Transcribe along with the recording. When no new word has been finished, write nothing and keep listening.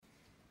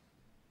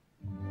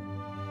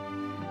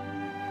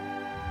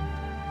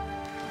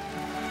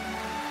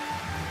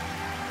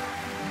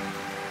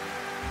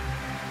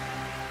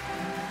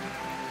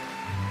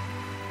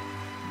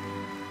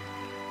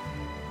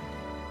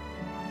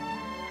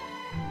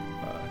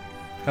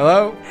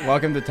Hello,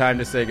 welcome to Time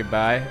to Say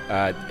Goodbye.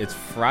 It's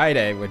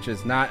Friday, which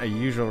is not a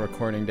usual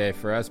recording day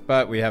for us,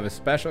 but we have a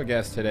special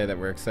guest today that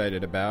we're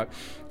excited about.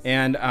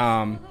 And,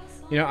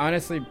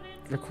 honestly,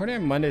 recording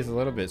on Monday is a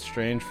little bit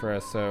strange for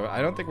us, so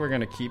I don't think we're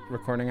going to keep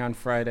recording on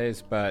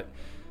Fridays, but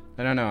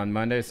I don't know. On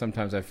Mondays,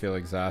 sometimes I feel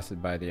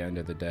exhausted by the end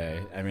of the day.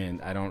 I mean,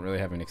 I don't really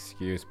have an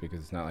excuse because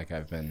it's not like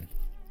I've been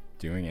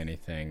doing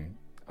anything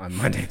on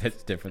Monday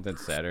that's different than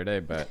Saturday,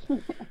 but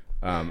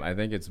I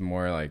think it's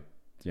more like,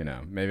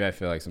 maybe I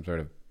feel like some sort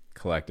of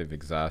collective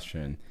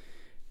exhaustion,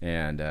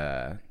 and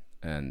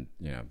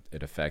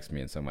it affects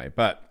me in some way.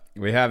 But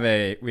we have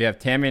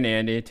Tammy and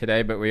Andy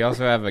today, but we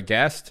also have a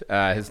guest.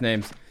 His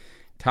name's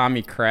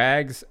Tommy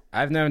Craggs.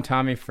 I've known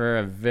Tommy for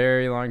a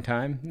very long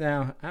time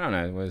now. I don't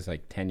know, it was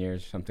like 10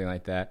 years, something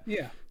like that.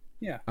 Yeah.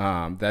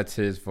 That's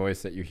his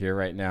voice that you hear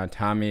right now.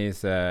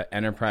 Tommy's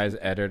enterprise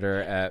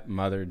editor at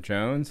Mother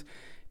Jones,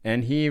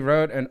 and he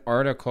wrote an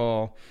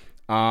article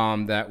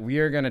that we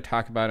are going to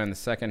talk about in the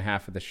second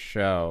half of the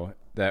show.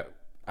 That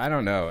I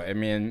don't know. I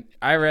mean,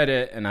 I read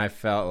it and I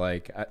felt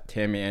like,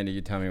 Tammy, Andy,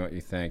 you tell me what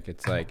you think.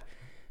 It's like,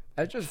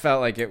 I just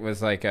felt like it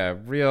was like a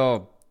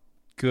real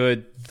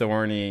good,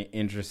 thorny,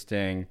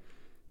 interesting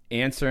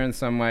answer in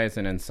some ways,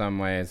 and in some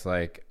ways,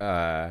 like,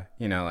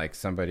 like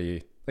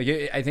somebody, like,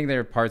 I think there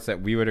are parts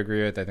that we would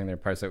agree with. I think there are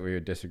parts that we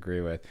would disagree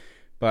with.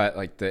 But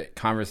like the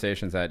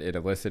conversations that it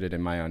elicited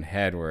in my own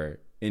head were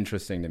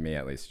interesting to me,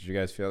 at least. Did you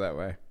guys feel that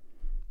way?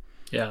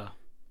 Yeah,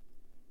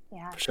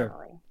 for sure.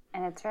 Totally.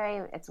 And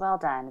it's well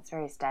done. It's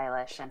very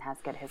stylish and has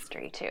good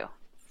history too.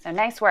 So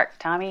nice work,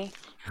 Tommy.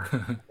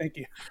 Thank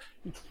you.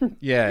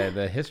 Yeah,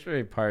 the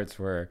history parts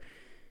were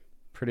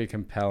pretty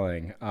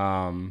compelling.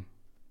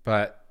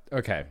 But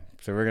okay,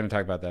 so we're going to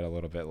talk about that a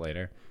little bit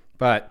later.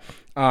 But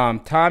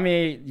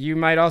Tommy, you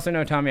might also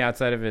know Tommy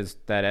outside of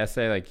that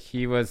essay. Like,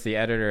 he was the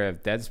editor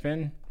of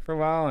Deadspin for a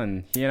while,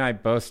 and he and I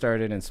both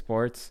started in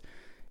sports.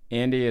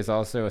 Andy is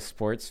also a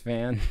sports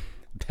fan.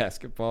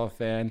 Basketball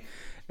fan,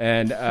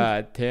 and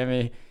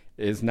Tammy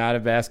is not a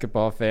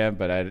basketball fan,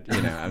 but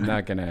I'm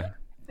not gonna,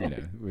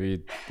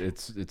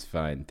 it's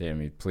fine.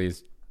 Tammy,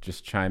 please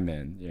just chime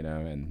in,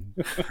 and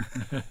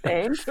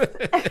Thanks.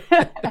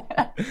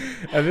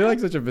 I feel like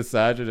such a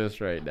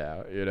misogynist right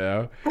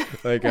now,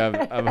 like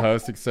I'm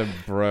hosting some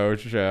bro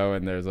show,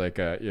 and there's like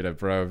a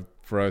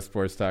bro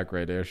sports talk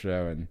radio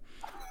show, and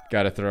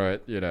gotta throw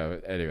it,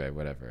 anyway,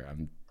 whatever.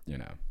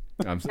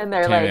 And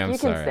they're Tammy, like, I'm you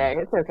sorry. can stay.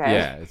 It's okay.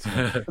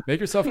 Yeah, make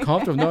yourself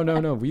comfortable.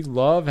 No. We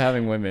love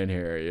having women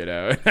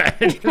here. I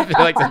just feel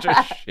like such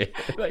a shit,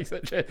 like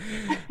such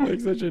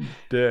a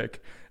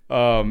dick.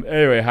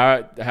 Anyway,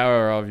 how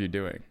are all of you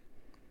doing?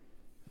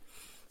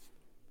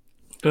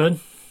 Good.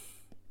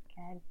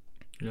 Good.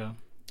 Yeah.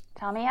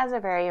 Tommy has a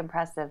very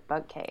impressive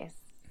bookcase.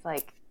 It's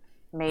like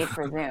made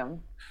for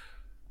Zoom.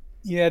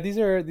 Yeah, these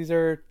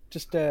are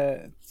just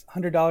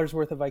 $100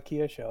 worth of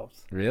IKEA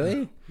shelves.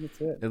 Really? That's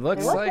it. It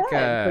looks They look like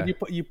good.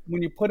 But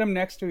when you put them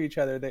next to each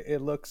other,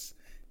 it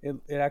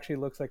actually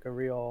looks like a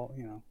real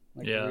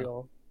a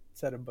real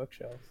set of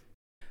bookshelves.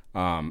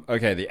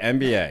 Okay, the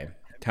NBA.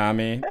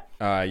 Tommy,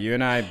 you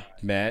and I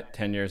met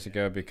 10 years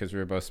ago because we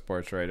were both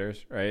sports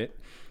writers, right?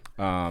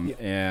 Yeah.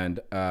 And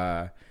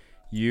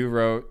you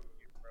wrote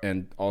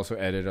and also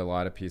edited a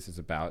lot of pieces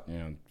about,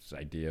 this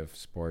idea of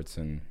sports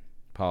and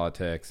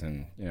politics,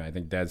 and I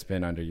think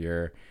Deadspin, under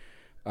your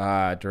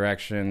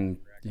direction,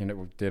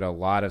 did a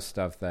lot of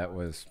stuff that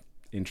was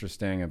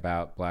interesting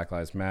about Black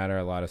Lives Matter,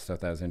 a lot of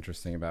stuff that was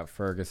interesting about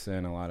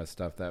Ferguson, a lot of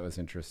stuff that was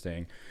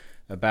interesting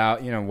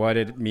about what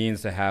it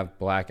means to have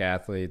black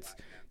athletes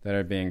that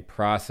are being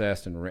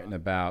processed and written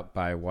about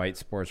by white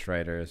sports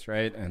writers,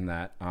 right? And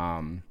that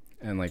and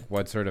like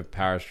what sort of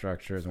power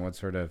structures and what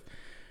sort of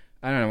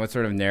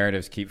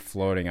narratives keep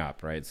floating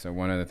up, right? So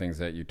one of the things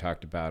that you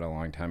talked about a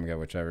long time ago,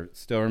 which I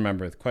still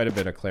remember with quite a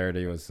bit of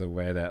clarity, was the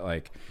way that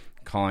like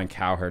Colin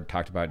Cowherd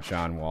talked about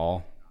John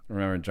Wall.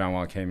 Remember John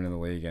Wall came into the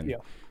league, and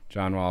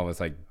John Wall was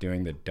like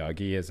doing the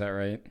Dougie, is that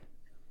right?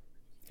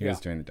 He was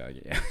doing the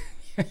Dougie, yeah.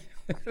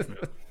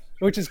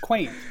 Which is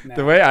quaint now.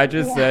 The way I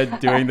just said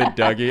doing the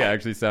Dougie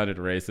actually sounded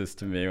racist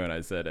to me when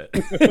I said it.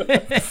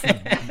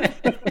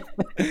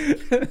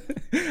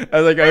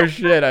 I was like, oh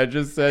shit, I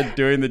just said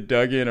doing the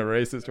Dougie in a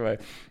racist way.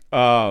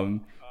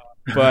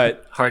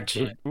 But Hard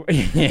G.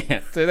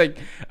 yeah. So like,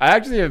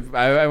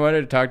 I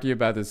wanted to talk to you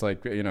about this,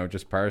 like,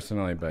 just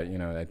personally, but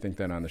I think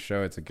that on the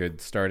show it's a good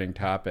starting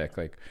topic.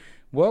 Like,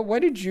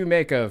 what did you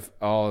make of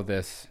all of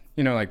this?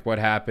 Like what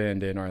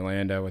happened in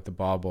Orlando with the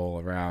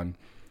bubble around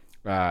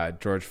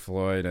George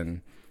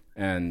Floyd,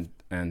 and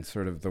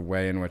sort of the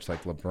way in which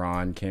like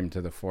LeBron came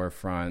to the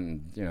forefront,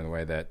 and the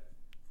way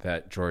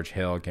that George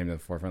Hill came to the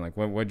forefront. Like,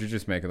 what did you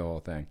just make of the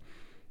whole thing?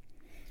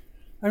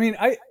 I mean,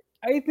 I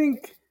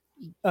think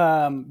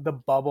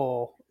the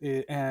bubble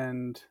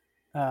and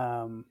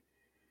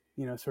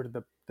sort of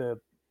the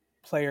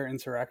player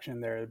insurrection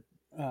there,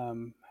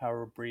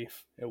 however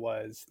brief it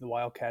was, the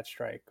Wildcat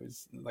strike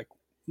was like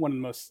one of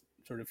the most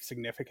sort of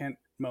significant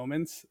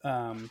moments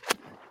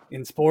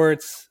in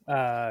sports,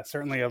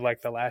 certainly of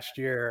like the last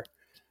year,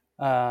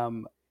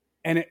 and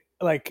it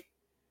like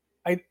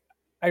I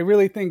I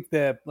really think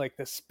that like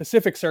the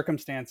specific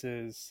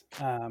circumstances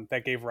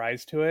that gave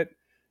rise to it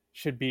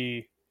should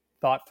be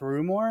thought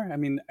through more. I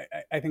mean,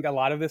 I think a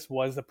lot of this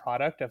was the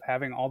product of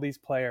having all these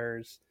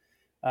players,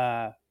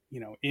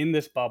 in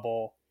this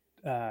bubble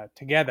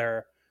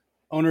together.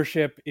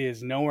 Ownership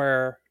is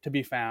nowhere to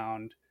be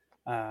found.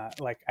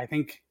 I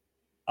think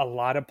a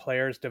lot of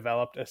players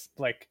developed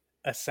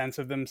a sense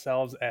of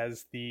themselves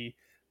as the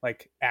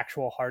like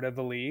actual heart of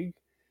the league,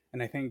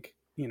 and I think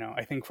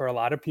for a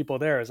lot of people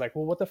there is like,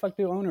 well, what the fuck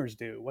do owners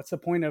do? What's the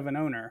point of an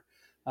owner?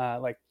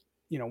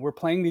 We're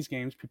playing these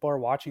games, people are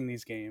watching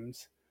these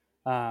games.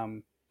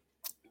 Um,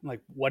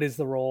 what is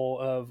the role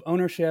of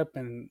ownership?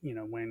 And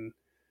when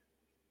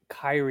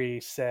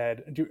Kyrie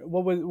said,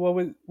 what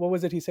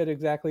was it he said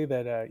exactly,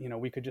 that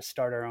we could just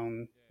start our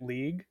own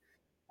league.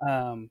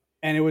 And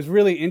it was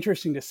really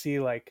interesting to see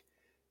like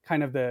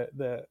kind of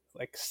the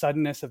like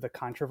suddenness of the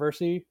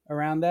controversy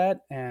around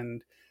that,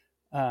 and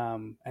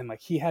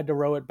like he had to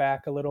row it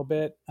back a little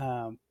bit,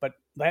 but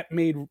that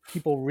made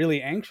people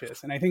really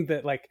anxious. And I think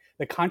that like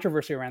the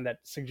controversy around that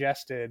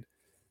suggested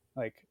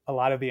like a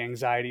lot of the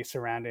anxiety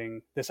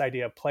surrounding this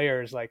idea of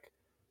players like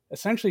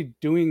essentially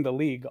doing the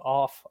league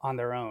off on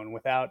their own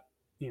without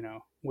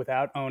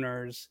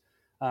owners,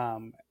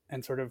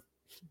 and sort of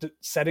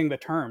setting the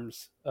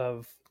terms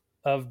of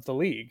the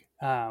league,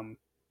 and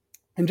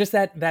just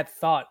that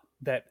thought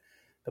that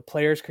the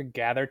players could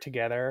gather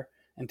together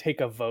and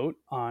take a vote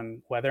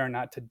on whether or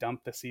not to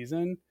dump the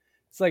season.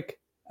 It's like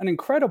an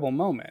incredible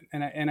moment,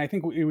 and I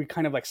think we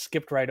kind of like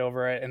skipped right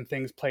over it, and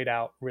things played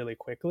out really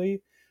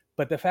quickly.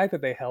 But the fact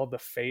that they held the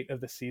fate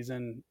of the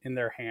season in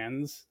their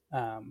hands,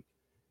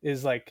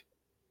 is like,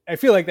 I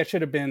feel like that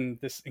should have been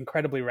this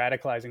incredibly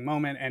radicalizing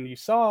moment. And you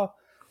saw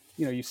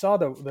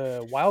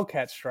the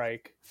Wildcat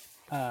strike.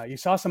 You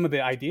saw some of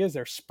the ideas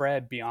there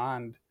spread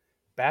beyond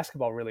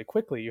basketball really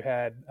quickly. You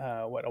had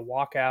a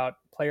walkout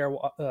player,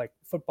 like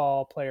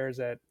football players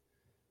at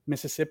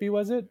Mississippi,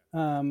 was it?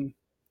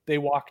 They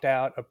walked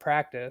out of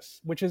practice,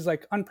 which is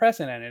like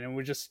unprecedented, and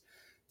was just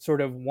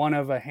sort of one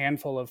of a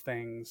handful of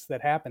things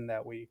that happened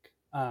that week.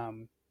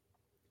 And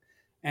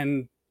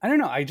I don't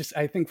know.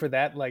 I think for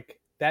that, like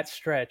that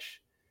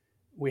stretch,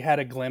 we had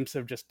a glimpse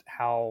of just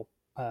how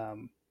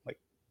like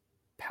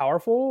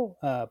powerful,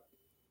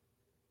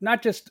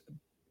 not just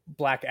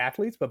Black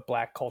athletes, but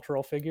Black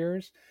cultural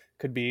figures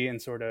could be in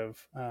sort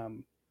of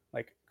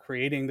like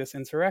creating this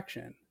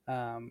insurrection.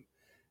 And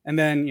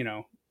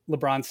then,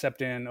 LeBron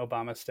stepped in,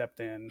 Obama stepped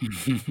in,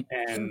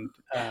 and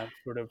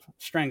sort of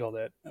strangled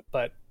it.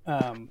 But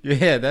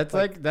yeah, that's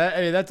like that.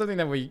 I mean, that's something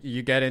that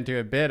you get into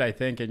a bit, I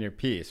think, in your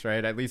piece,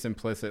 right? At least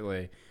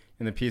implicitly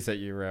in the piece that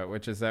you wrote,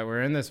 which is that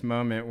we're in this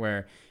moment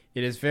where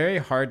it is very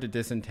hard to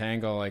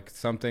disentangle like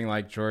something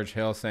like George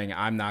Hill saying,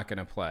 "I'm not going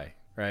to play,"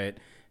 right?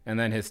 And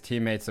then his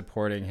teammates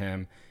supporting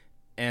him,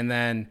 and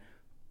then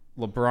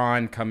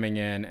LeBron coming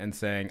in and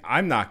saying,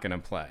 "I'm not going to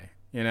play,"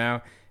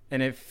 and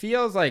it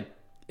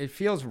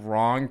feels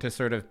wrong to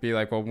sort of be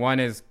like, well, one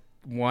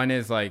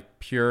is like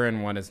pure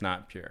and one is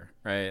not pure,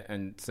 right?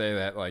 And say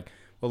that like,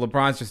 well,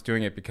 LeBron's just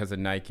doing it because of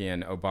Nike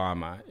and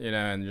Obama,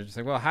 and you're just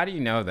like, well, how do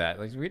you know that?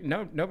 Like,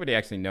 nobody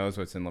actually knows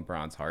what's in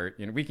LeBron's heart.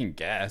 We can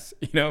guess,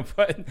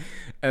 but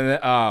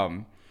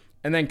and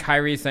then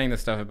Kyrie saying the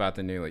stuff about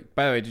the new league.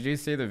 By the way, did you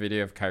see the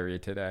video of Kyrie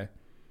today?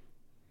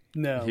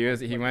 No.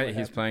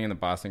 He's playing in the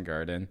Boston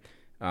Garden,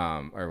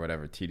 or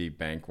whatever, TD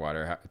Bank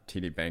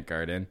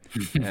Garden,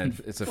 and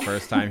it's the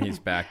first time he's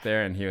back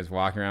there, and he was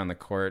walking around the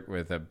court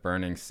with a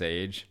burning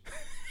sage.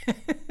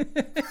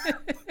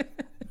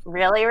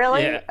 Really?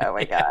 Yeah. Oh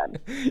my God.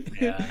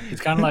 Yeah,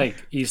 it's kind of like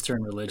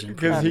Eastern religion.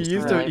 Because he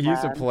used really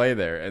to play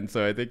there, and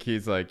so I think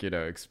he's like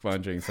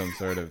expunging some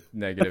sort of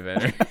negative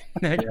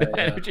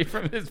energy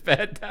from his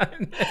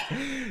bedtime.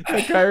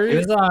 Like Kyrie,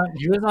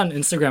 he was on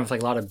Instagram with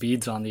like a lot of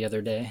beads on the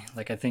other day.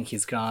 Like I think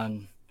he's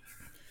gone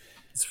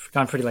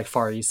pretty like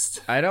Far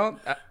East. Or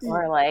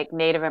like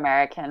Native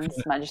American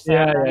smudge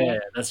Yeah, ceremony.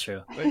 that's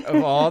true. Like,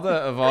 of all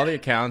the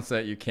accounts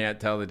that you can't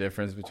tell the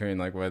difference between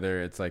like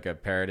whether it's like a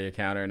parody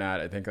account or not,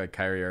 I think like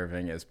Kyrie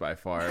Irving is by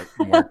far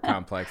more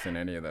complex than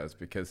any of those,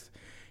 because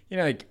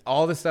like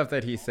all the stuff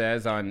that he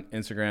says on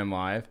Instagram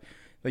Live,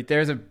 like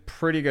there's a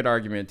pretty good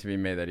argument to be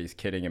made that he's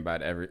kidding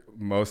about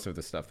most of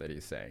the stuff that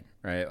he's saying,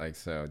 right? Like,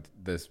 so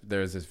there's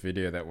this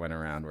video that went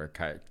around where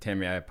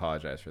Tammy, I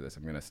apologize for this.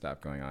 I'm going to stop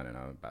going on and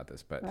on about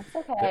this, but That's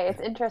okay.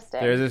 It's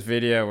interesting. There's this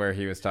video where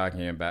he was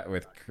talking about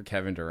with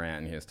Kevin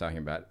Durant, and he was talking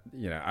about,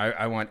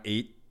 I want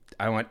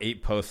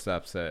eight post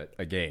ups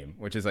a game,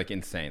 which is like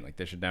insane. Like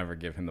they should never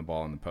give him the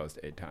ball in the post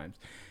 8 times.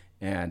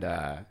 And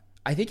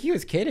I think he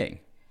was kidding.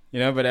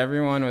 But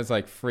everyone was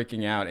like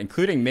freaking out,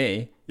 including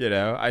me.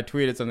 I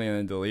tweeted something and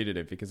then deleted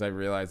it because I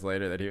realized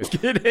later that he was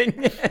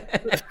kidding.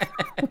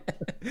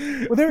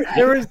 Well,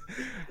 there was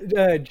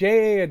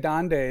J.A.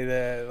 Adande,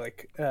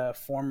 the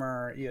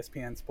former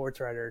ESPN sports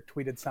writer,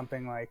 tweeted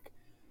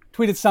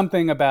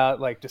something about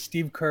like, does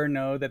Steve Kerr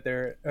know that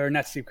they're, or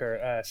not Steve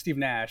Kerr, Steve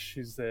Nash,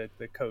 who's the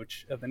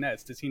coach of the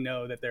Nets, does he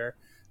know that they're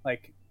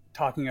like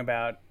talking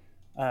about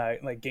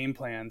like game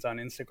plans on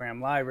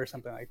Instagram Live or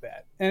something like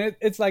that. And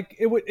it's like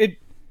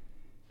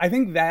I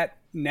think that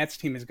Nets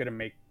team is going to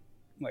make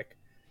like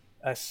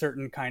a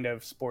certain kind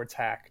of sports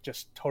hack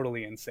just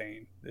totally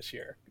insane this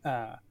year.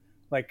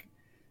 Like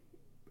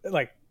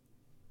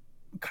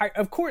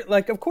of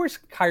course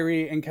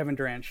Kyrie and Kevin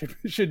Durant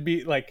should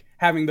be like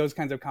having those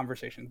kinds of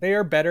conversations. They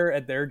are better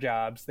at their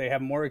jobs. They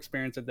have more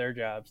experience at their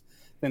jobs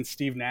than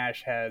Steve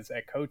Nash has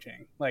at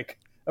coaching. Like,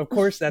 of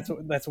course,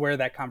 that's where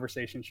that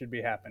conversation should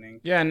be happening.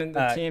 Yeah, and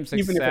the team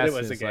success even if it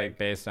was is like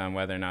based on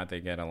whether or not they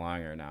get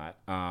along or not.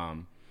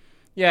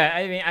 Yeah,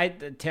 I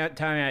mean, tell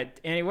me,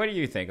 Annie, what do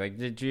you think? Like,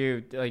 did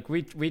you like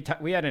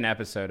we had an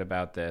episode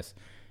about this?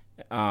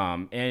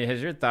 And has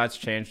your thoughts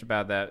changed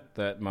about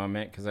that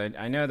moment? Because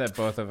I know that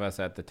both of us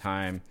at the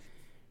time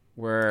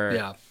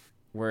were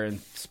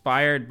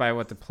inspired by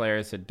what the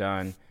players had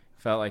done.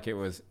 Felt like it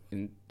was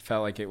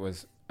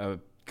a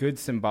good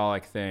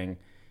symbolic thing,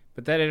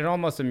 but that it had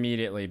almost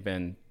immediately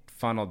been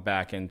funneled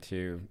back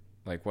into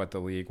like what the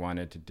league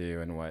wanted to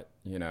do and what,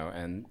 you know,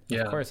 and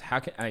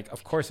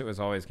of course it was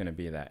always going to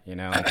be that, you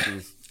know, like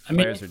these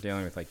players are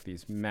dealing with like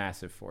these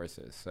massive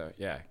forces. So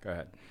yeah, go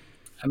ahead.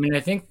 I mean, I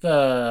think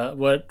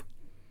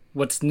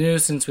what's new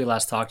since we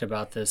last talked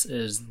about this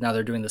is now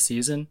they're doing the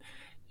season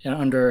and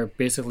under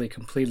basically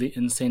completely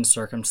insane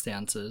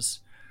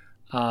circumstances.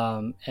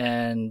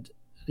 And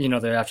you know,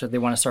 they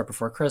want to start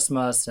before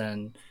Christmas,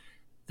 and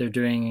they're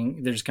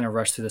just going to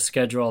rush through the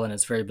schedule, and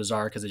it's very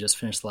bizarre because they just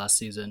finished the last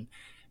season.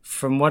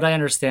 From what I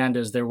understand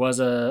is there was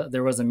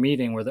a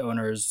meeting where the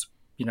owners,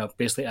 you know,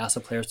 basically asked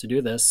the players to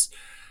do this.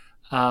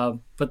 But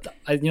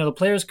the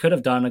players could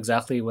have done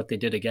exactly what they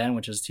did again,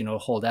 which is, you know,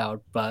 hold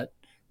out, but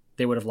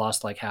they would have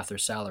lost like half their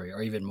salary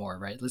or even more,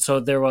 right? So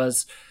there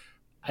was,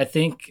 I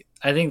think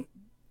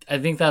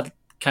that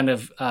kind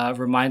of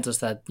reminds us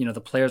that, you know, the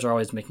players are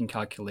always making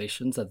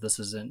calculations, that this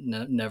is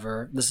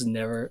never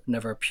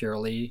a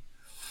purely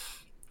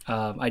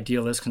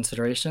idealist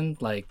consideration.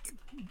 Like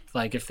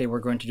if they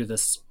were going to do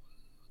this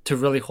to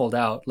really hold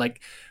out,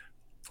 like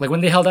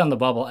when they held out in the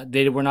bubble,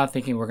 they were not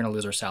thinking we're going to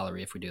lose our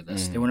salary if we do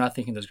this. They were not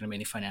thinking there's going to be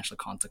any financial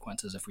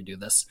consequences if we do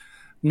this.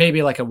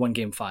 Maybe like a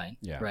 1-game fine,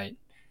 right?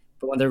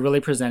 But when they're really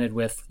presented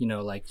with, you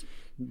know, like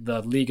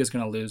the league is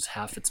going to lose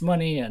half its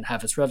money and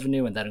half its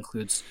revenue, and that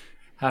includes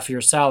half of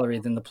your salary,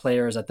 then the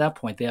players at that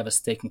point, they have a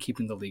stake in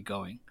keeping the league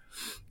going.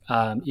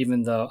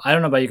 Even though, I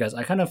don't know about you guys,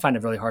 I kind of find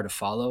it really hard to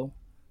follow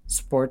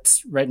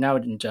sports right now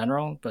in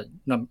general, but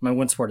no, my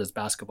one sport is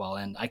basketball,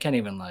 and I can't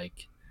even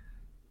like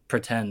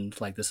pretend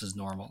like this is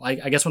normal. I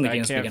guess when the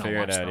games begin, I'll watch them.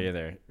 I can't figure it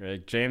out either.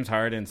 Like James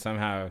Harden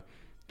somehow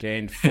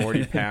gained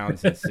 40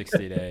 pounds in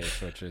 60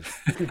 days, which is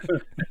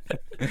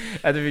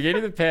at the beginning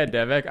of the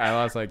pandemic, I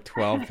lost like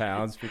 12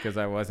 pounds because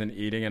I wasn't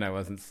eating and I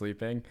wasn't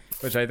sleeping,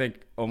 which I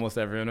think almost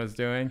everyone was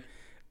doing.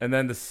 And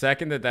then the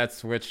second that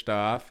switched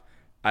off,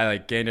 I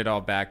like gained it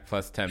all back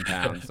plus 10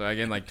 pounds. So I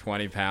gained like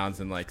 20 pounds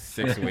in like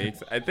 6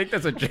 weeks. I think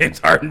that's what James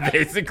Harden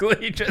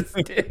basically just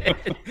did.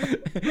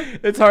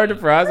 It's hard to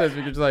process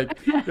because you're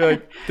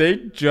like they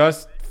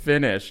just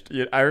finished.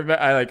 I've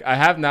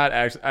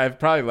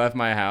probably left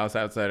my house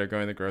outside of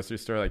going to the grocery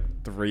store like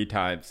 3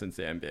 times since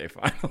the NBA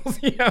finals,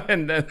 you know,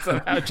 and then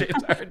somehow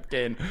James Harden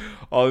gained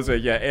all this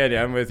weight. Yeah, Andy,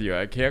 I'm with you.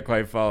 I can't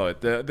quite follow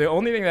it. The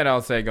only thing that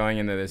I'll say going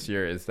into this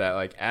year is that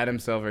like Adam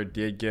Silver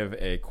did give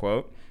a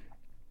quote,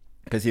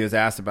 because he was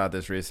asked about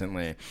this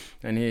recently,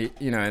 and he,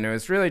 you know, and it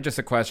was really just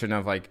a question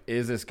of like,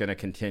 is this going to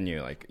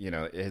continue? Like, you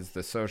know, is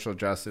the social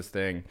justice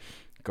thing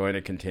going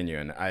to continue?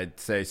 And I'd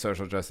say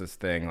social justice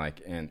thing,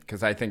 like, and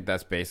because I think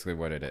that's basically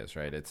what it is,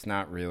 right? It's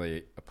not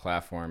really a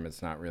platform.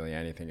 It's not really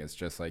anything. It's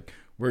just like,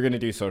 we're going to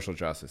do social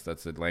justice.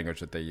 That's the language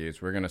that they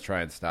use. We're going to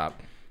try and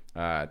stop,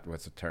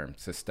 what's the term?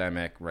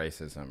 Systemic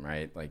racism,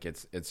 right? Like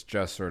it's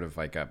just sort of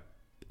like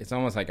it's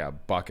almost like a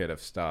bucket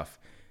of stuff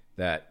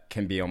that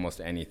can be almost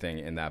anything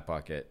in that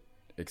bucket,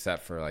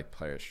 except for like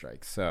player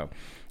strikes. So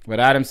what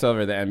Adam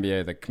Silver, the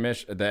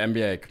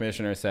NBA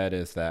commissioner, said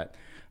is that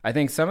I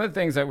think some of the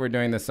things that we're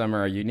doing this summer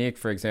are unique.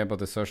 For example,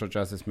 the social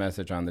justice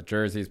message on the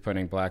jerseys,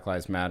 putting Black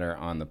Lives Matter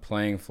on the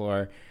playing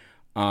floor.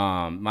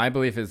 My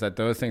belief is that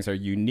those things are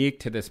unique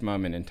to this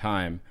moment in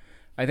time.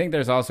 I think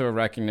there's also a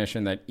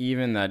recognition that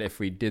even that if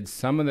we did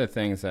some of the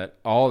things that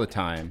all the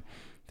time,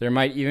 there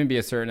might even be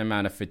a certain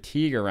amount of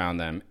fatigue around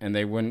them, and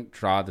they wouldn't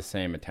draw the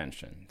same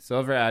attention.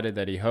 Silver added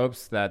that he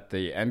hopes that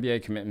the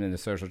NBA commitment to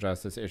social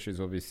justice issues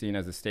will be seen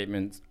as a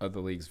statement of the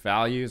league's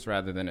values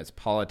rather than its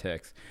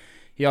politics.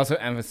 He also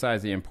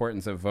emphasized the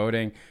importance of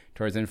voting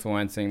towards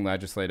influencing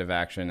legislative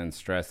action and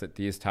stressed that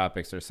these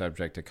topics are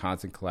subject to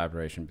constant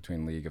collaboration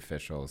between league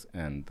officials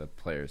and the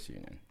players'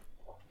 union.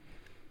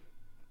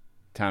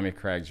 Tommy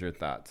Craigs, your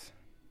thoughts?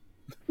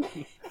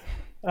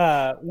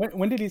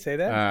 When did he say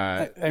that?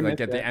 I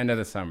like at the end of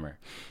the summer.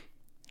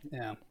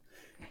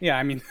 Yeah.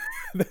 I mean,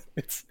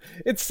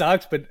 it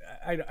sucks, but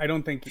I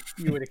don't think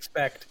you would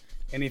expect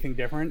anything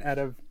different out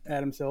of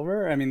Adam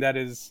Silver. I mean, that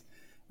is,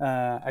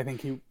 I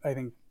think he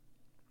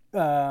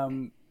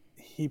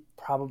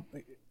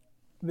probably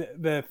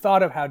the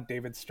thought of how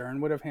David Stern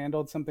would have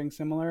handled something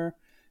similar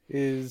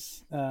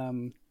is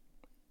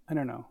I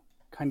don't know,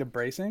 kind of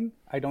bracing.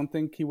 I don't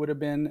think he would have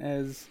been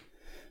as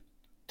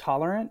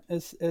tolerant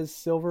as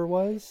Silver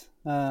was.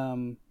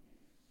 And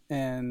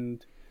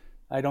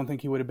I don't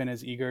think he would have been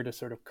as eager to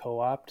sort of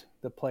co-opt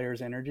the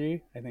players'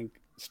 energy. I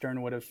think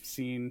Stern would have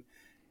seen,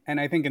 and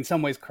I think in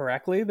some ways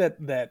correctly, that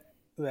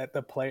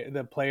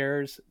the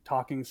players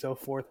talking so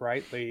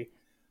forthrightly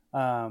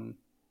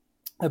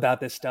about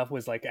this stuff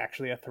was like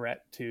actually a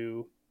threat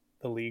to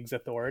the league's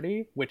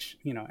authority, which,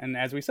 you know, and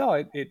as we saw,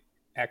 it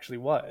actually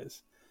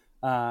was.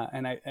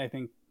 And I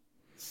think,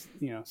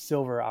 you know,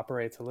 Silver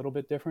operates a little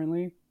bit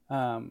differently.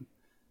 I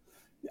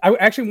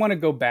actually want to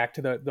go back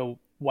to the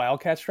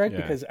Wildcat strike,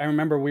 because I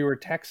remember we were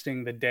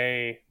texting the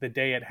day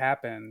it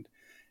happened,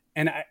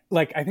 and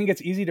I think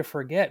it's easy to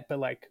forget, but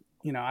like,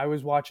 you know, I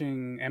was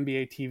watching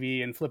NBA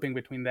TV and flipping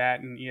between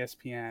that and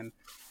ESPN,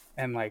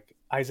 and like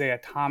Isaiah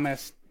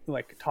Thomas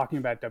like talking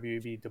about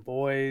W.E.B. Du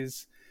Bois,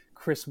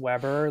 Chris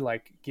Webber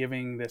like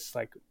giving this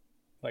like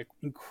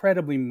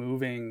incredibly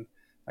moving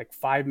like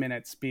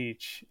 5-minute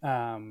speech.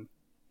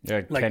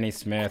 Like Kenny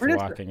Smith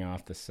walking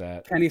off the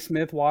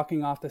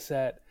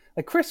set.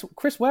 Like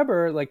Chris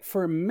Webber, like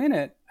for a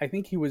minute, I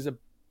think he was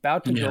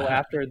about to go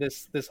after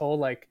this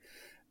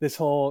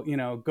whole, you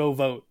know, go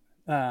vote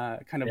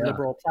kind of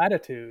liberal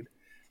platitude.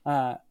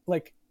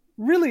 Like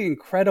really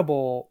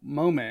incredible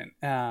moment.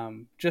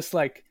 Just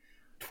like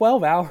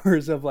 12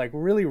 hours of like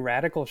really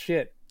radical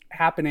shit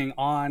happening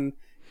on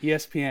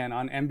ESPN,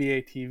 on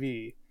NBA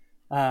TV.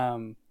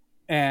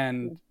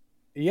 And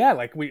yeah,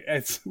 like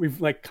we've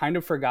like kind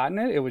of forgotten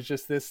it. It was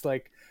just this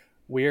like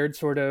weird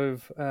sort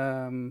of,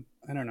 I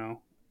don't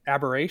know,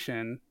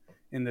 aberration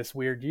in this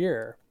weird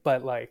year.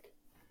 But like,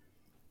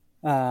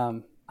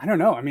 I don't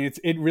know. I mean,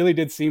 it really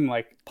did seem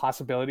like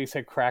possibilities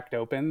had cracked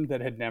open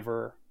that had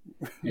never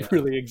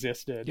really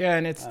existed. Yeah,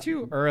 and it's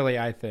too early,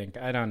 I think.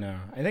 I don't know.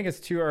 I think it's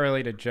too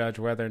early to judge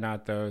whether or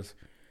not those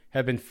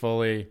have been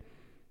fully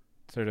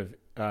sort of,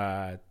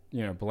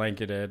 you know,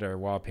 blanketed or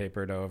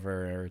wallpapered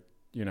over, or,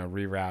 you know,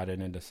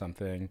 rerouted into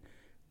something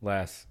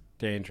less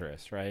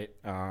dangerous, right?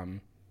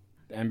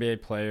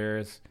 NBA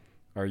players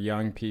are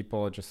young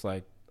people, just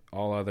like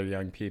all other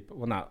young people.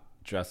 Well, not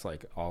just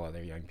like all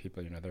other young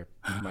people, you know, they're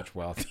much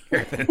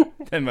wealthier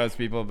than most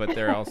people, but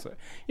they're also,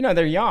 you know,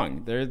 they're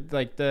young. They're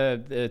like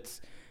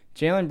it's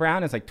Jaylen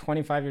Brown is like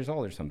 25 years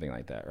old or something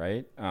like that,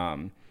 right?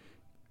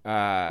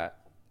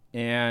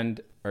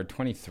 Or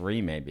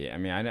 23 maybe. I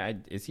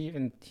mean, is he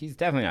even? He's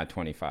definitely not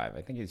 25.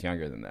 I think he's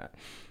younger than that.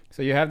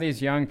 So you have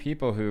these young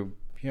people who,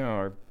 you know,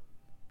 are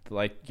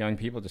like young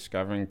people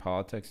discovering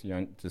politics,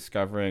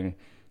 discovering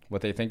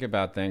what they think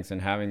about things,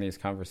 and having these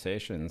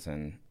conversations,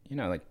 and, you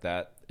know, like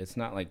that. It's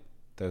not like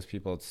those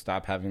people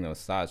stop having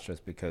those thoughts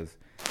just because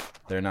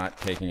they're not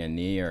taking a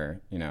knee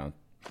or, you know,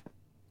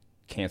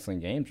 canceling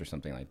games or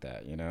something like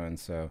that, you know. And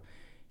so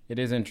it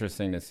is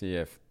interesting to see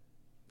if,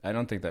 I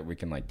don't think that we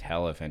can like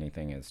tell if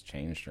anything has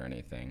changed or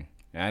anything.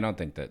 And I don't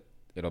think that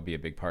it'll be a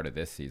big part of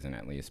this season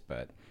at least,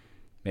 but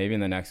maybe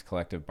in the next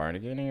collective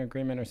bargaining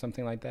agreement or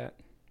something like that.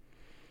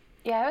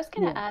 Yeah, I was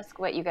going to ask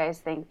what you guys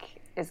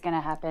think is going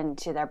to happen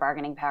to their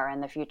bargaining power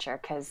in the future,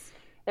 because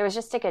there was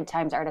just a Good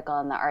Times article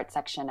in the art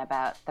section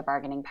about the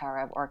bargaining power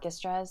of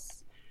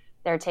orchestras.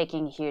 They're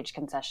taking huge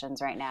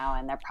concessions right now,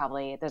 and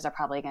those are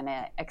probably going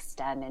to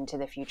extend into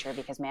the future,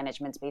 because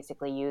management's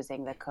basically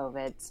using the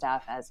COVID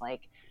stuff as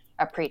like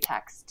a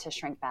pretext to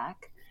shrink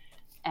back.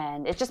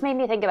 And it just made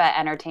me think about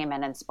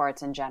entertainment and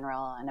sports in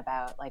general, and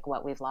about like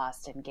what we've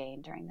lost and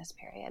gained during this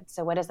period.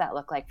 So what does that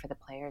look like for the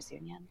players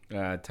union?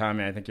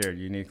 Tommy, I think you're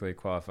uniquely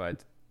qualified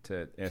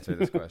to answer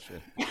this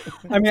question.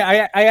 I mean,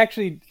 I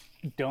actually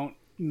don't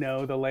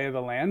know the lay of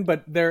the land,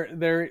 but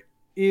there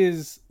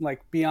is,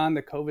 like, beyond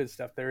the COVID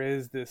stuff, there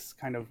is this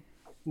kind of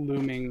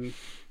looming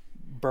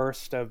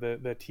burst of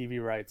the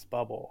TV rights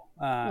bubble.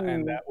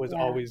 And that was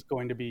always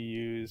going to be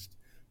used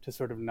to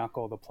sort of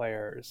knuckle the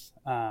players.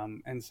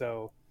 And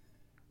so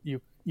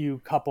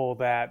you couple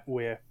that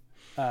with,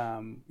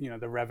 you know,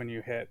 the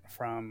revenue hit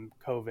from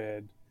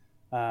COVID.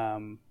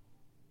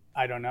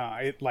 I don't know.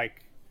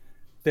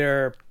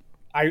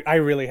 I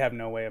really have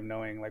no way of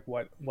knowing like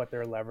what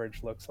their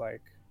leverage looks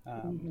like.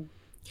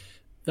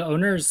 The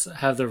owners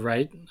have the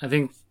right. I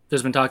think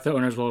there's been talk that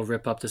owners will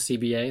rip up the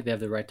CBA. They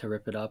have the right to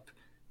rip it up.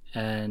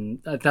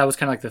 And that was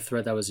kind of like the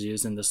thread that was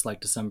used in this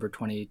like December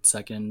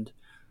 22nd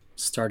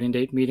starting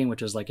date meeting,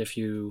 which is like if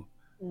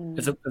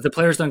the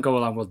players don't go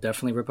along, we'll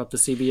definitely rip up the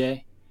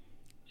CBA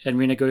and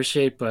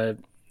renegotiate, but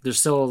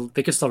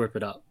they could still rip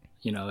it up,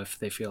 you know, if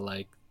they feel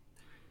like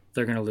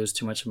they're going to lose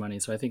too much money.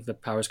 So I think the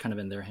power's kind of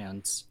in their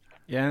hands.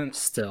 Yeah.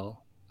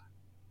 Still.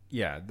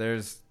 Yeah.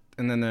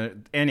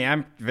 Annie,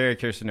 I'm very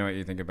curious to know what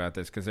you think about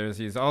this, because there's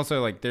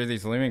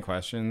these looming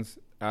questions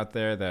out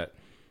there that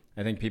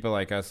I think people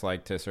like us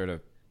like to sort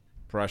of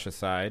brush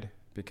aside,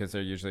 because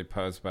they're usually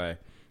posed by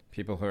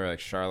people who are like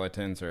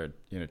charlatans or,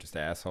 you know, just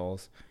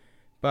assholes.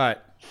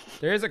 But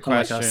there is a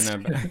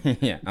question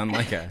about, yeah,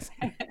 unlike us.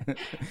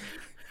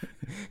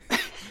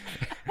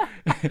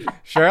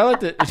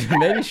 Charlatan,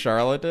 maybe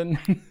charlatan.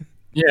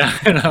 Yeah,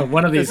 you know,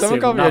 one of If these someone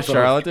two. called me a not both.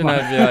 charlatan, Come on.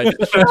 I'd be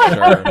like,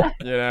 sure.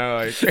 You know,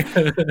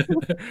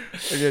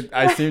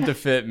 I seem to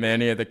fit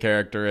many of the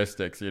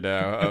characteristics, you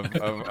know,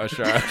 of a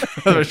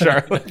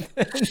charlatan.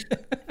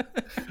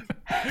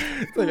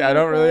 It's like I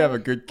don't really have a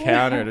good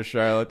counter to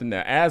charlatan.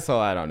 Now, asshole,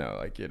 I don't know.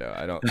 Like, you know,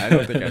 I don't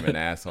think I'm an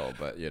asshole,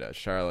 but you know,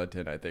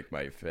 charlatan, I think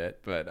might fit.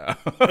 But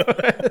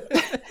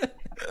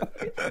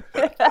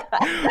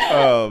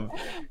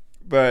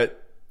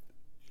but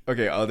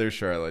okay, other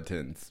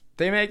charlatans.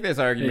 They make this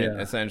argument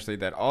essentially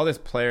that all this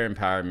player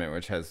empowerment,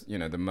 which has, you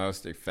know, the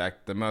most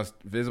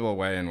visible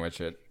way in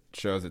which it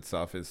shows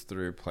itself is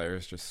through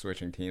players just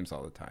switching teams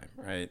all the time,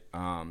 right?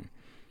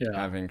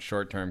 Having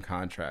short-term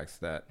contracts,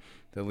 that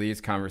the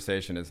league's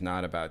conversation is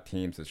not about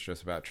teams, it's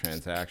just about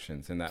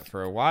transactions. And that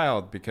for a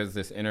while, because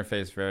this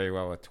interfaced very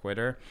well with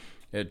Twitter,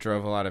 it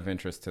drove a lot of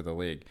interest to the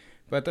league.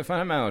 But the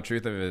fundamental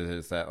truth of it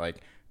is that, like,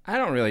 I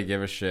don't really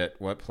give a shit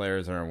what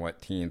players are on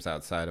what teams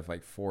outside of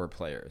like 4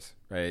 players,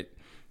 right?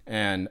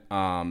 And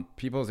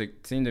people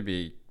seem to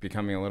be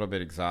becoming a little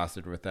bit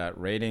exhausted with that.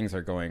 Ratings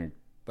are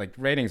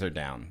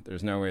down.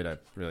 There's no way to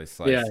really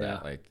slice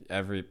that.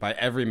 Like by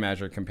every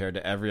measure compared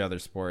to every other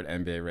sport,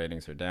 NBA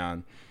ratings are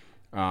down.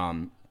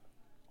 Oh,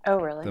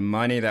 really? The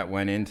money that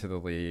went into the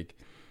league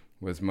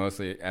was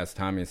mostly, as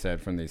Tommy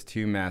said, from these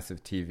 2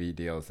 massive TV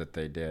deals that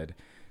they did,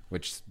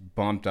 which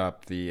bumped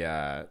up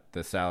the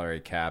salary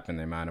cap and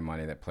the amount of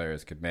money that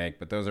players could make.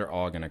 But those are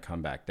all going to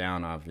come back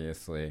down,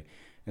 obviously.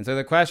 And so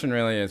the question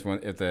really is,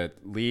 if the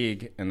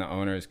league and the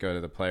owners go to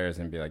the players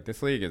and be like,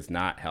 this league is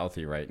not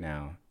healthy right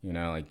now. You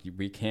know, like,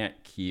 we can't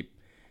keep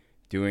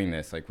doing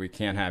this. Like, we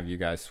can't have you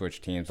guys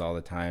switch teams all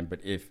the time. But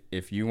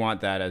if you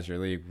want that as your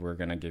league, we're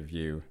going to give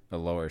you a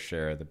lower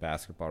share of the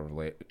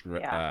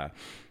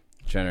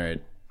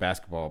generate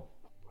basketball,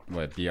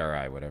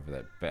 BRI, whatever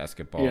that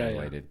basketball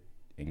related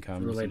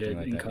income, related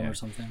like income that, or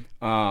something.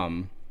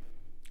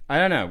 I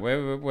don't know.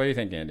 What do you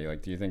think, Andy?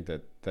 Like, do you think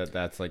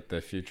that's like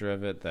the future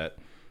of it? That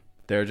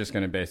they're just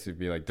going to basically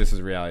be like, this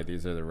is reality,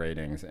 these are the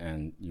ratings,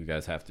 and you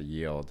guys have to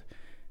yield.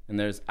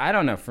 And I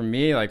don't know, for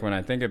me, like, when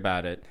I think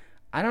about it,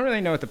 I don't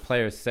really know what the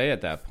players say at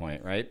that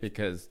point, right?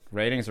 Because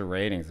ratings are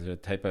ratings. It's a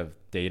type of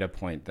data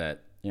point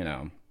that, you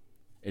know,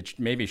 it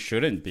maybe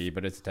shouldn't be,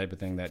 but it's the type of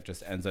thing that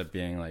just ends up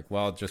being like,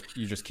 well,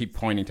 you just keep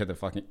pointing to the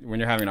fucking, when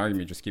you're having an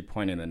argument, you just keep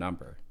pointing the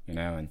number, you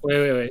know? And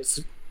Wait.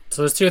 So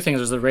there's 2 things.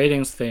 There's the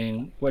ratings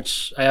thing,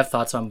 which I have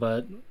thoughts on,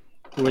 but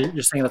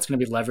you're saying that's going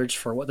to be leveraged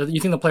for what?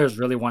 You think the players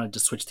really wanted to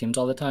switch teams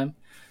all the time?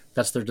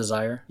 That's their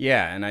desire?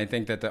 Yeah, and I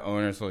think that the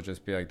owners will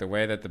just be like, the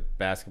way that the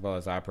basketball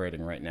is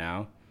operating right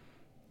now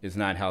is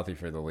not healthy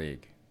for the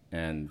league.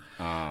 And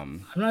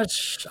I'm not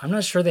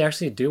sure they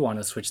actually do want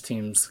to switch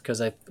teams, because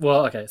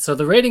so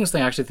the ratings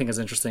thing I actually think is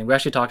interesting. We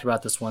actually talked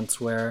about this once,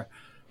 where,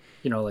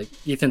 you know, like,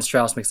 Ethan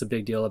Strauss makes a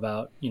big deal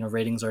about, you know,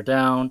 ratings are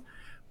down.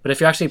 But if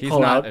you actually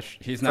pull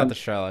he's not the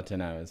charlatan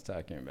I was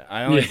talking about.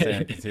 I only say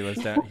him because he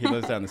lives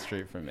down the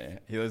street from me.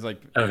 He lives like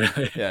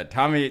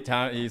Tommy.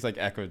 He's like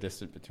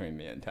equidistant between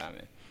me and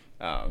Tommy.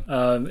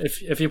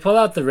 If you pull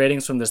out the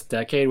ratings from this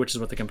decade, which is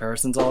what the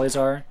comparisons always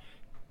are,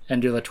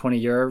 and do the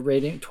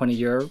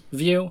 20-year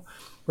view,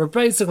 we're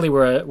basically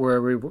where the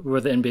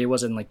NBA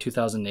was in like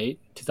 2008,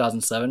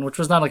 2007, which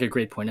was not like a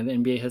great point in the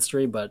NBA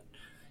history. But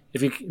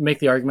if you make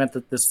the argument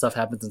that this stuff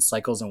happens in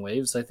cycles and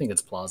waves, I think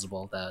it's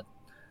plausible that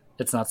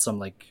it's not some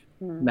like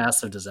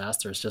massive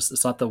disaster.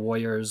 It's not the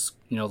Warriors,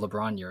 you know,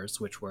 LeBron years,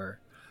 which were,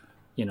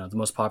 you know, the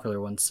most popular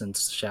ones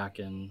since Shaq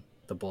and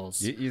the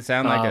Bulls. You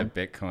sound like a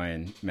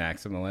Bitcoin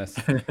maximalist.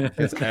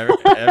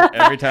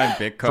 every time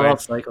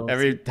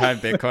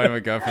Bitcoin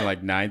would go from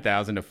like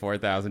 $9,000 to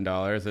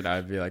 $4,000, and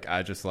I'd be like,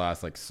 I just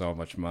lost like so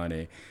much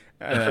money,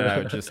 and then I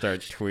would just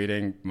start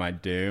tweeting my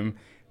doom.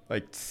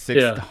 Like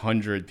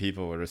 600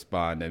 people would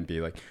respond and be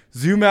like,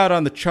 zoom out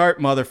on the chart,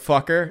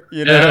 motherfucker.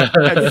 You know,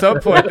 at some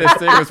point this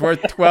thing was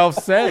worth 12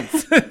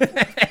 cents.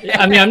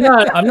 I mean,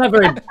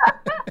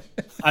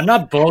 I'm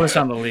not bullish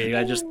on the league.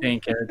 I just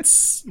think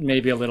it's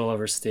maybe a little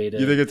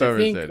overstated. You think it's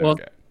overstated?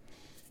 Okay.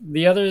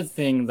 The other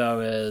thing though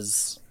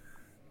is,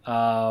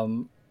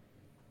 so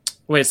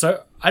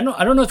I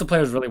don't know if the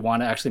players really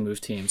want to actually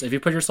move teams. If you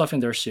put yourself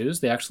in their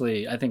shoes, they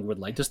actually, I think, would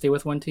like to stay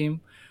with one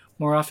team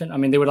more often. I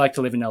mean, they would like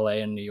to live in LA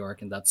and New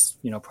York, and that's,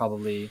 you know,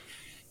 probably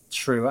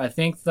true. I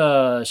think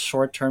the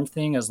short-term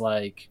thing is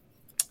like,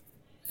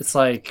 it's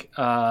like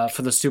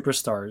for the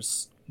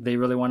superstars, they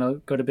really want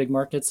to go to big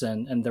markets,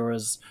 and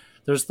there's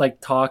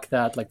like talk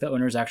that like the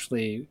owners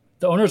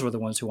were the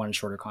ones who wanted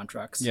shorter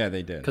contracts. Yeah,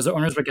 they did. Because the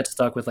owners would get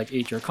stuck with like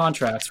 8-year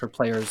contracts for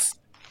players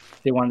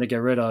they wanted to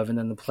get rid of, and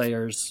then the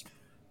players'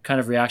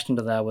 kind of reaction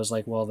to that was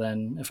like, well,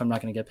 then if I'm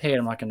not going to get paid,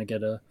 I'm not going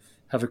to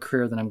have a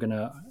career, then I'm going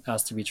to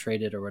ask to be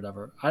traded or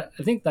whatever. I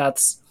think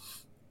that's,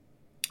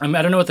 I mean,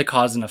 I don't know what the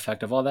cause and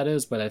effect of all that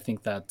is, but I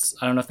think I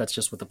don't know if that's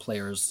just what the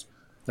players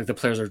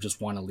are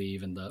just want to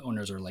leave and the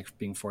owners are like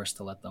being forced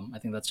to let them. I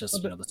think that's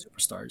just, the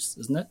superstars,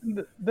 isn't it?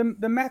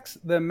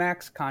 The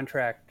max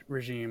contract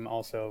regime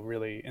also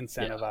really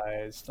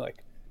incentivized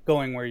like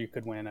going where you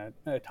could win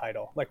a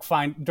title, like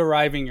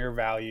deriving your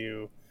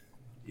value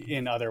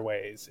in other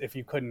ways. If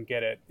you couldn't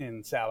get it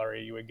in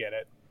salary, you would get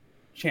it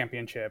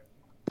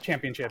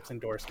championships,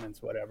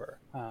 endorsements, whatever.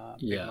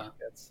 Big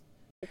markets.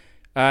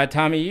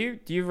 Tommy,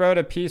 you wrote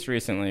a piece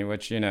recently,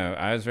 which,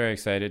 I was very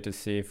excited to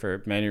see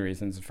for many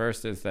reasons. The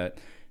first is that,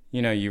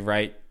 you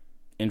write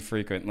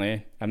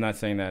infrequently. I'm not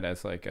saying that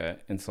as like an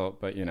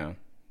insult, but, I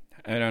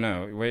don't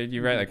know.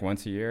 You write like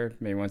once a year,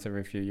 maybe once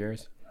every few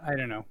years? I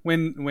don't know.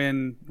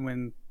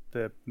 When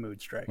the mood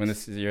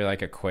strikes. You're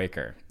like a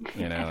Quaker,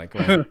 like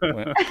when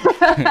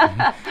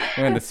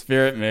when the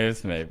spirit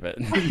moves me, but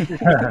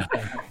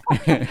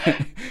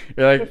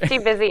you're like too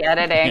busy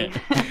editing.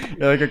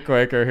 You're like a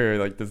Quaker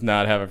who like does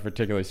not have a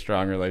particularly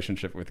strong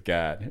relationship with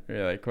God.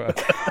 You're like, well,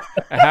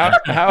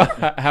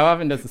 how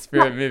often does the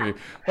spirit move you?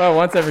 Well,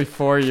 once every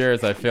 4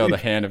 years, I feel the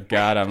hand of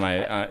God on my,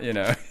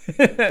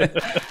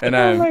 and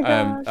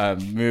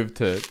I'm moved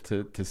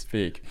to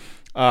speak.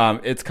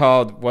 It's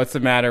called What's the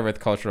Matter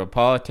with Cultural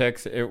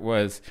Politics. It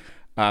was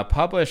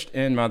published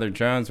in Mother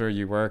Jones, where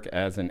you work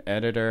as an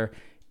editor.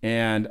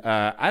 And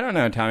I don't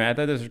know, Tommy, I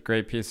thought this was a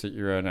great piece that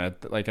you wrote. And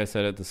like I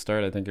said at the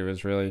start, I think it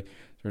was really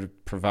sort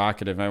of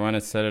provocative. I want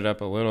to set it up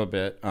a little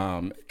bit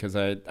because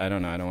I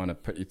don't know. I don't want to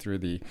put you through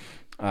the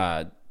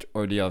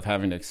ordeal of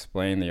having to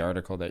explain the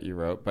article that you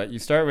wrote. But you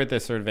start with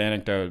this sort of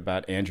anecdote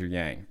about Andrew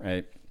Yang,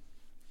 right?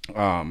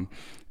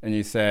 And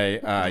you say,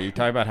 you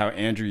talk about how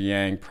Andrew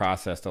Yang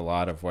processed a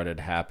lot of what had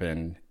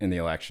happened in the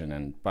election.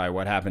 And by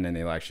what happened in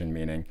the election,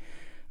 meaning,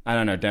 I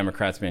don't know,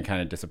 Democrats being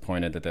kind of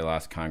disappointed that they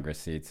lost Congress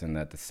seats and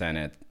that the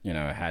Senate,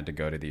 had to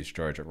go to these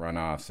Georgia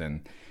runoffs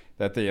and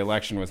that the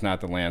election was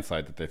not the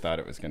landslide that they thought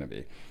it was going to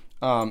be.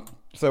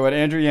 So what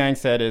Andrew Yang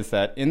said is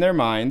that in their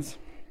minds,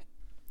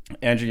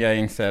 Andrew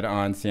Yang said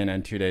on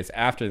CNN 2 days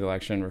after the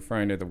election,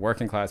 referring to the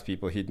working class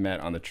people he'd met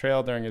on the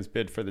trail during his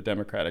bid for the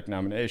Democratic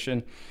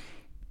nomination,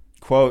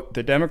 quote,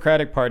 "The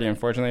Democratic Party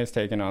unfortunately has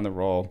taken on the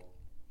role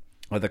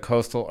of the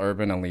coastal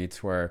urban elites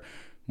who are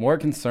more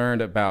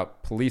concerned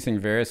about policing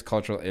various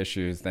cultural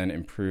issues than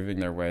improving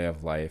their way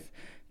of life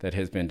that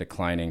has been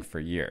declining for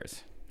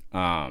years."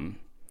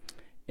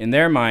 In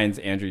their minds,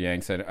 Andrew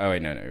Yang said, oh,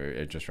 wait, no,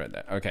 I just read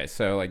that. Okay,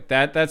 so like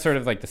that's sort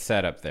of like the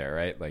setup there,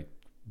 right? Like,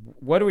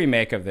 what do we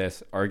make of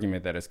this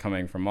argument that is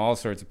coming from all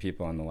sorts of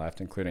people on the left,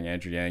 including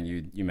Andrew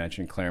Yang? You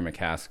mentioned Claire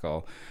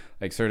McCaskill,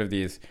 like sort of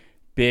these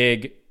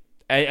big,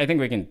 I think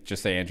we can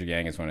just say Andrew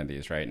Yang is one of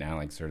these right now,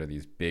 like sort of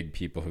these big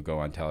people who go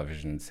on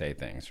television and say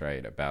things,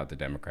 right, about the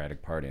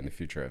Democratic Party and the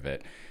future of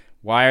it.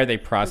 Why are they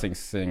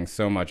processing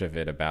so much of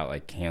it about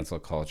like cancel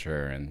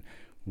culture and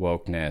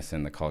wokeness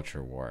and the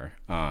culture war?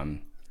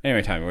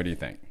 Anyway, Tommy, what do you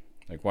think?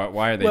 Like,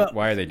 why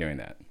are they doing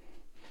that?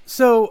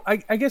 So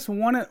I guess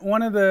one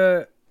of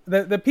the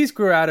piece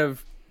grew out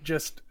of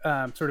just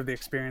sort of the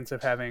experience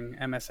of having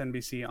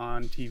MSNBC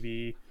on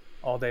TV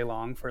all day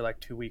long for like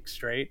 2 weeks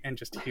straight, and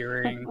just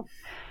hearing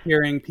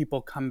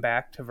people come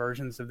back to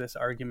versions of this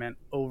argument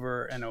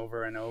over and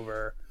over and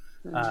over.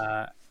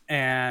 I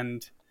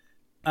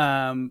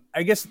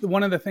guess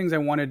one of the things I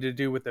wanted to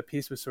do with the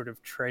piece was sort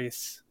of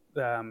trace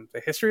the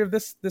history of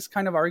this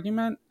kind of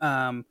argument,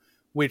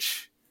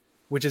 which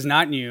is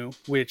not new,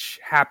 which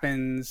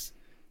happens.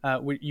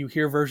 You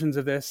hear versions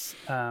of this,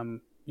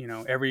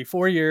 every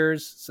 4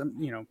 years,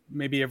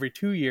 maybe every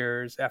 2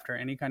 years after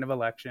any kind of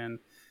election.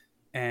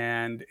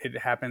 And it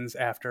happens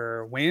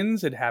after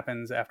wins. It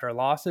happens after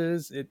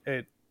losses.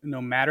 It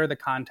no matter the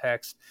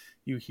context,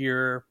 you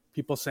hear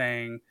people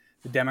saying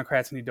the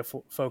Democrats need to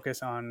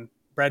focus on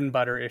bread and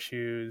butter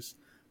issues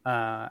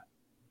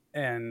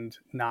and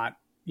not,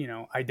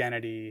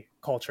 identity,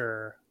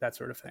 culture, that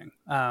sort of thing.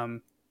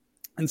 And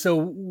so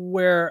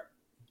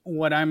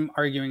what I'm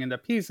arguing in the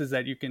piece is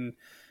that you can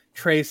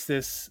trace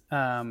this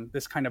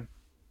this kind of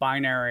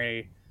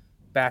binary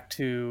back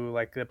to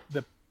like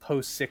the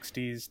post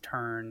 60s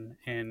turn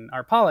in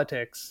our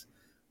politics.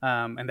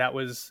 And that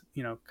was,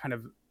 kind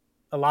of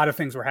a lot of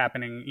things were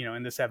happening,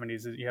 in the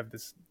 70s. You have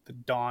the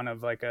dawn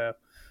of like a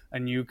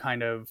new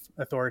kind of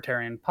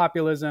authoritarian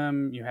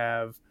populism. You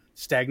have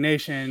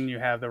stagnation. You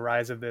have the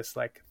rise of this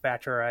like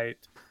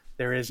Thatcherite,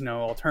 there is no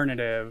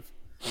alternative.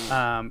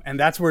 And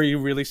that's where you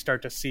really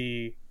start to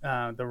see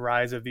the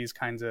rise of these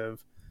kinds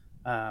of,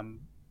 I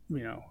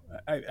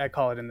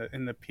call it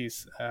in the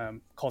piece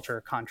culture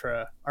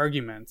contra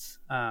arguments.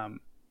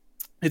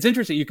 It's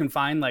interesting. You can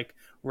find like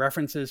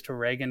references to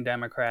Reagan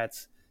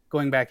Democrats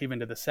going back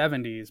even to the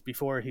 70s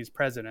before he's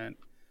president.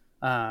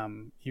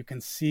 You can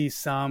see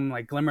some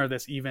like glimmer of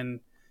this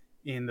even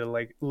in the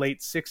like late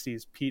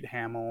 60s. Pete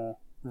Hamill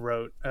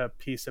wrote a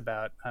piece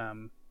about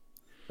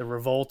the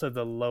revolt of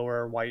the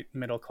lower white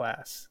middle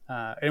class.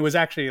 It was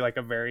actually like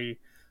a very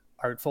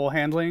artful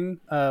handling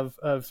of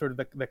sort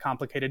of the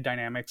complicated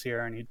dynamics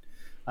here,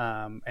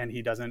 and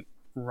he doesn't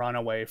run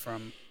away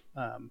from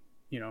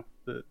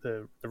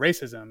the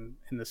racism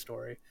in the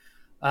story.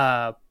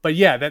 But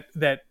yeah,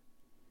 that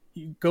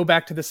you go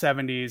back to the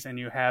 70s and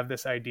you have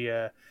this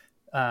idea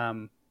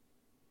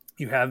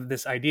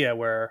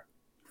where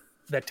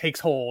that takes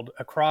hold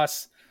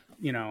across,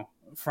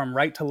 from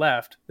right to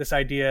left, this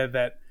idea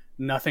that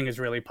nothing is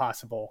really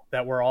possible,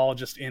 that we're all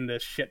just in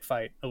this shit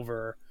fight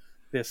over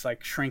this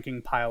like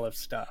shrinking pile of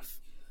stuff.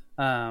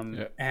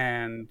 Yeah.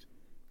 And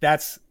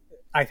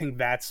I think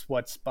that's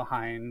what's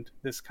behind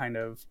this kind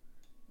of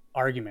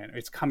argument.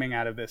 It's coming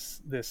out of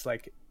this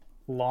like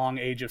long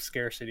age of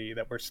scarcity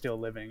that we're still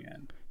living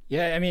in.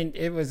 Yeah, I mean,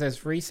 it was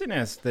as recent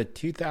as the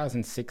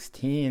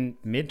 2016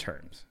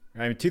 midterms.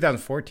 I mean,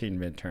 2014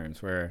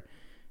 midterms, where,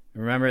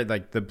 remember,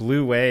 like the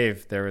blue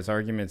wave, there was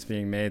arguments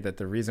being made that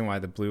the reason why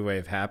the blue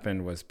wave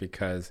happened was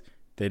because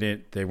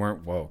they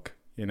weren't woke,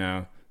 you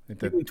know? Like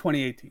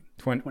 2018.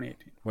 2018.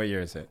 What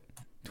year is it?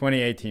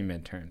 2018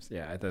 midterms.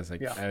 Yeah, it was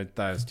like, Yeah. I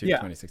thought it was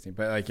 2016.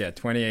 But like, yeah,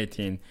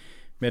 2018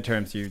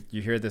 midterms,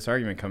 you hear this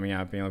argument coming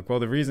out being like, well,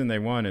 the reason they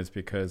won is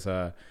because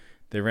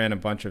they ran a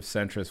bunch of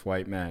centrist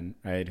white men,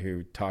 right,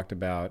 who talked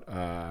about,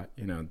 about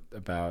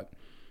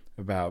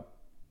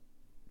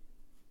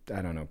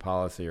I don't know,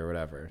 policy or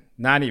whatever.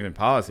 Not even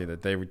policy,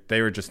 that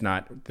they were just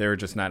not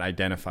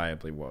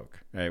identifiably woke,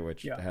 right?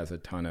 Which has a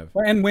ton of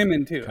and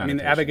women too. I mean,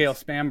 connotations. Abigail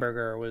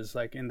Spanberger was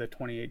like in the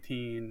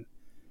 2018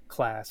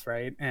 class,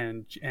 right?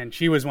 And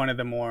she was one of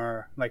the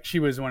more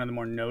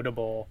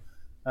notable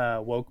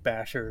woke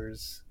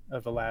bashers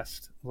of the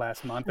last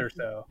month or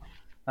so.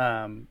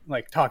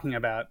 Like talking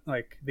about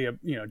like the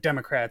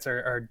Democrats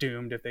are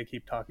doomed if they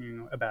keep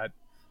talking about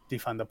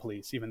defund the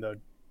police, even though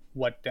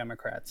what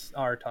Democrats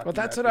are talking about.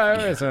 Well, that's what I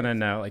always want to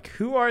know. Like,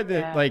 who are the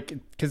like?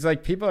 Because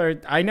like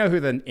I know who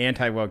the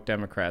anti-woke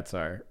Democrats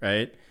are,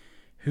 right?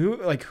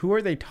 Who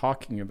are they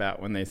talking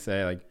about when they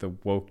say like the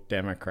woke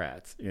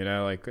Democrats? You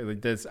know, like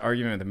this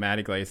argument with Matt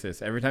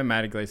Iglesias. Every time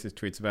Matt Iglesias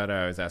tweets about it,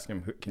 I always ask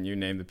him, "Can you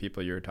name the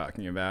people you were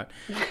talking about?"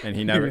 And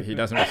he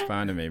doesn't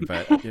respond to me.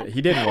 But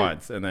he did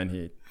once, and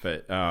then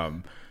But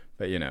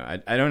you know,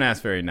 I don't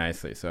ask very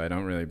nicely, so I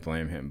don't really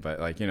blame him. But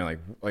like, you know,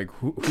 like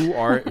who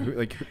are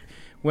like.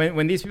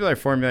 When these people are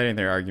formulating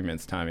their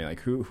arguments, Tommy,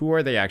 like who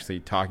are they actually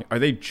talking? Are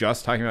they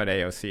just talking about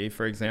AOC,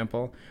 for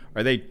example?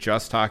 Are they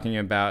just talking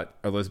about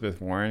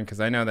Elizabeth Warren? Because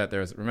I know that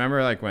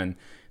remember like when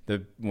the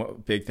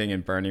big thing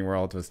in Bernie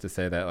world was to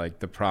say that like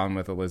the problem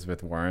with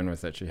Elizabeth Warren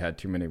was that she had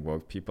too many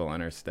woke people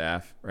on her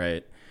staff,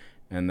 right?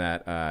 And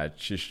that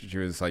she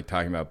was like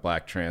talking about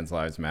Black trans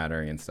lives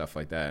mattering and stuff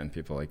like that. And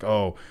people like,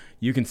 oh,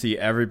 you can see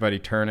everybody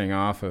turning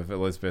off of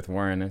Elizabeth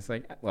Warren. It's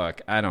like,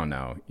 look, I don't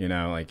know. You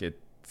know, like it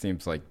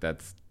seems like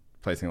that's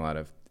placing a lot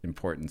of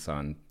importance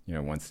on, you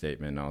know, one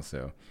statement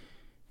also.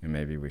 And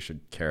maybe we should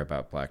care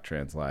about Black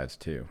trans lives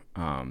too.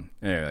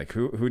 Anyway, like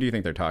who do you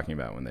think they're talking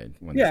about when they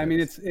say I mean,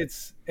 this?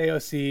 It's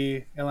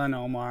AOC, Ilhan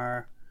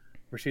Omar,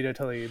 Rashida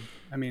Tlaib.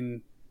 I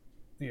mean,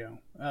 you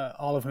know,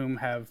 all of whom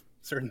have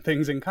certain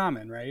things in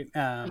common, right?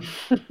 I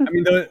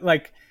mean,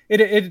 like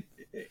it,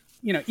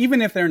 you know,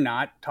 even if they're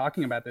not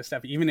talking about this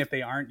stuff, even if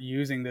they aren't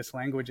using this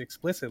language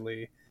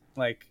explicitly,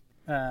 like,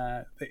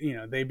 you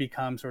know, they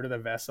become sort of the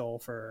vessel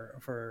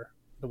for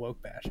the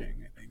woke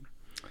bashing, I think.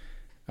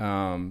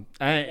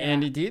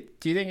 Andy, do you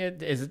think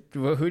it is?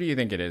 Well, who do you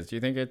think it is? Do you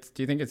think it's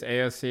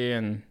AOC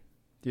and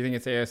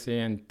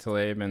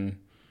Tlaib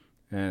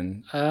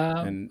and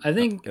I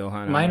think Ilhan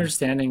my Omar?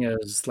 understanding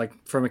is like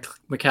for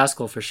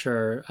McCaskill for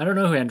sure. I don't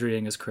know who Andrew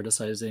Yang is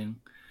criticizing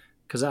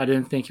because I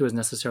didn't think he was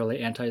necessarily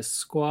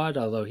anti-squad,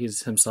 although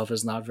he's himself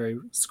is not very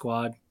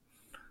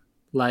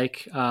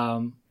squad-like.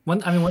 One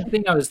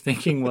thing I was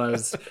thinking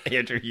was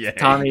Andrew Yang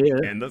Tommy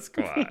and the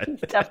squad.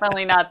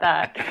 Definitely not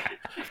that.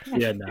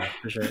 Yeah, no,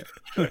 for sure.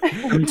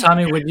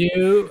 Tommy, would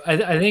you?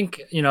 I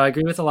think, you know, I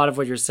agree with a lot of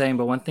what you're saying,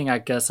 but one thing I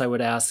guess I would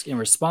ask in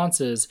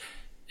response is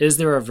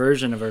there a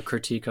version of a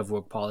critique of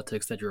woke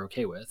politics that you're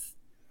okay with?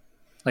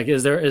 Like,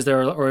 is there is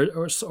there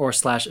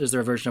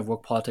a version of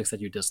woke politics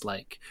that you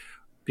dislike?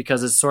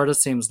 Because it sort of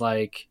seems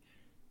like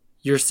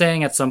you're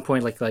saying at some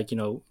point, like you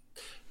know,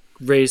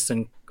 race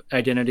and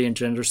identity and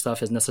gender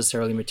stuff is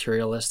necessarily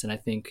materialist, and I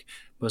think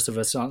most of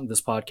us on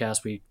this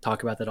podcast we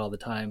talk about that all the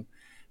time.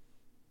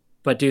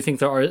 But do you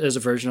think is a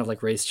version of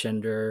like race,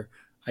 gender,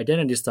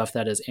 identity stuff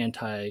that is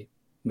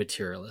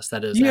anti-materialist?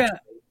 That is actually,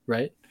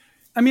 right?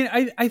 I mean,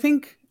 I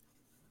think,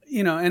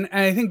 you know, and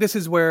I think this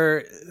is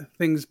where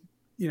things,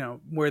 you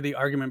know, where the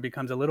argument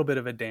becomes a little bit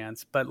of a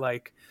dance. But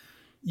like,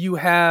 you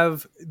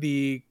have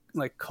the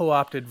like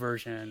co-opted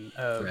version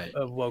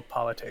of woke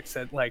politics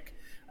that like,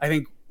 I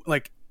think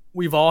like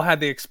we've all had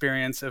the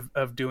experience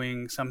of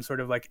doing some sort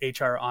of like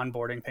HR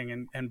onboarding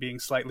thing and being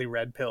slightly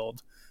red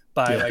pilled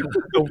by like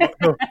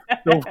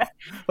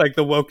like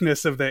the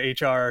wokeness of the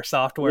HR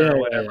software or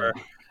whatever.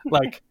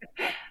 Like,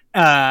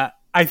 I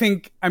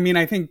think,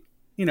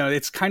 you know,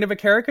 it's kind of a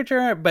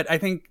caricature, but I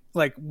think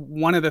like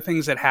one of the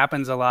things that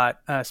happens a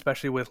lot,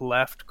 especially with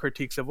left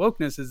critiques of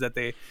wokeness, is that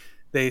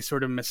they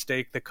sort of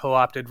mistake the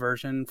co-opted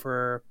version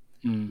for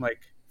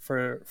like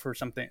for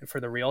something,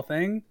 for the real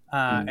thing,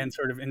 and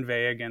sort of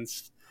inveigh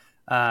against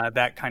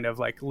that kind of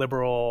like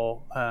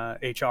liberal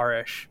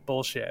HR-ish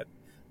bullshit.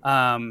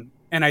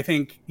 And I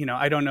think, you know,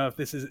 I don't know if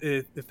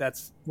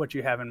that's what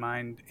you have in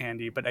mind,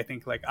 Andy, but I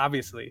think like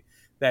obviously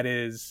that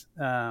is,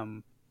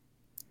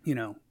 you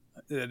know,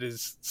 that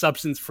is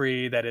substance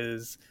free, that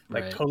is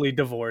like totally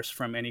divorced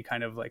from any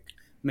kind of like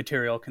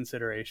material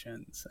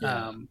considerations.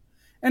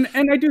 And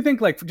I do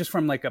think like just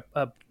from like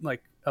a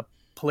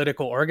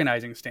political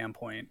organizing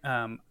standpoint,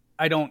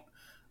 I don't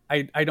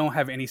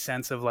have any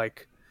sense of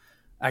like,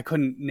 I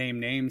couldn't name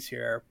names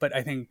here, but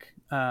I think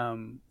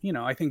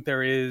I think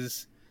there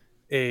is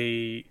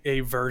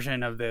a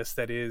version of this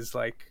that is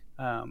like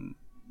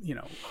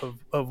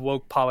of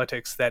woke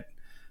politics that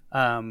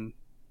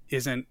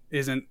isn't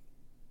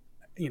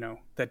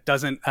that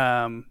doesn't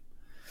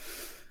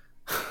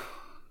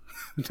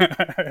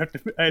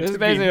this is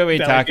basically what we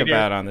talk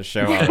about on the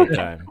show all the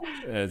time.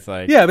 It's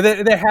like, yeah,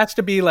 but there has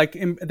to be like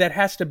that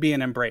has to be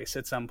an embrace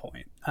at some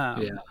point.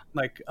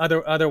 Like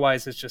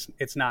otherwise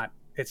it's not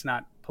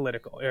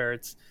political, or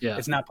it's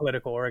not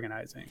political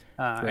organizing.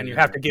 And you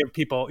have to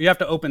you have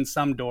to open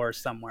some doors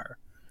somewhere.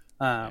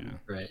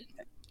 Right.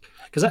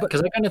 Because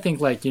I kind of think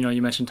like,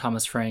 you mentioned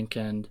Thomas Frank,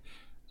 and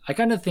I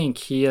kind of think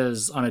he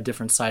is on a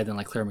different side than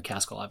like Claire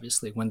McCaskill,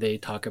 obviously, when they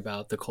talk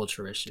about the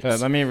culture issues.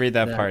 Let me read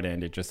that part,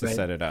 Andy, just to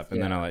set it up,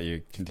 and then I'll let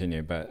you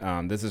continue. But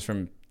this is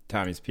from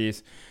Tommy's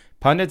piece.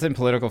 Pundits and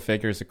political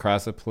figures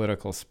across the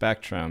political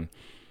spectrum,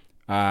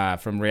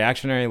 from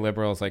reactionary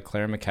liberals like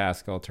Claire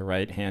McCaskill to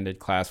right-handed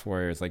class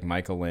warriors like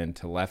Michael Lind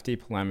to lefty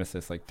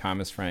polemicists like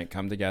Thomas Frank,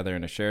 come together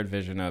in a shared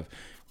vision of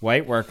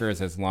white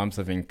workers as lumps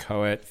of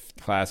inchoate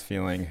class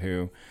feeling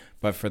who,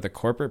 but for the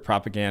corporate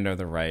propaganda of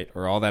the right,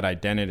 or all that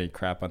identity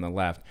crap on the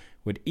left,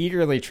 would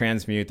eagerly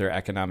transmute their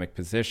economic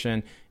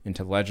position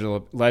into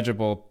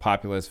legible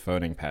populist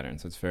voting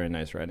patterns. It's very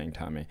nice writing,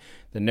 Tommy.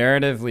 The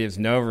narrative leaves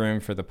no room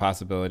for the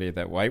possibility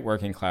that white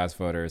working class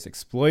voters,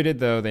 exploited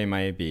though they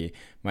might be,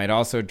 might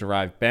also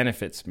derive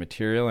benefits,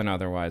 material and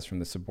otherwise, from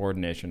the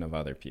subordination of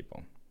other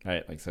people.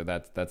 Right? Like, so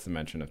that's the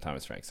mention of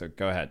Thomas Frank. So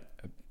go ahead.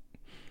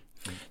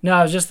 No,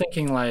 I was just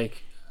thinking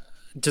like,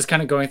 just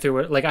kind of going through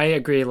it, like I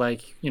agree,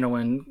 like,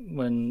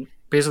 when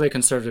basically a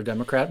conservative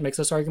Democrat makes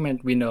this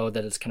argument, we know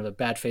that it's kind of a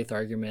bad faith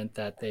argument,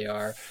 that they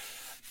are,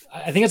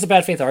 I think it's a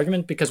bad faith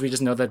argument because we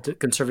just know that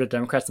conservative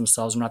Democrats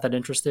themselves are not that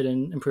interested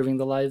in improving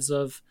the lives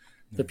of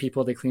the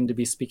people they claim to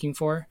be speaking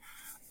for.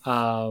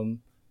 But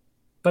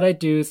I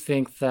do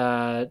think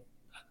that,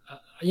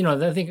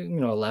 I think,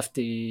 a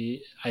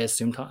lefty, I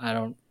assume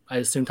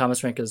Thomas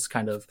Frank is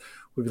kind of,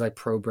 would be like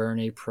pro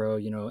Bernie, pro,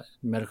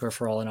 Medicare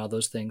for all and all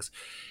those things.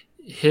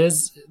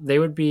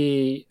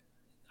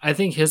 I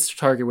think his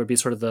target would be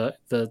sort of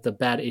the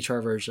bad HR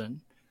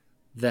version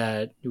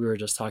that we were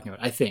just talking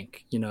about, I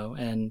think,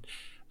 and,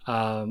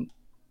 so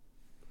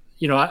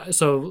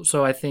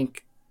I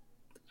think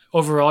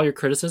overall your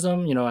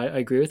criticism, I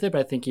agree with it,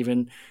 but I think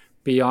even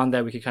beyond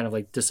that, we could kind of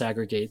like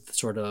disaggregate the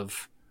sort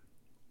of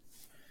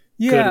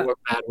good or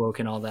bad woke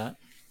and all that.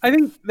 I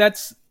think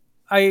that's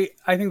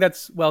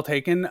well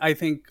taken. I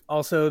think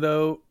also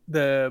though,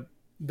 the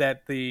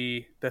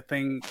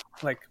thing,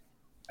 like,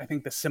 I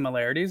think the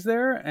similarities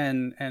there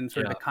and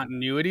sort of the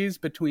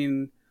continuities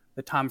between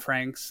the Tom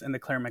Franks and the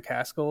Claire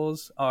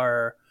McCaskills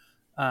are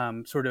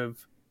sort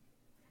of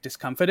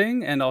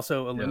discomfiting and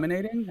also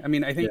illuminating. I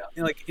mean, I think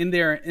like in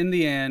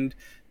the end,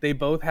 they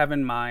both have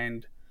in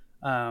mind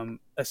a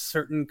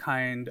certain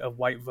kind of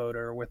white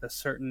voter with a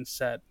certain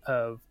set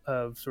of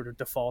sort of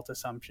default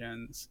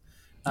assumptions.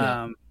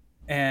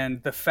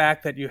 And the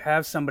fact that you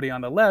have somebody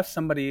on the left,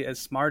 somebody as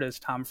smart as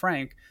Tom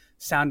Frank,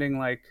 sounding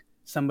like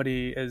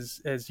somebody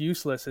as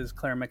useless as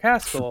Claire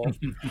McCaskill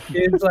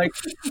is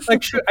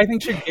I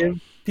think should give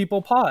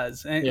people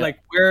pause. And like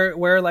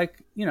where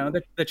like,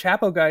 the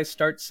Chapo guys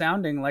start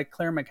sounding like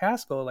Claire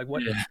McCaskill, like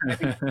what I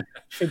think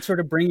should sort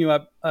of bring you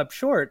up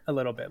short a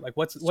little bit. Like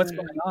what's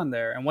going on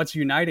there and what's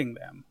uniting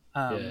them.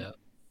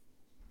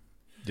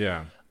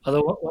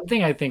 Although one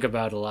thing I think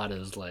about a lot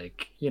is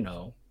like,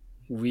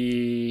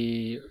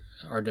 we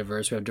are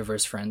diverse, we have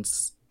diverse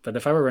friends. But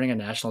if I were running a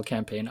national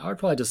campaign, I would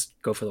probably just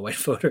go for the white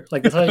voter.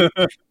 Like that's how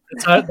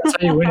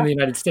you win in the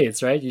United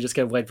States, right? You just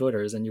get white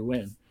voters and you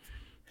win.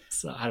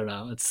 So I don't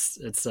know. It's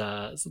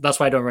that's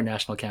why I don't run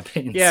national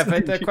campaigns. Yeah,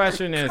 but the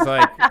question is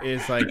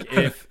if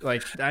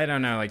I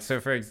don't know, like,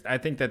 so I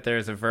think that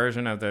there's a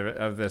version of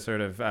the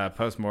sort of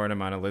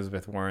postmortem on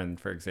Elizabeth Warren,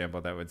 for example,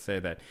 that would say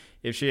that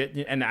if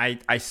she, and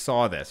I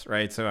saw this,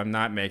 right? So I'm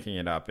not making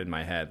it up in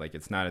my head. Like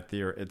it's not a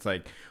theory. It's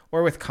like,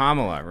 or with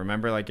Kamala,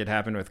 remember, like it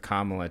happened with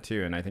Kamala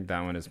too. And I think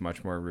that one is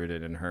much more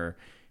rooted in her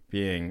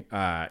being,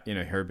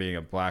 her being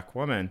a black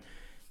woman.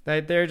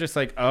 That they're just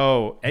like,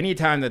 oh,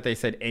 anytime that they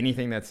said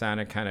anything that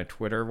sounded kind of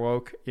Twitter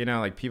woke,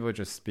 like people would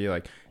just be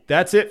like,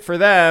 that's it for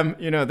them.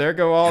 There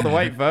go all the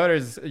white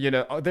voters,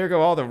 there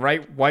go all the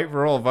white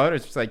rural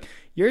voters. It's like,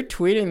 you're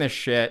tweeting this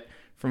shit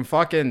from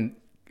fucking,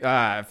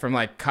 from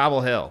like Cobble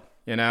Hill,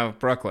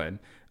 Brooklyn.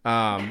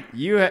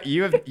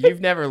 You've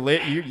never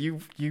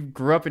you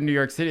grew up in New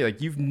York City, like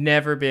you've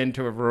never been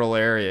to a rural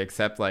area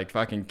except like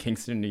fucking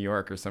Kingston, New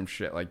York or some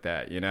shit like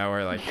that,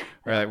 or like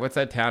what's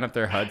that town up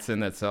there,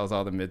 Hudson, that sells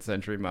all the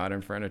mid-century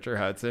modern furniture,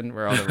 Hudson,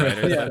 where all the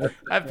writers live.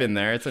 I've been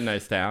there. It's a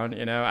nice town,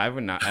 I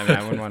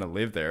wouldn't want to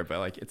live there, but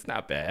like it's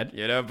not bad,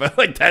 but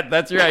like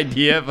that's your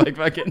idea of like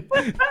fucking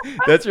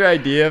that's your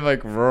idea of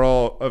like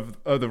rural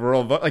of the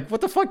rural like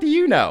what the fuck do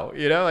you know,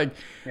 like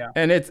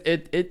and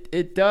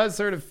it does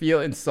sort of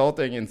feel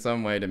insulting in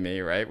some way to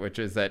me, right? Which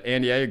is that,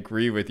 Andy, I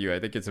agree with you. I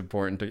think it's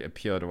important to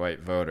appeal to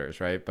white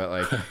voters, right? But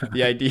like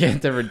the idea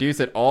to reduce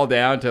it all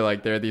down to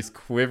like there are these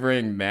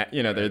quivering, there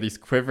are these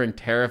quivering,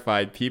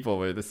 terrified people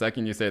where the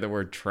second you say the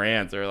word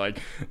trans, they're like,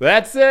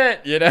 that's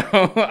it.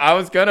 I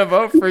was gonna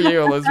vote for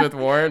you, Elizabeth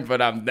Warren,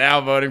 but I'm now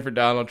voting for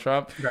Donald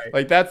Trump. Right.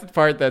 Like that's the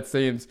part that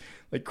seems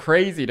like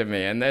crazy to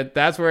me, and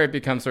that's where it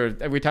becomes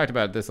sort of. We talked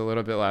about this a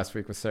little bit last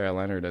week with Sarah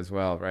Leonard as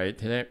well, right?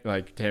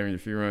 Like Tammy,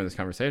 if you remember this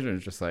conversation,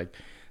 it's just like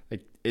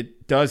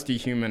it does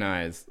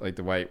dehumanize like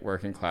the white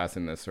working class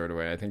in this sort of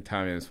way. I think,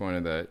 Tommy, is one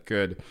of the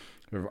good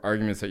sort of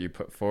arguments that you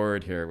put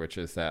forward here, which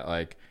is that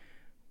like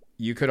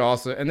you could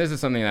also, and this is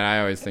something that I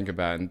always think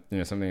about, and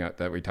something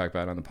that we talk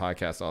about on the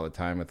podcast all the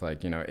time with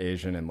like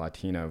Asian and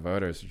Latino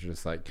voters, which is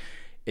just like.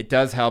 It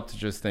does help to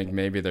just think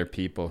maybe they're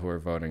people who are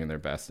voting in their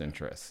best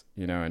interests,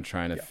 and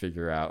trying to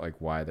figure out like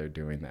why they're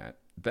doing that.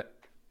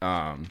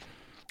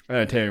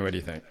 Tammy, what do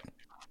you think?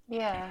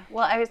 Yeah.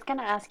 Well, I was going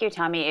to ask you,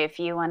 Tommy, if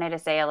you wanted to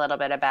say a little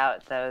bit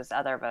about those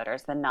other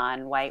voters, the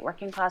non-white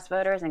working class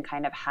voters, and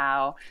kind of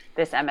how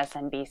this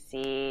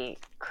MSNBC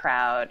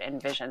crowd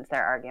envisions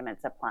their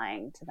arguments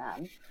applying to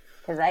them.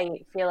 Because I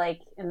feel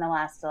like in the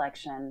last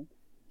election,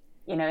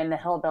 in the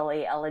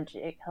hillbilly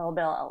elegy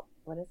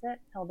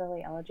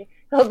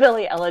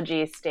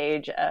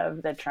stage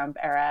of the Trump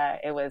era,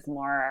 it was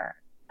more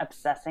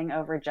obsessing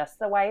over just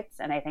the whites.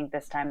 And I think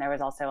this time there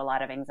was also a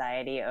lot of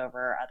anxiety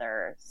over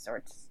other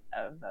sorts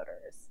of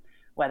voters,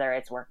 whether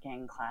it's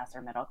working class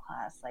or middle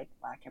class, like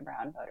Black and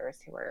brown voters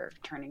who were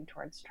turning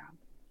towards Trump.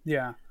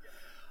 Yeah.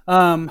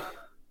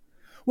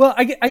 Well,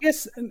 I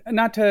guess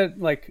not to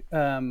like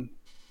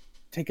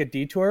take a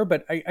detour,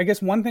 but I guess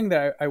one thing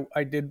that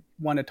I did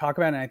want to talk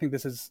about, and I think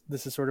this is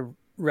sort of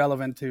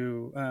relevant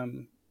to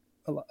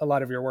a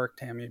lot of your work,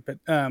 Tammy, but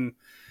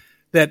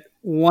that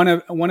one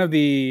of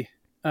the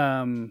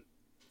I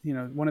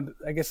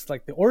guess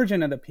like the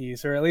origin of the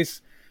piece, or at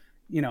least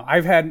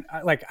I've had,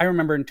 like, I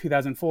remember in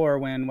 2004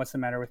 when What's the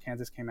Matter with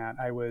Kansas came out,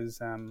 I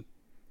was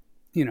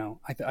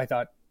I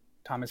thought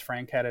Thomas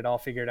Frank had it all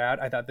figured out.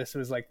 I thought this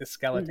was like the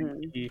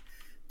skeleton key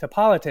to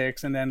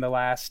politics, and then the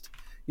last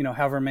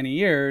however many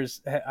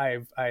years, I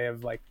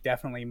have like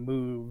definitely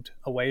moved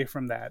away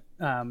from that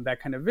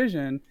kind of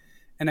vision.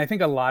 And I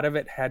think a lot of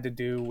it had to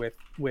do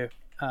with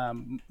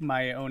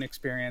my own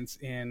experience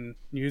in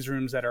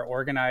newsrooms that are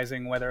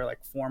organizing, whether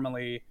like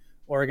formally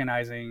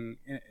organizing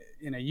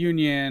in a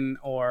union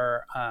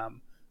or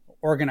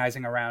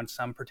organizing around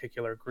some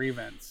particular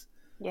grievance.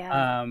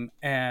 Yeah.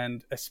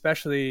 And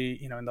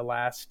especially, in the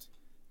last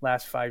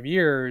 5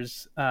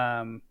 years,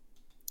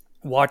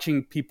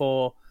 watching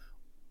people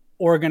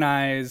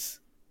organize,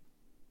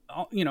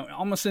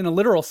 almost in a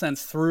literal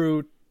sense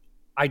through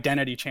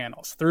identity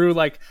channels, through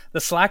like the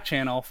Slack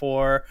channel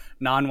for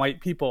non-white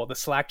people, the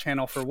Slack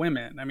channel for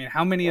women. I mean,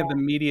 how many of the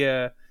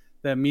media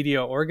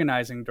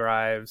organizing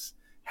drives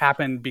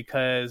happened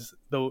because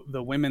the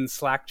women's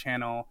Slack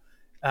channel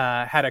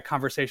had a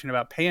conversation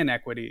about pay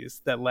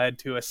inequities that led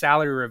to a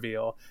salary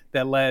reveal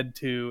that led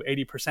to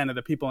 80% of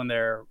the people in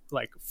there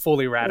like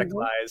fully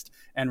radicalized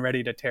and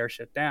ready to tear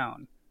shit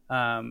down.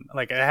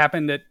 Like it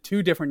happened at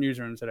 2 different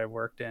newsrooms that I've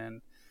worked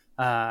in.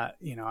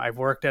 I've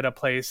worked at a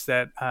place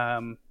that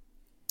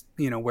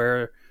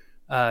where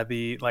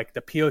the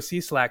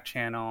POC Slack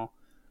channel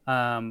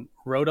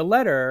wrote a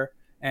letter,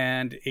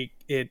 and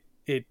it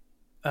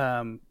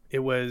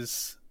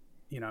was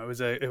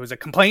it was a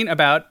complaint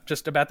about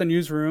the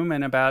newsroom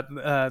and about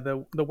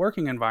the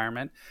working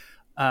environment,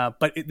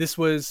 but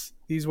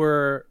these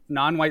were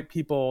non-white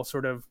people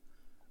sort of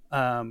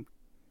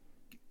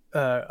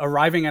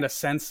arriving at a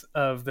sense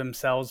of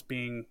themselves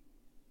being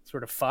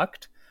sort of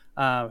fucked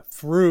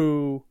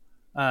through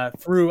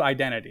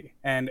identity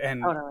and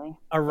totally.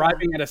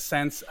 Arriving at a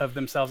sense of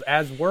themselves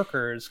as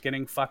workers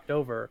getting fucked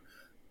over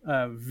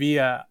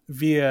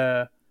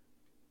via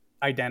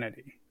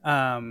identity.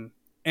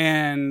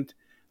 And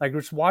like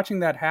just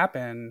watching that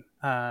happen,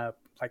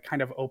 like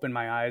kind of opened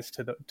my eyes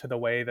to the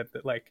way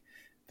that like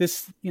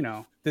this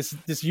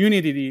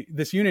unity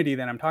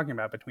that I'm talking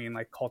about between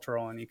like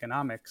cultural and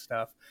economic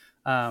stuff,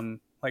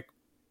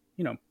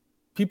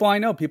 people I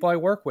know, people I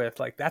work with,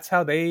 like that's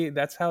how they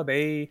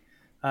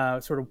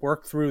sort of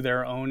work through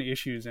their own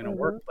issues in a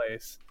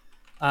workplace.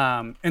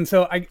 And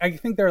so I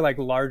think they're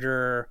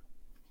larger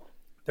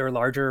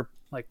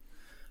like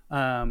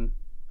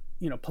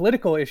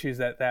political issues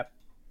that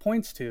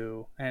points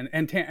to.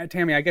 And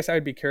Tammy, I guess I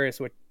would be curious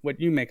what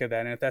you make of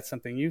that, and if that's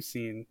something you've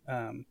seen,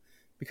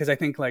 because I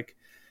think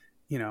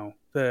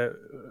the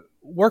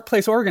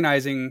workplace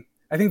organizing,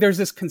 I think there's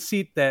this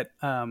conceit that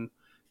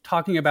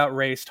talking about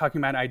race, talking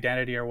about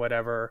identity or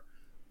whatever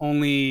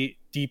only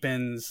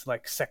deepens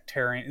like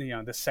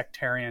sectarian, the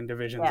sectarian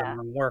divisions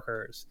among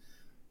workers.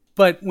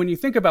 But when you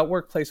think about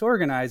workplace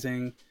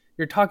organizing,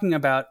 you're talking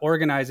about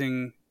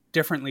organizing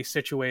differently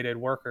situated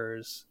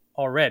workers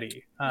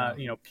already.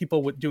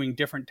 People doing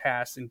different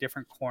tasks in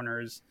different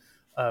corners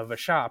of a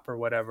shop or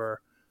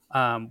whatever.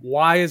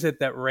 Why is it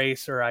that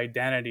race or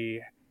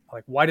identity,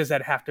 like why does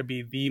that have to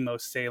be the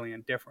most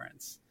salient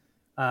difference?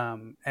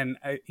 And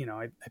I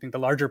think the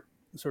larger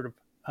sort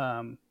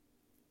of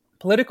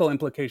political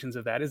implications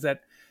of that is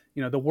that,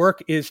 the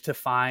work is to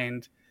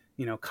find,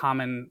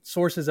 common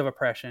sources of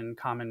oppression,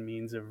 common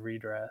means of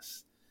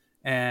redress,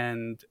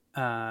 and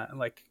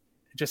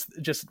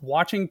just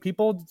watching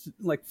people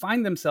like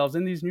find themselves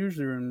in these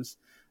newsrooms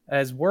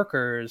as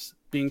workers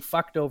being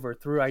fucked over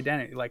through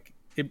identity. Like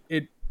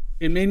it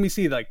made me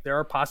see like there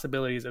are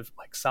possibilities of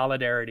like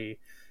solidarity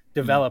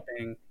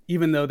developing,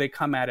 even though they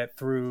come at it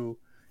through,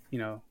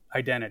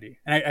 identity.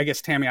 And I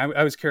guess, Tammy,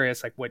 I was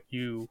curious, like what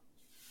you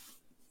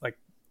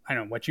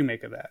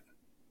make of that.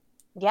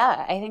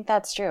 Yeah, I think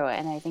that's true.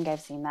 And I think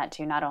I've seen that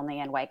too, not only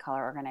in white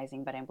collar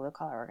organizing, but in blue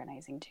collar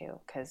organizing too.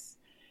 Because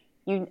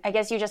I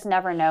guess you just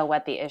never know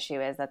what the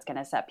issue is that's going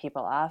to set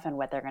people off and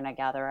what they're going to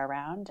gather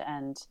around.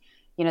 And,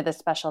 the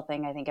special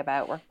thing I think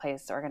about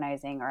workplace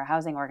organizing or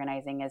housing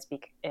organizing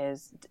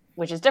is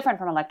which is different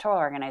from electoral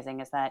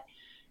organizing, is that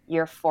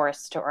you're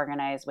forced to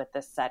organize with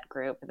this set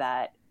group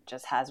that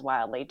just has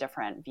wildly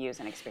different views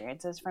and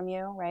experiences from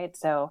you, right?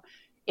 So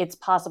it's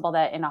possible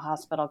that in a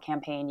hospital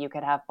campaign, you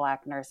could have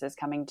Black nurses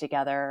coming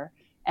together,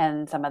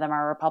 and some of them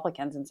are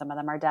Republicans and some of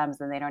them are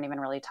Dems, and they don't even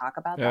really talk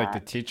about that. Like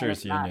the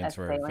teachers unions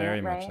were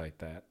very much like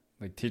that.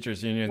 Like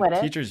teachers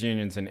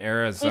unions in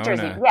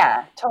Arizona.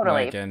 Yeah,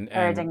 totally. Like, and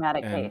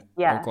paradigmatic case.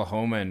 Yeah.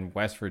 Oklahoma and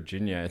West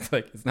Virginia. It's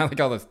not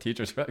like all those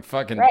teachers are like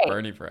fucking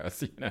Bernie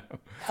bros,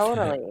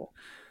 Totally.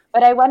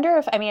 But I wonder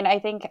if, I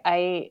think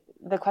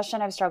the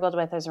question I've struggled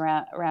with is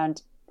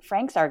around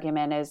Frank's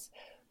argument is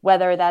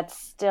whether that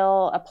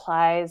still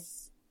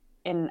applies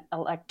in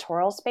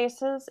electoral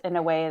spaces in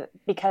a way,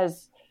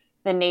 because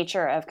the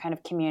nature of kind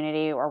of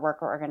community or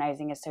worker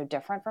organizing is so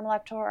different from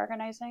electoral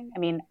organizing.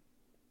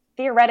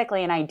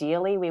 Theoretically and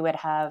ideally, we would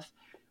have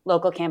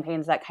local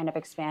campaigns that kind of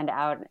expand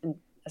out and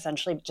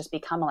essentially just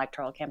become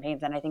electoral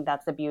campaigns. And I think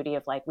that's the beauty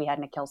of we had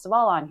Nikhil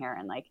Sawal on here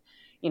and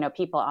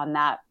people on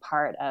that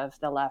part of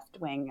the left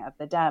wing of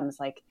the Dems.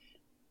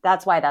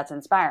 That's why that's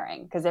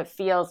inspiring, because it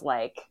feels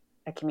like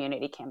a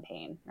community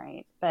campaign,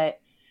 right? But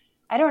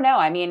I don't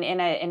know.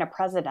 In a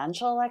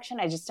presidential election,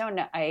 I just don't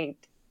know.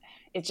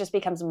 It just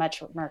becomes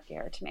much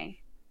murkier to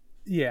me.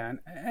 Yeah,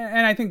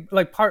 and I think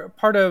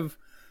part of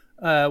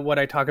what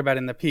I talk about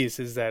in the piece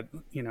is that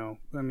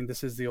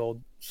this is the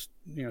old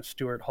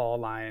Stuart Hall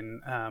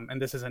line,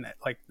 and this is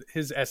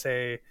his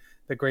essay,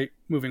 "The Great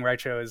Moving Right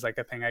Show," is a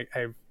thing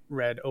I've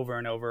read over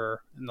and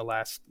over in the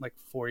last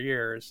 4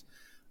 years.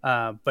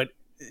 But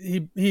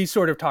he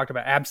sort of talked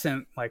about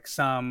absent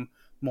some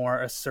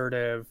more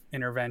assertive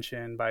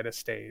intervention by the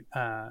state.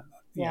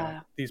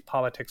 These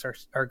politics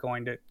are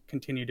going to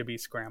continue to be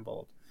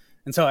scrambled,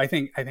 and so I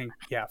think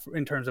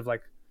in terms of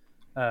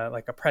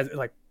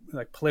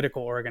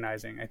political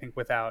organizing, I think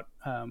without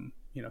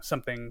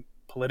something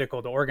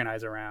political to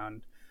organize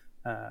around,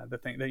 the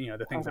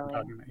things I'm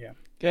talking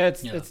about.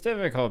 It's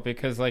difficult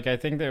because I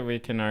think that we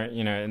can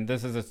and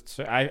this is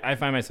I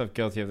find myself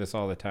guilty of this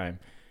all the time.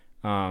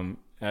 I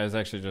was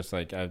actually just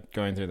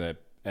going through the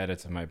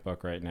edits of my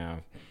book right now,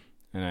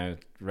 and I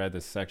read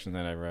this section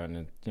that I wrote,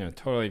 and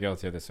totally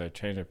guilty of this, so I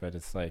changed it. But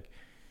it's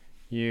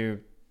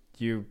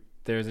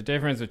there's a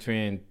difference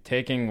between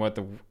taking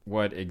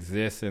what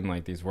exists in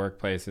these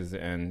workplaces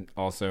and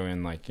also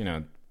in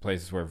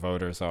places where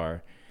voters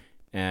are,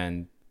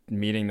 and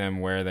meeting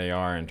them where they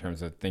are in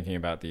terms of thinking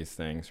about these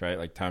things, right?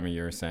 Like Tommy,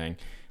 you were saying,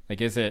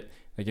 is it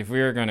if we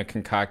were going to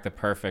concoct the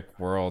perfect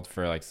world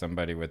for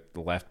somebody with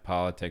left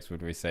politics,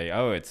 would we say,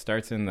 oh, it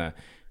starts in the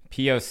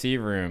POC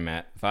room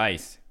at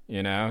Vice?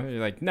 You're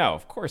no,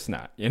 of course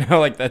not.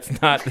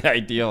 That's not the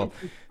ideal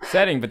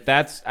setting. But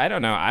I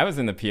don't know. I was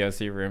in the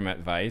POC room at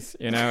Vice,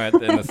 in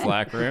the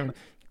Slack room.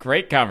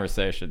 Great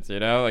conversations,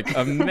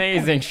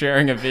 amazing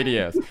sharing of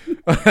videos.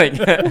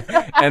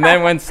 And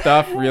then when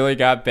stuff really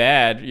got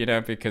bad,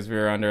 because we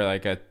were under a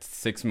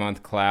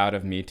 6-month cloud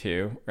of Me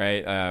Too,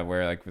 right?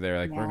 Where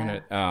they're we're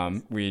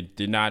gonna, we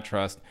did not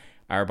trust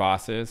our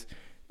bosses.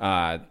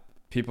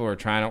 People were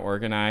trying to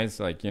organize,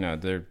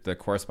 the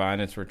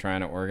correspondents were trying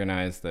to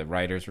organize, the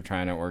writers were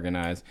trying to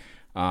organize.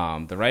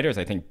 The writers,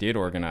 I think, did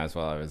organize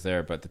while I was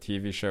there, but the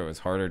TV show was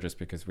harder just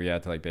because we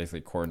had to basically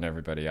cordon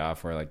everybody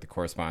off, where the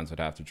correspondents would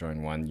have to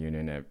join one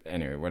union.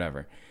 Anyway,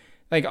 whatever.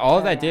 All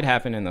of that did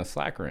happen in those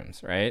Slack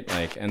rooms, right?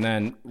 And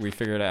then we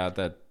figured out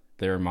that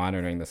they were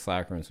monitoring the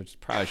Slack rooms, which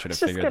probably should have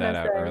figured that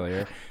out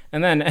earlier.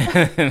 And then,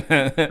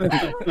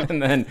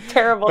 and then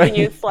terrible to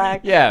use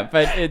Slack. Yeah,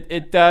 but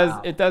it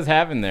does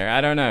happen there.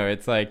 I don't know.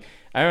 It's I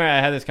remember I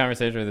had this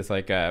conversation with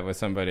this with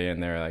somebody,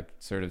 and they were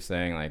sort of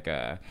saying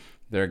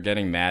they're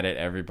getting mad at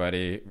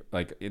everybody.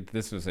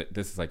 This is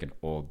an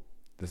old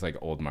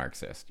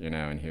Marxist,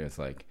 and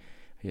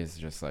he's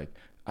just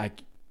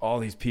all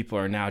these people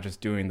are now just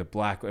doing the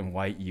black and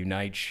white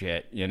unite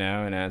shit, and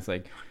I was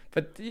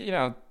but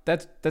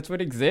that's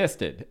what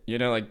existed,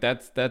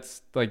 that's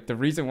the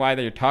reason why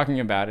they're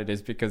talking about it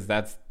is because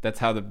that's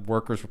how the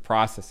workers were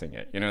processing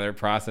it. They're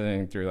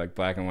processing through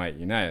black and white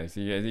unite. So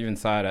you guys even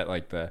saw it at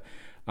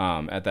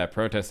at that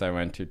protest I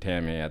went to,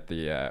 Tammy, at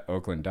the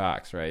Oakland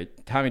docks, right?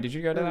 Tommy, did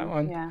you go to that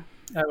one? Yeah,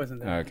 I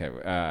wasn't there. Okay,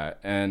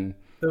 and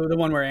the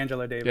one where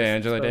Angela Davis. Yeah,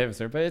 Angela Davis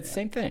there, but it's the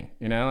same thing,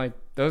 you know, like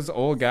those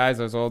old guys,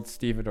 those old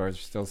stevedores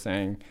are still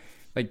saying,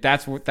 like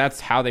that's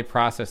how they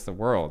process the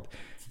world.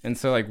 And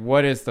so like,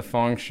 what is the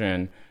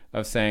function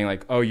of saying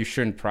like, oh, you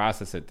shouldn't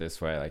process it this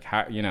way? Like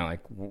how, you know,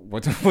 like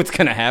what's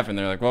going to happen?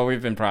 They're like, well,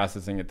 we've been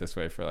processing it this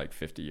way for like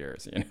 50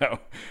 years, you know,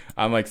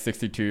 I'm like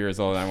 62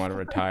 years old and I want to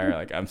retire.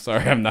 Like, I'm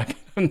sorry, I'm not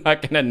going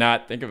to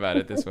not think about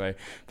it this way.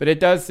 But it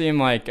does seem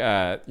like,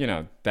 you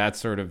know, that's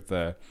sort of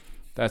the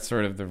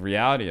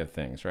reality of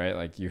things, right?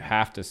 Like you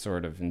have to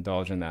sort of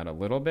indulge in that a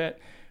little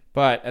bit,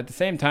 but at the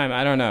same time,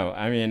 I don't know.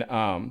 I mean,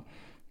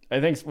 I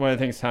think one of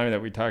the things, Tommy,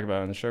 that we talk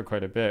about on the show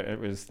quite a bit, it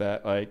was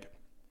that like,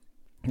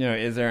 you know,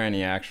 is there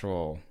any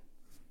actual,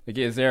 like,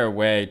 is there a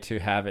way to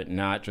have it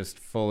not just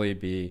fully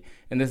be,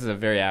 and this is a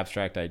very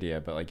abstract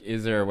idea, but like,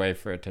 is there a way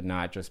for it to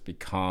not just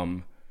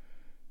become,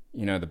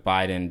 you know, the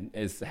Biden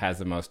has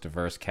the most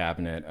diverse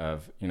cabinet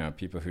of, you know,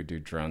 people who do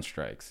drone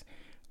strikes.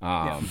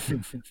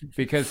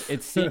 Because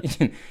it's,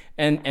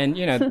 and,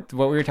 you know,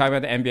 what we were talking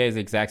about, the NBA is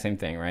the exact same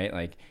thing, right?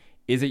 Like,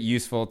 is it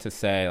useful to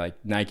say like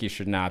Nike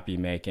should not be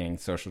making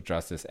social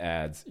justice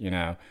ads? You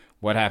know,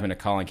 what happened to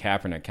Colin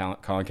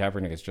Kaepernick? Colin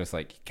Kaepernick is just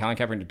like, Colin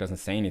Kaepernick doesn't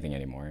say anything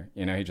anymore.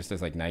 You know, he just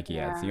does like Nike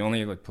ads. The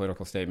only like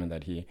political statement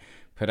that he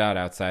put out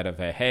outside of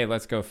a, hey,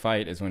 let's go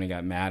fight, is when he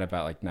got mad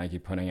about like Nike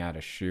putting out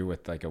a shoe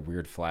with like a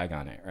weird flag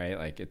on it, right?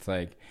 Like it's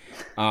like,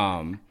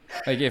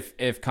 like if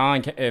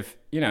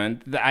you know,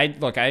 and I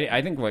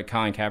think what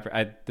Colin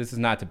Kaepernick, this is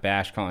not to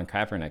bash Colin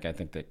Kaepernick. I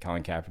think that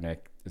Colin Kaepernick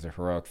is a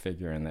heroic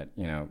figure, and that,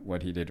 you know,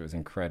 what he did was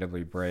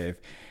incredibly brave,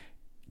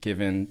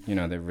 given, you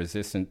know, the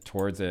resistance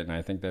towards it, and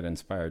I think that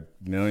inspired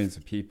millions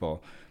of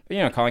people. But,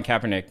 you know, Colin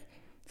Kaepernick,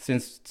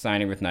 since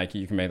signing with Nike,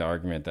 you can make the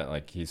argument that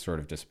like he's sort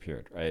of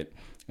disappeared, right?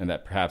 And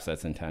that perhaps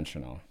that's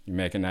intentional. You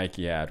make a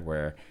Nike ad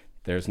where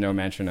there's no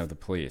mention of the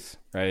police,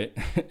 right?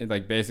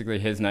 Like basically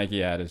his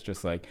Nike ad is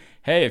just like,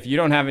 hey, if you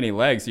don't have any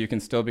legs, you can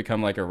still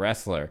become like a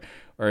wrestler.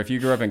 Or if you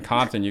grew up in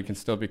Compton, you can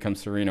still become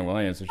Serena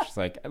Williams. Which is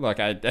like, look,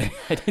 I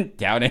didn't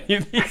doubt any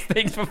of these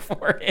things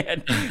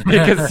beforehand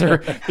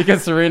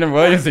because Serena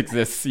Williams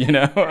exists, you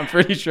know? I'm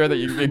pretty sure that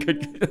you can be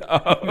good.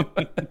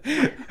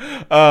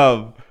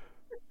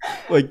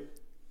 Like,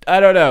 I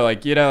don't know.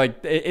 Like, you know, like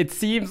it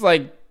seems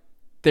like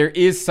there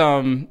is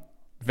some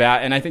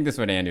and I think this is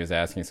what Andy was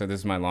asking, so this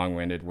is my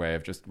long-winded way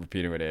of just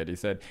repeating what Andy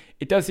said.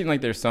 It does seem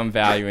like there's some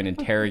value in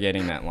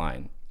interrogating that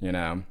line, you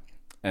know,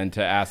 and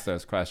to ask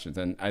those questions.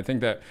 And I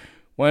think that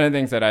one of the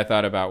things that I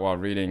thought about while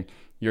reading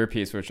your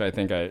piece, which I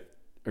think I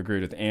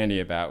agreed with Andy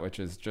about, which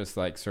is just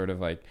like sort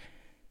of like,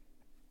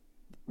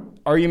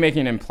 are you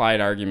making an implied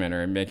argument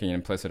or making an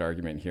implicit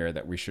argument here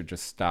that we should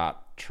just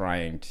stop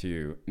trying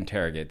to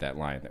interrogate that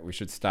line, that we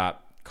should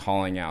stop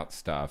calling out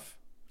stuff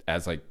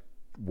as like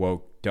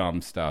woke,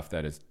 dumb stuff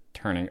that is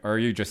turning, or are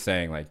you just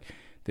saying like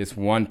this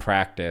one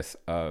practice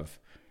of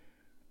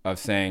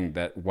saying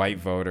that white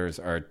voters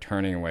are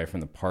turning away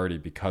from the party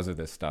because of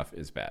this stuff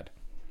is bad?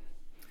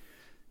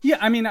 Yeah,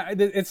 I mean,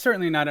 it's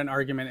certainly not an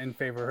argument in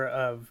favor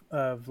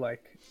of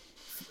like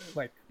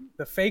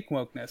the fake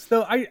wokeness,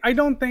 though. I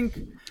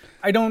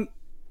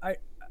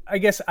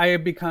guess I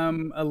have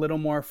become a little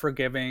more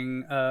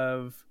forgiving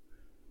of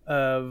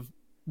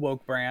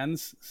woke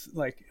brands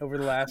like over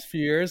the last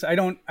few years. I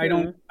don't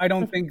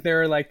think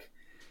they're like,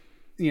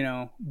 you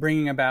know,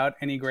 bringing about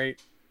any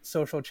great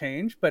social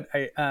change, but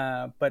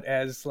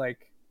as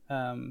like,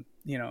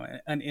 you know,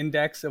 an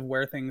index of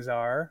where things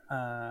are,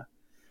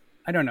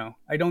 I don't know.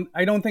 I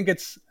don't think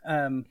it's,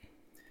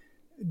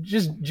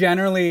 just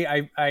generally,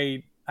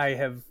 I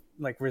have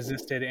like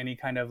resisted any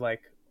kind of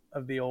like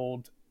of the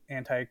old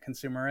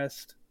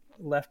anti-consumerist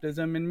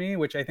leftism in me,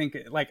 which I think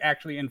like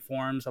actually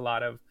informs a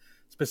lot of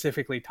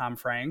specifically Tom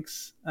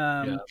Frank's,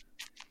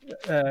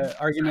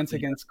 arguments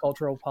against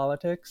cultural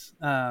politics.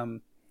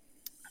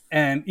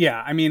 And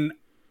yeah, I mean,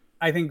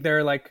 I think they're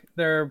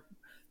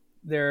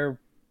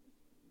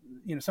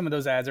you know, some of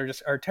those ads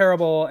are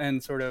terrible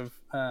and sort of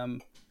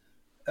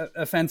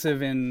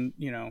offensive in,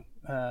 you know,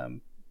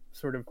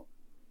 sort of,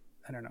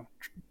 I don't know,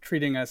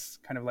 treating us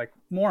kind of like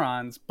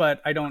morons.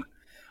 But I don't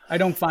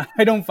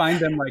find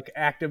them like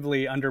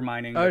actively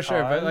undermining. Oh,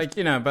 sure, but like,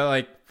 you know, but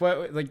like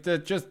what, like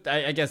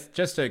I guess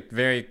just to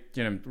very,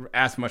 you know,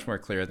 ask much more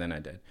clear than I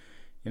did.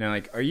 You know,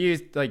 like, are you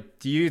like,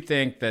 do you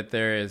think that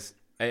there is?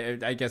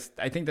 I guess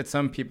I think that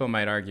some people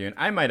might argue, and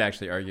I might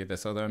actually argue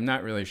this, although I'm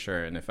not really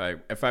sure. And if I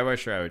was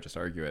sure, I would just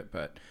argue it.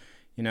 But,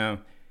 you know,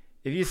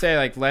 if you say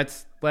like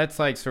let's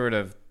like sort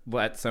of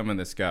let some of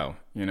this go,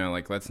 you know,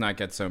 like let's not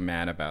get so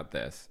mad about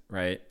this,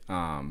 right?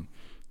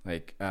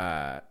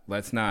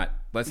 Let's not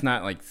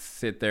like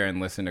sit there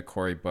and listen to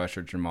Cori Bush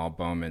or Jamal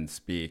Bowman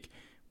speak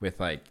with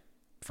like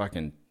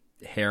fucking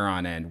hair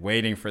on end,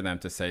 waiting for them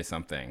to say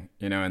something,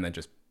 you know, and then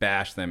just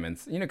bash them. And,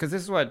 you know, because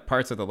this is what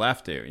parts of the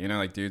left do, you know,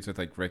 like dudes with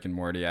like Rick and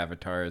Morty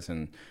avatars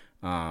and,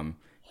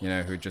 you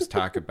know, who just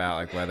talk about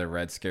like whether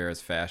Red Scare is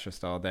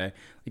fascist all day.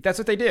 Like that's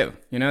what they do.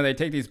 You know, they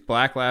take these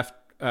black left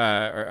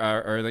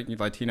or like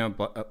Latino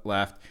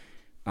left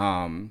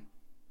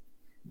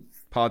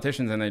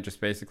politicians, and they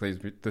just basically,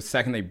 the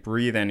second they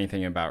breathe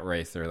anything about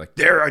race, they're like,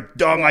 they're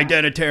dumb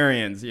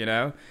identitarians, you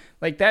know?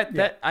 Like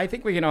that I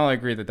think we can all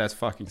agree that that's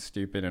fucking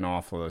stupid and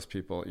awful. Those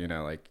people, you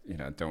know, like, you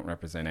know, don't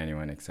represent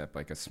anyone except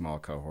like a small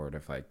cohort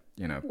of like,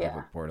 you know, people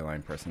with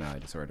borderline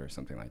personality disorder or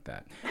something like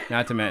that.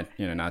 Not to mention,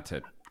 you know, and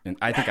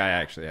I think I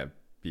actually have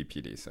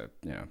BPD, so,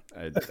 you know,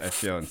 I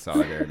feel in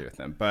solidarity with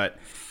them. But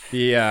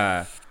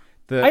I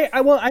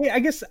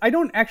guess I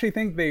don't actually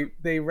think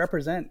they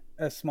represent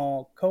a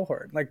small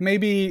cohort. Like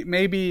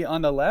maybe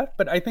on the left,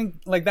 but I think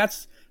like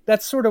that's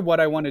sort of what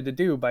I wanted to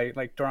do by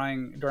like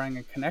drawing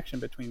a connection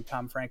between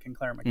Tom Frank and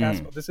Claire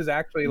McCaskill. This is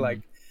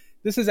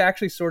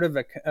actually sort of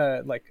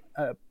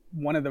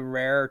one of the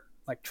rare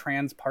like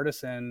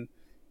transpartisan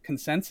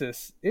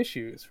consensus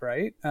issues,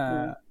 right?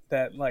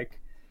 That like,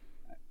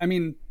 I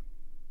mean,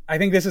 I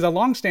think this is a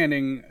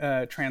longstanding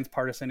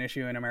transpartisan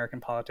issue in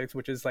American politics,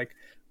 which is like,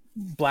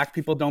 Black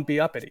people don't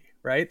be uppity,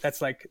 right?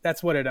 That's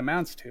what it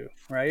amounts to,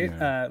 right?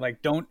 Yeah.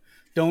 Like don't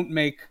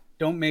make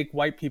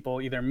white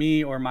people, either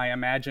me or my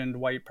imagined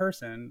white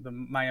person,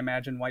 my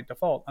imagined white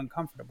default,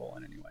 uncomfortable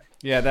in any way.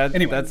 Yeah,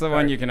 that's the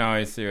one you can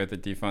always see with the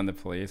defund the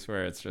police,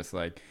 where it's just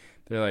like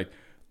they're like,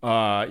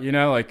 you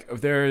know, like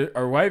there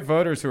are white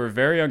voters who are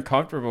very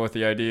uncomfortable with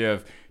the idea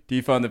of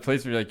defund the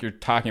police. You're like, you're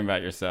talking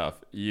about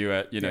yourself. You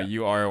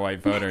are a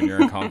white voter and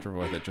you're uncomfortable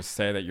with it. Just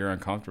say that you're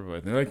uncomfortable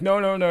with it. And they're like,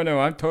 no,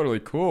 I'm totally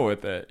cool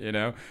with it, you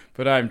know,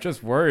 but I'm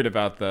just worried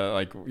about the,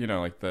 like, you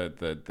know, like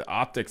the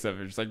optics of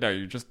it. It's like, no,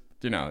 you're just,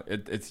 you know,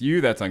 it's you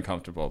that's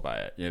uncomfortable by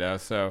it, you know?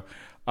 So,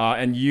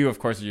 and you, of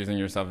course, are using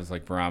yourself as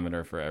like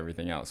barometer for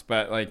everything else.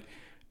 But like,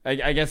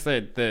 I guess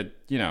that,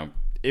 you know,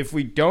 if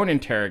we don't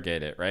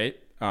interrogate it, right?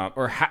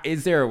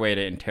 Is there a way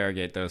to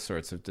interrogate those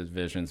sorts of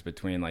divisions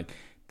between like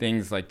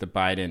things like the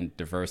Biden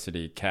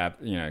diversity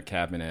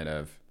cabinet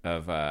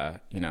of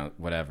you know,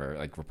 whatever,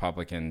 like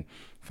Republican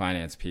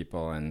finance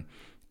people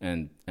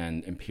and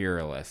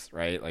imperialists,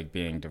 right? Like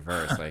being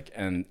diverse, like,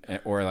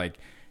 or like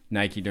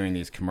Nike doing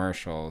these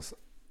commercials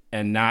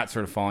and not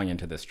sort of falling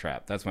into this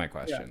trap. That's my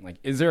question. Yeah. Like,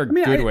 is there a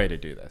good way to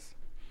do this?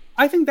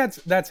 I think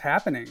that's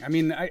happening. I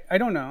mean, I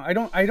don't know.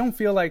 I don't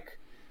feel like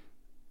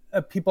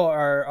people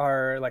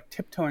are like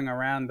tiptoeing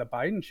around the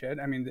Biden shit.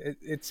 I mean,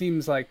 it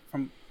seems like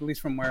at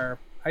least from where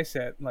I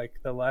sit, like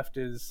the left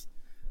is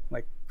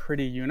like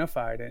pretty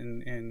unified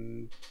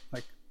in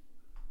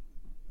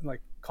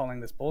like calling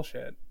this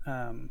bullshit.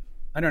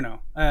 I don't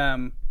know.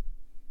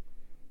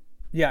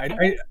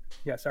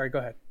 Sorry, go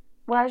ahead.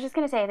 Well, I was just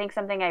going to say, I think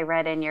something I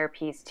read in your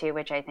piece too,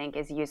 which I think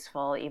is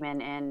useful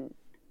even in,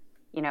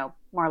 you know,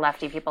 more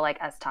lefty people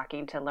like us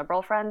talking to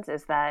liberal friends,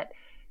 is that,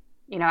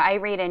 you know, I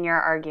read in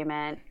your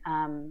argument,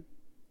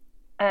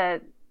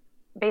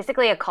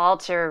 basically a call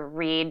to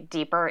read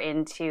deeper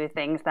into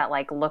things that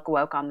like look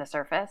woke on the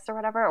surface or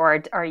whatever,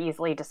 or are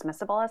easily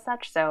dismissible as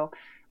such. So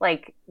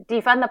like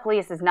defund the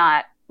police is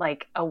not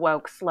like a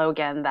woke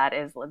slogan that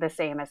is the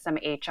same as some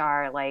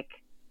HR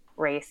like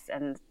race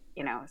and,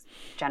 you know,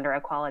 gender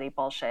equality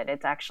bullshit.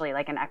 It's actually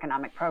like an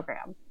economic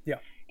program. Yeah.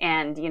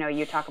 And, you know,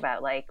 you talk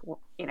about like,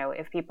 you know,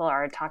 if people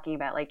are talking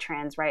about like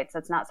trans rights,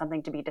 that's not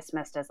something to be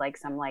dismissed as like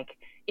some like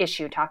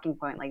issue talking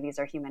point, like these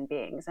are human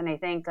beings. And I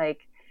think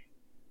like,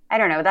 I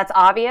don't know, that's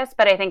obvious,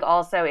 but I think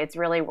also it's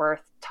really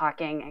worth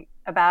talking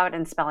about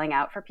and spelling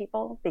out for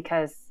people,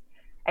 because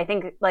I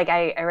think like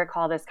I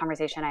recall this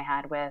conversation I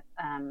had with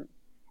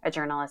a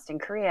journalist in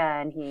Korea,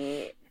 and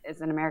he is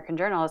an American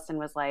journalist, and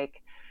was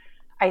like,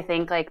 I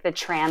think like the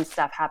trans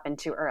stuff happened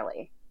too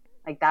early.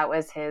 Like that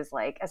was his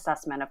like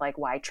assessment of like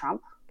why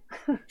Trump.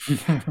 And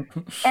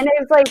it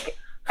was like,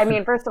 I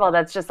mean, first of all,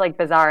 that's just like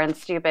bizarre and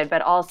stupid,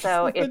 but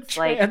also it's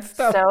like it's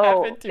such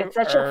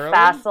a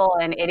facile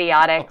and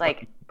idiotic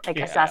like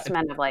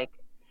assessment of like,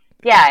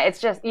 yeah, it's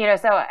just, you know,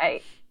 so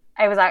I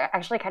was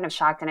actually kind of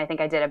shocked, and I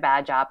think I did a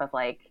bad job of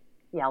like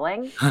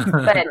yelling,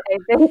 but I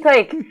think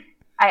like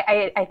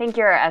I think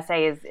your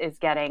essay is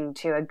getting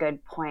to a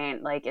good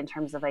point, like in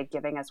terms of like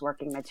giving us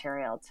working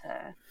material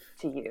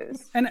to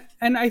use.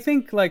 And I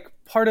think like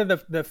part of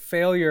the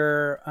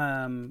failure,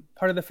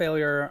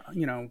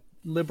 you know,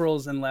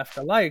 liberals and left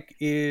alike,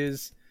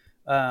 is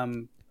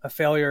a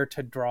failure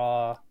to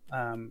draw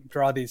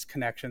these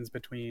connections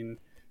between,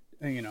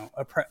 you know,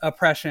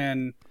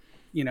 oppression,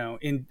 you know,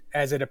 in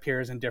as it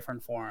appears in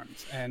different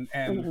forms, and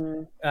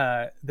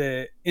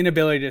the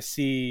inability to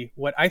see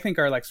what I think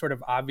are like sort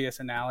of obvious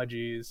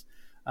analogies,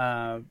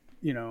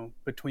 you know,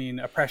 between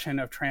oppression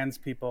of trans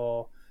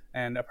people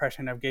and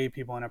oppression of gay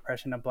people and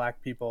oppression of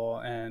Black people,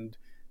 and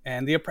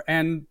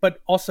but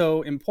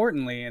also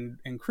importantly and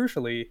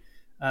crucially,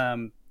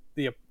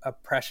 the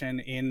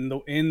oppression in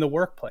the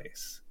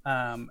workplace,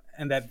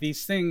 and that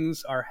these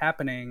things are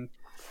happening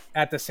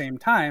at the same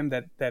time,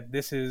 that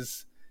this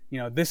is, you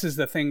know, this is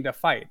the thing to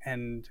fight,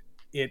 and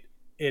it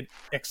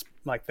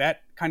like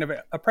that kind of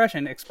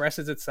oppression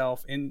expresses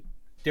itself in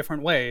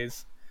different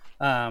ways,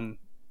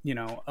 you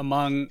know,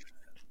 among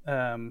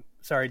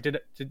sorry, did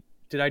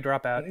I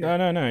drop out here?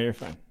 No, you're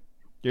fine.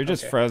 You're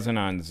just frozen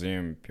on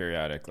Zoom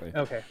periodically.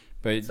 Okay,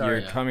 but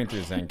sorry, you're coming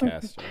through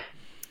Zencastr.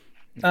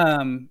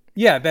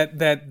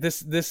 that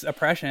this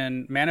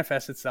oppression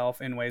manifests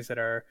itself in ways that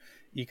are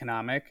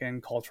economic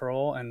and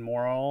cultural and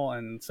moral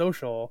and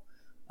social,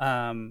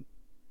 and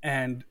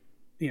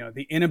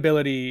the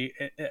inability,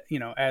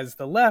 as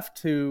the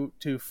left to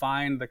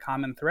find the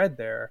common thread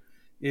there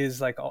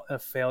is like a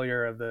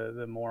failure of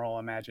the moral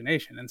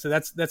imagination. And so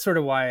that's sort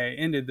of why I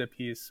ended the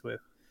piece with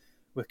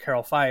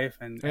Carol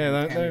Pfeiffer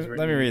let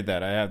me read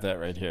that. I have that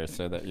right here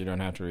so that you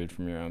don't have to read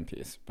from your own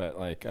piece.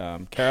 But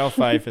Carol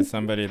Pfeiffer is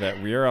somebody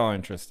that we are all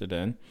interested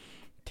in.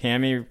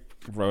 Tammy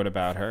wrote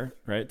about her,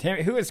 right?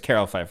 Tammy, who is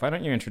Carol Pfeiffer? Why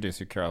don't you introduce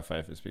who Carol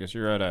Pfeiffer is? Because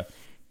you wrote a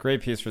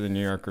great piece for the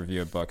New York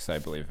Review of Books, I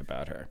believe,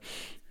 about her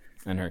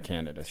and her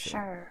candidacy.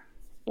 Sure.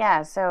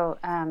 Yeah. So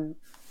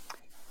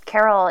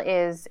Carol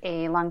is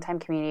a longtime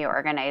community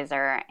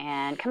organizer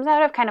and comes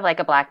out of kind of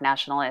like a Black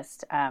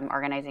nationalist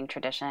organizing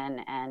tradition,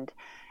 and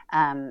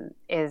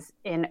is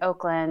in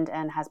Oakland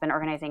and has been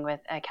organizing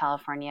with a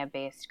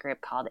California-based group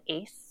called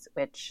ACE,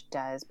 which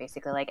does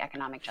basically like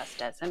economic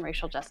justice and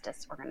racial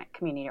justice,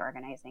 community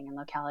organizing in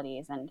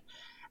localities. And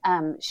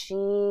she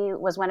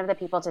was one of the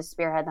people to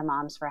spearhead the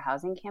Moms for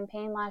Housing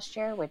campaign last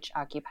year, which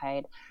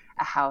occupied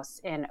a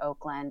house in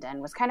Oakland and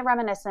was kind of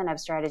reminiscent of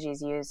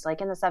strategies used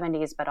like in the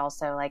 70s, but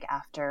also like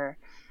after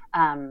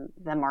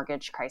the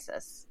mortgage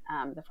crisis,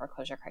 the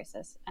foreclosure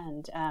crisis,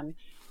 and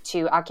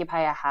to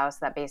occupy a house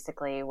that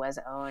basically was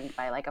owned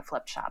by like a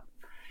flip shop.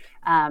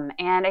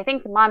 And I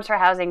think Moms for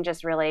Housing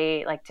just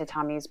really, like to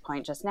Tommy's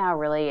point just now,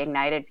 really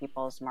ignited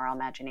people's moral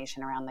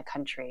imagination around the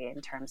country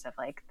in terms of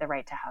like the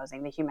right to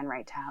housing, the human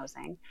right to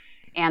housing,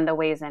 and the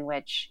ways in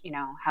which,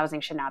 housing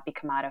should not be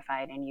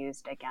commodified and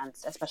used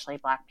against, especially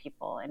Black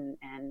people in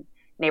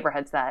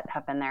neighborhoods that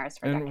have been theirs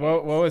for decades.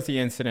 What was the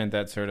incident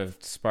that sort of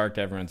sparked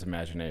everyone's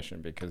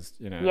imagination? Because,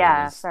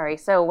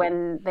 So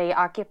when they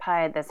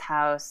occupied this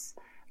house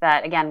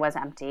that, again, was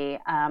empty,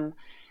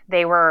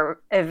 they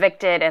were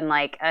evicted in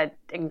like an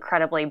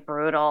incredibly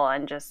brutal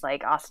and just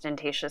like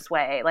ostentatious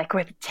way, like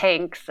with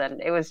tanks.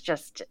 And it was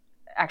just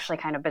actually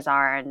kind of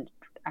bizarre and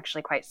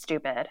actually quite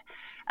stupid.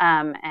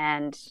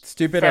 And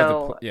stupid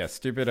of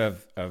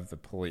the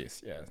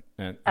police, of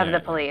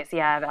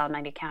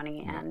Alameda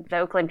County, and the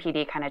Oakland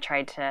PD kind of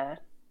tried to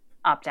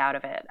opt out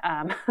of it.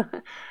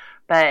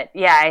 But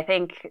yeah, I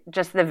think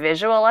just the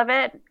visual of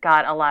it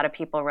got a lot of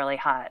people really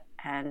hot,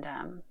 and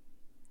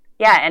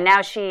and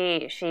now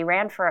she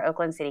ran for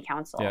Oakland City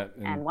Council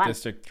and won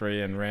District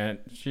 3 and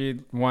she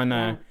won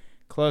a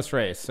close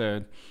race.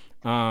 So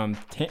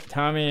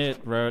Tommy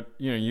wrote,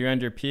 you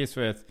end your piece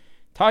with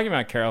talking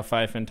about Carol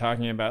Pfeiffer and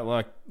talking about,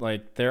 look,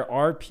 like there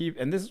are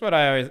people, and this is what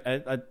one of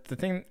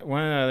the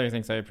other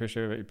things I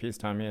appreciate about your piece,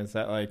 Tommy, is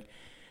that like,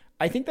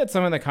 I think that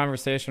some of the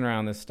conversation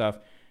around this stuff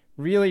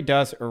really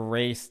does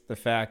erase the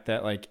fact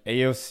that like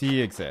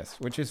AOC exists,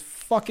 which is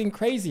fucking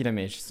crazy to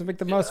me. She's like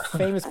the most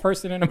famous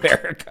person in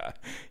America,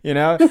 it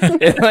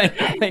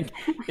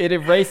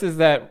erases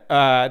that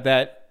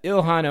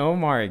Ilhan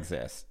Omar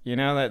exists,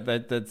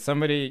 that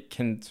somebody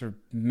can sort of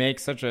make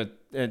such that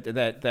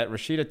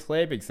Rashida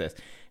Tlaib exists.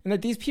 And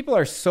that these people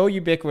are so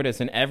ubiquitous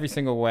in every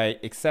single way,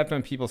 except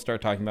when people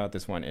start talking about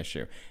this one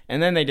issue,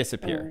 and then they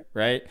disappear,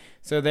 right?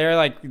 So they're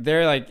like,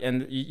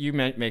 and you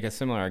make a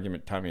similar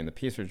argument, Tommy, in the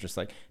piece, where it's just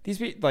like these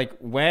people, like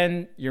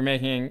when you're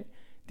making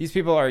these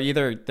people are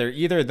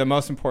either the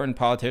most important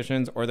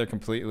politicians or they're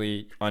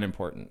completely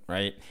unimportant,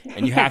 right?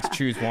 And you have to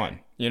choose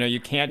one.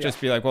 You can't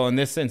just be like, well, in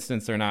this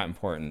instance, they're not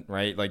important,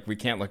 right? Like we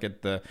can't look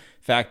at the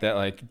fact that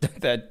like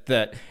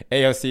that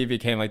AOC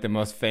became like the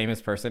most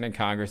famous person in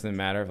Congress in a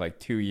matter of like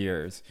 2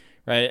 years,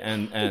 right?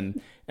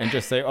 And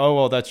just say, oh,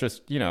 well, that's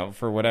just,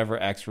 for whatever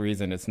X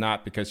reason, it's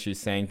not because she's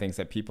saying things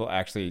that people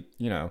actually,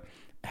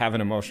 have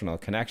an emotional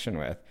connection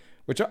with.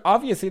 Which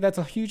obviously that's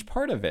a huge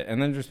part of it.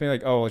 And then just be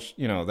like, oh,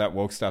 that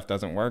woke stuff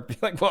doesn't work. Be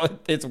like, well,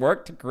 it's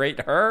worked to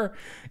create her,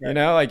 right.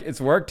 Like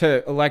it's worked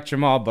to elect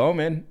Jamal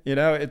Bowman,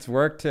 it's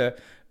worked to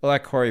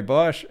elect Cori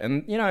Bush.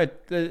 And,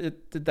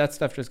 that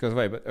stuff just goes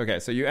away. But okay,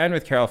 so you end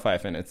with Carol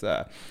Pfeiffer, and it's,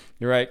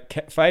 you're right.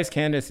 Pfeiffer's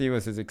candidacy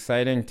was as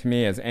exciting to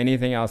me as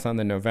anything else on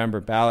the November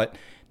ballot.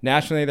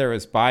 Nationally, there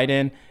was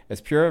Biden, as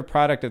pure a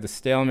product of the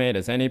stalemate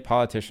as any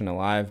politician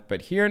alive.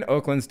 But here in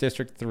Oakland's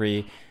District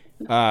 3,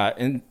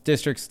 in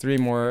Districts 3,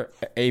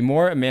 a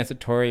more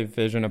emancipatory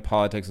vision of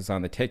politics was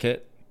on the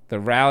ticket. The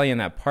rally in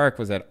that park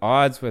was at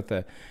odds with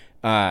the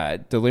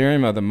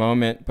delirium of the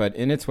moment, but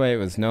in its way, it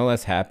was no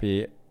less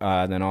happy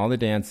than all the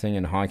dancing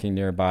and honking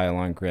nearby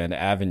along Grand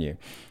Avenue.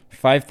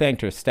 Pfeiffer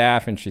thanked her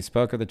staff, and she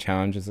spoke of the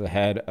challenges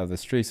ahead of the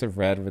streaks of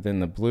red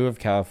within the blue of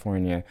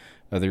California,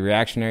 of the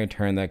reactionary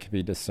turn that could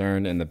be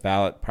discerned in the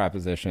ballot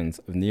propositions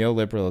of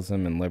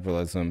neoliberalism and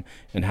liberalism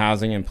in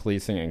housing and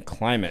policing and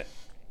climate.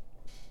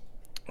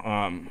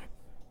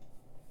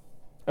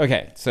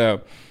 Okay,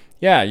 so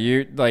yeah,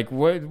 you like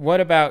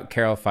what about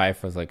Carol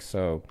Pfeiffer was like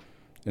so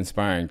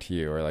inspiring to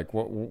you, or like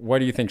what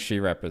do you think she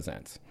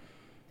represents?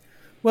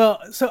 Well,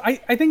 so I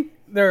think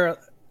there are,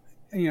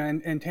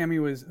 and Tammy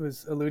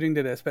was alluding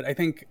to this, but I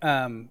think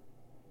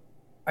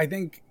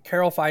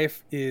Carol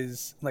Pfeiffer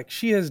is like,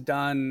 she has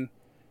done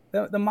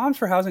the Moms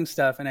for Housing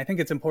stuff, and I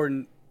think it's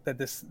important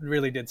this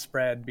really did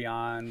spread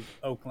beyond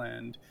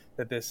Oakland,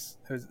 that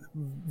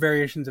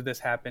variations of this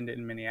happened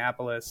in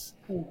Minneapolis.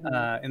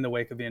 In the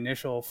wake of the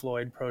initial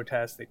Floyd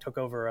protests, they took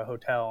over a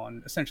hotel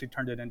and essentially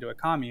turned it into a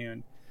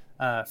commune.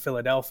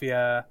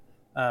 Philadelphia,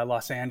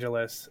 Los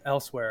Angeles,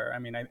 elsewhere. I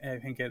mean, I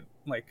think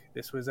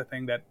this was a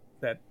thing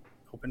that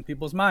opened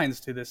people's minds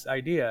to this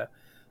idea.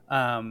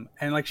 And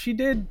like she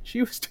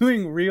was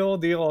doing real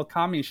deal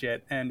commie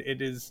shit. And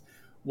it is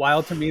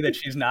wild to me that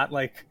she's not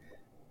like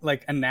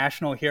a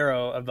national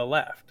hero of the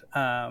left.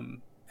 I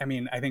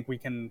mean, I think we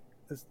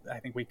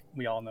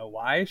all know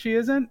why she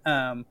isn't.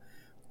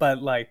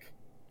 But like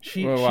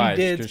she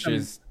did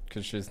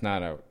because she's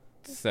not a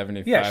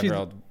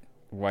 75-year-old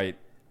white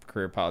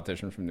career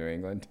politician from New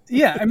England.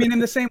 Yeah. I mean, in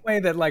the same way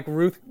that like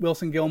Ruth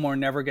Wilson Gilmore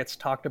never gets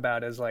talked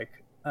about as like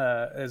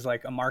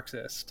a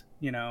Marxist,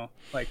 you know,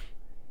 like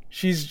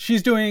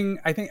she's doing,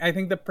 I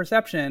think the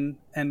perception,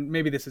 and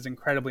maybe this is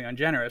incredibly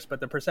ungenerous, but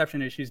the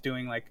perception is she's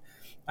doing like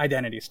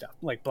identity stuff,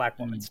 like Black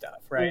woman stuff.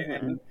 Right.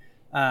 And,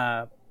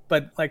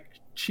 but like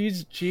she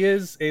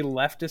is a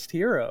leftist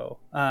hero,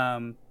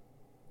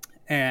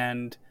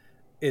 and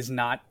is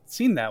not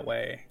seen that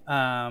way.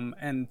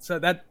 And so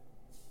that,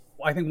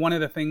 I think one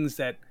of the things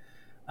that,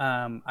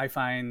 I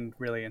find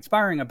really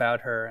inspiring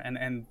about her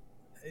and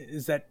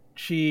is that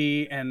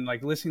she, and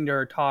like listening to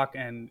her talk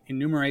and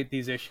enumerate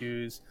these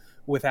issues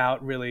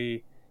without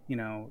really, you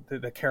know,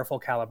 the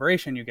careful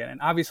calibration you get. And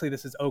obviously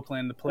this is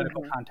Oakland, the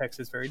political context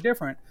is very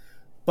different,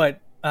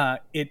 but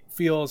it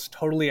feels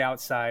totally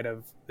outside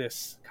of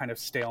this kind of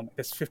stalemate,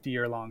 this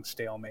 50-year-long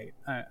stalemate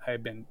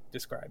I've been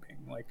describing.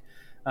 Like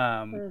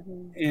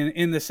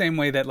in the same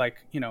way that, like,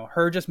 you know,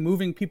 her just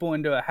moving people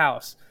into a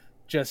house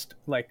just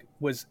like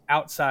was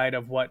outside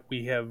of what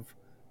we have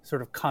sort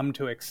of come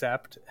to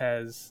accept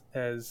as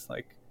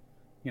like,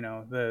 you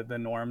know, the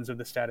norms of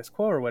the status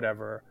quo or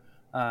whatever.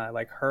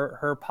 Like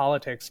her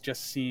politics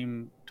just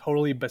seem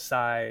totally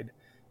beside,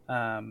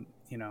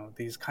 you know,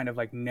 these kind of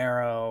like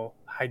narrow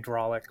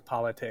hydraulic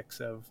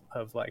politics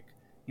of like,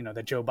 you know,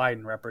 that Joe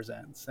Biden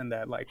represents, and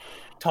that like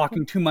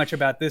talking too much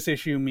about this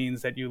issue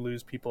means that you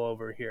lose people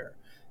over here.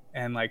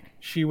 And like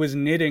she was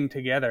knitting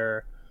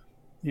together,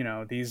 you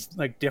know, these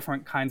like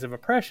different kinds of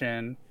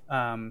oppression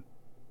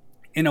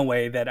in a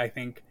way that I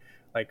think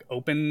like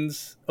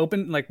opens,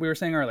 like we were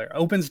saying earlier,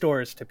 opens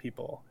doors to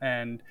people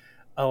and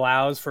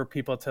allows for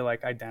people to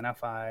like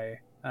identify,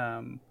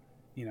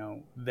 you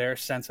know, their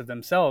sense of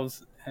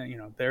themselves, you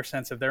know, their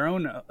sense of their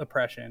own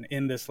oppression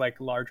in this like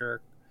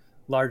larger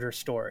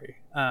story.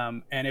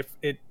 And if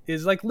it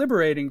is like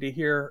liberating to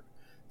hear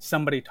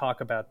somebody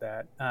talk about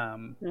that,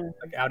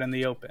 like out in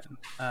the open.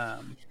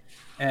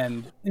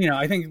 And, you know,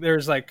 I think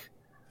there's like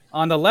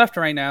on the left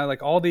right now,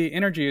 like all the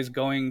energy is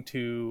going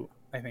to,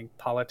 I think,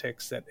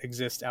 politics that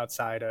exist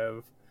outside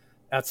of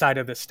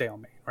this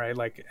stalemate, right?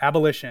 Like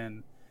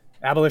abolition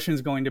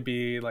is going to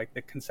be like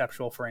the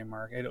conceptual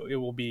framework. It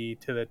will be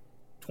to the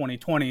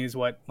 2020s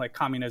what like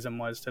communism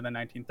was to the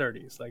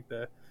 1930s, like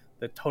the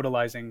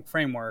totalizing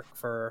framework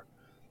for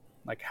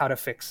like how to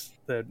fix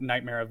the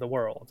nightmare of the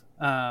world.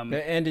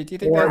 Andy, do you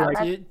think that's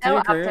do you so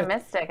agree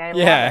optimistic? I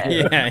love it.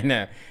 it. Yeah, I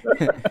know.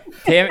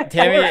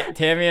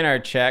 Tammy in our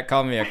chat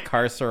called me a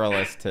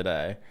carceralist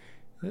today.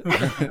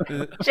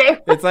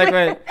 It's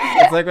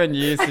like when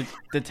you used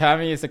to,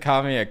 Tommy used to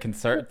call me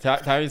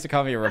Tommy used to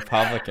call me a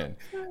Republican.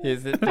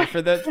 If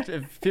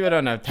people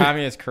don't know,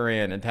 Tommy is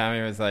Korean, and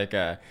Tommy was like,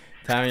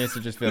 Tommy used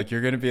to just be like,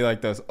 you're gonna be like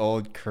those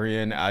old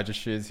Korean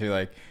ajishis who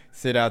like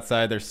sit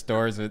outside their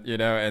stores with, you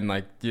know, and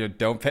like, you know,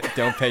 don't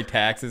pay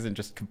taxes and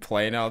just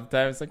complain all the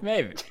time. It's like,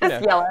 maybe, you know,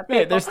 yell at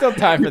people. There's still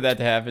time for that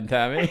to happen,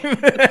 Tommy.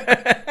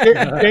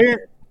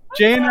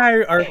 Jay and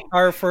I are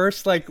our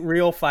first like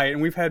real fight,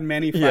 and we've had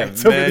many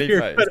fights over the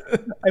years. But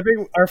I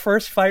think our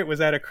first fight was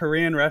at a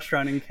Korean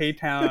restaurant in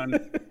K-Town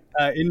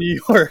in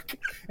New York,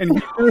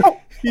 and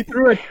he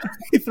threw a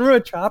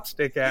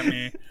chopstick at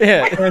me.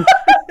 Yeah.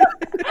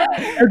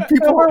 And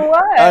people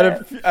what?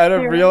 Out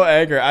of real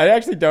anger. I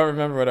actually don't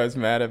remember what I was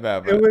mad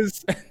about. But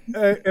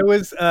It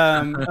was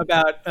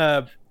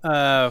about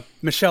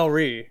Michelle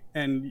Rhee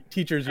and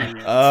teachers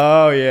unions.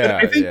 Oh yeah,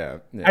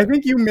 I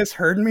think you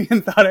misheard me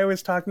and thought I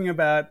was talking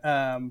about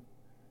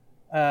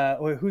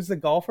who's the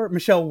golfer?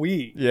 Michelle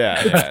Wie.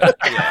 Yeah.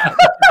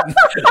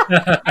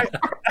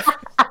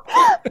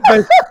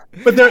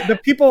 But the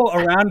people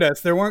around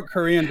us, there weren't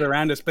Koreans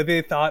around us, but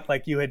they thought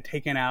like you had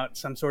taken out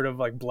some sort of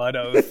like blood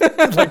oath,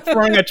 like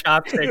throwing a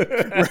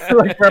chopstick,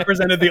 like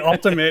represented the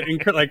ultimate in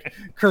like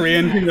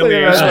Korean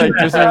humiliation.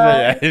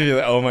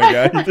 Oh my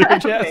god, you threw a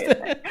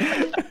chopstick.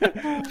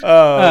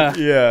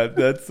 Yeah,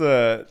 that's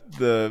the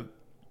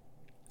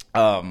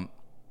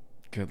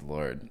good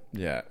lord.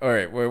 Yeah. All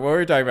right. What were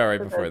we talking about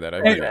right before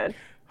that?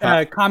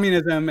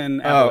 Communism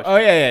and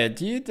abolition. Yeah.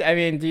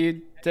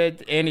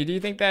 Andy, do you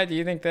think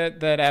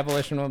that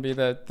abolition will be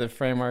the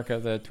framework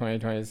of the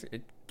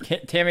 2020s?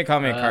 Tammy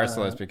called me a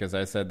carcelist because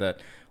I said that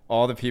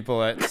all the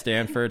people at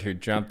Stanford who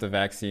jumped the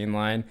vaccine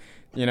line,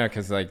 you know,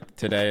 because like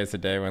today is the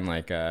day when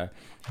like at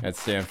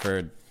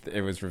Stanford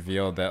it was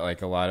revealed that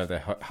like a lot of the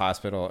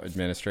hospital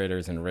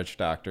administrators and rich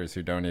doctors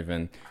who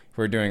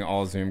are doing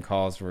all Zoom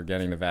calls were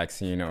getting the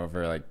vaccine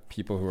over like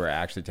people who were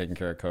actually taking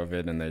care of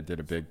COVID, and they did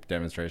a big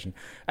demonstration.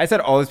 I said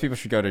all those people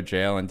should go to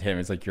jail, and Tim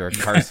is like, you're a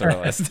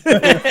carceralist.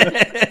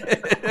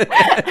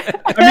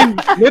 I mean,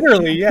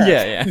 literally, yeah.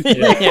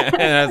 Yeah.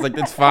 And I was like,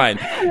 it's fine.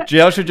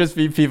 Jail should just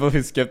be people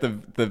who skip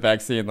the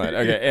vaccine line.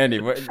 Okay, Andy,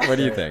 what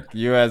do you think?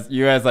 You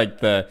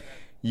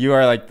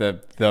are like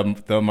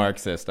the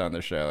Marxist on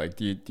the show. Like,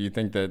 do you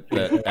think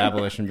that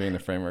abolition being the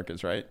framework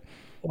is right?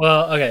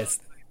 Well, okay,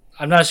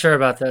 I'm not sure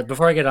about that.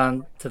 Before I get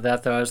on to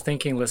that, though, I was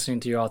thinking,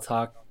 listening to you all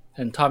talk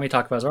and Tommy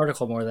talk about his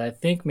article more, that I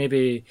think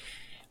maybe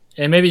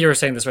you were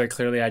saying this very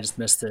clearly, I just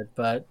missed it,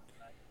 but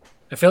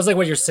it feels like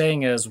what you're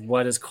saying is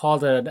what is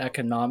called an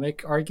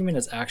economic argument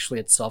is actually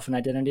itself an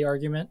identity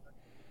argument,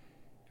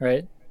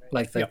 right?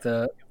 Like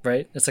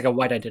right? It's like a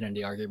white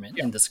identity argument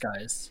in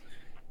disguise.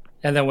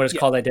 And then what is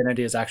called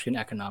identity is actually an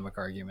economic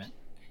argument.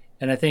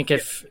 And I think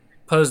if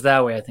posed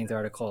that way, I think the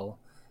article,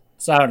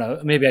 so I don't know,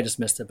 maybe I just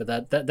missed it,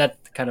 but that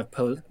kind of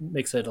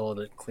makes it a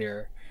little bit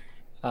clearer.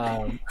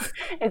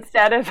 It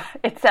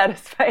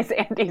satisfies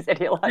Andy's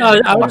ideology. No,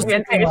 I was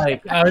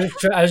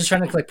just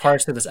trying to like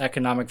parse through this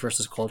economic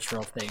versus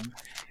cultural thing,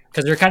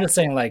 because you're kind of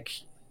saying like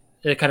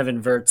it kind of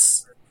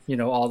inverts, you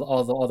know,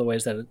 all the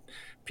ways that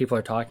people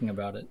are talking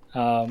about it.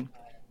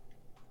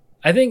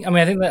 I think that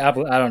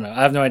I don't know.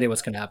 I have no idea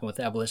what's going to happen with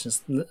the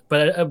abolitionists,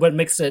 but what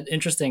makes it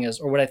interesting is,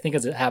 or what I think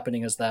is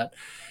happening, is that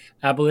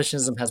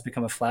abolitionism has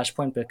become a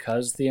flashpoint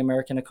because the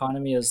American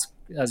economy is,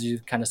 as you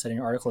kind of said in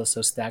your article, is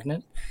so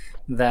stagnant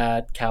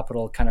that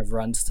capital kind of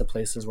runs to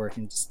places where it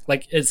can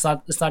like it's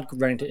not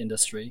running to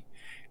industry,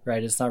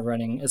 right? It's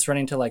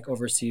running to like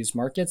overseas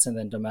markets, and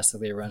then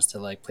domestically it runs to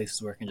like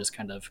places where it can just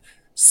kind of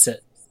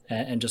sit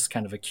and just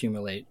kind of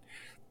accumulate,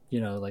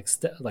 you know, like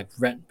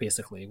rent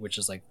basically, which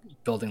is like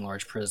building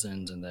large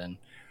prisons and then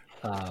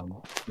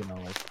you know,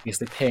 like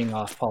basically paying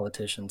off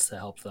politicians to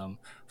help them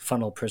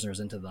funnel prisoners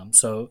into them.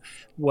 So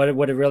what it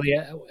really,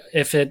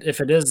 if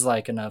it is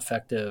like an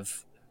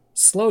effective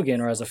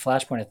slogan or as a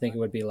flashpoint, I think it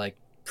would be like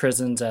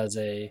prisons as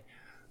a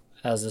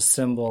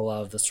symbol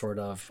of the sort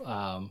of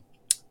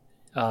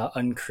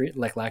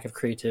like lack of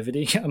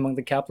creativity among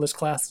the capitalist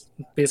class,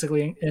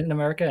 basically in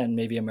America, and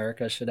maybe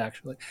America should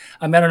actually.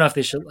 I don't know if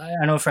they should.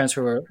 I know friends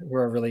who are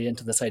really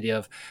into this idea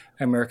of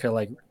America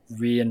like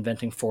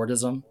reinventing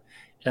Fordism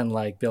and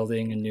like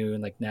building a new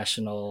like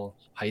national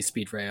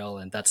high-speed rail,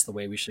 and that's the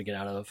way we should get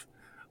out of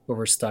where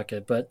we're stuck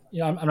at. But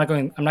you know, I'm not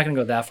going to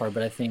go that far.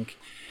 But I think,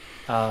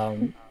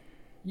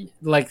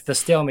 like the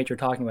stalemate you're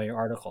talking about in your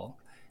article,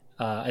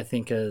 I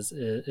think is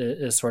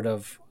sort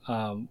of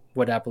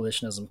what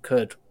abolitionism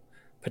could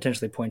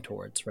potentially point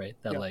towards, right?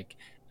 That like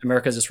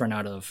America's just run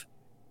out of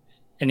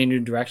any new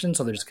direction,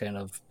 so they're just kind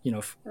of, you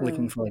know,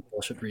 looking for like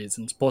bullshit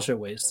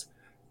ways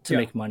to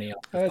make money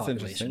off the that's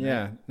population. Interesting.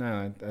 Yeah,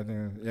 no, I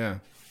think yeah.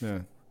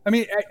 I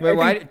mean,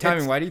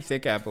 Tommy, why do you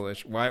think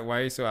abolition? Why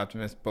are you so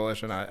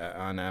bullish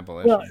on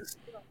abolition? Well,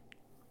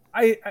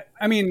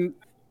 I mean,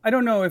 I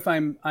don't know if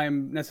I'm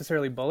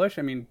necessarily bullish.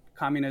 I mean,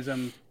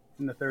 communism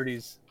in the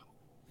 30s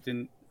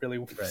didn't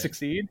really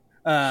succeed.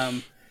 Or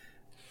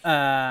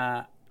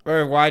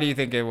why do you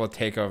think it will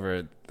take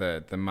over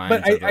the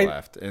minds of the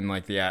left and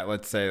like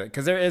let's say,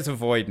 because there is a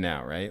void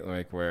now, right?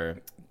 Like where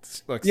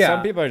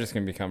some people are just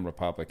going to become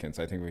Republicans.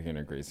 I think we can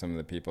agree. Some of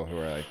the people who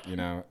are like, you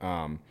know,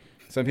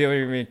 some people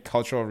are going to be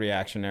cultural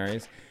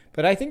reactionaries,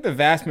 but I think the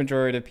vast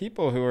majority of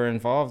people who are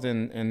involved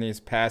in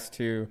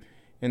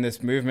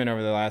this movement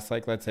over the last,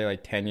 like, let's say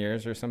like 10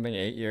 years or something,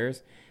 8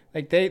 years,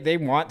 like they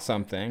want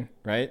something,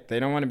 right? They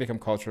don't want to become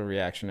cultural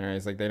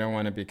reactionaries. Like they don't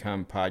want to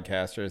become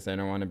podcasters. They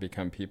don't want to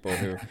become people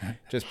who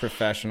just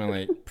professional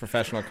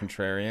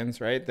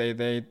contrarians, right?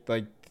 They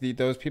like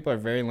those people are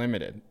very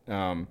limited.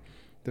 The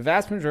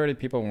vast majority of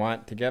people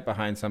want to get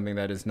behind something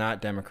that is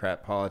not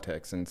Democrat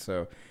politics. And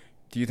so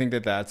do you think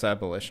that that's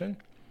abolition?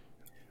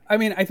 I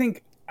mean, I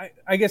think,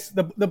 I guess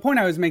the point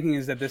I was making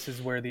is that this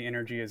is where the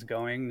energy is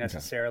going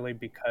necessarily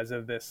because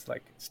of this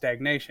like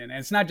stagnation. And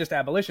it's not just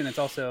abolition. It's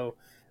also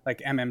like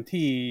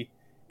MMT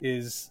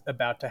is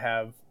about to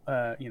have,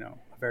 you know,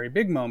 a very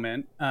big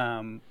moment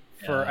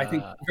for, I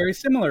think, very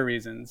similar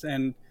reasons.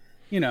 And,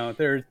 you know,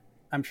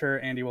 I'm sure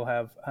Andy will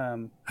have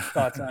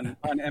thoughts on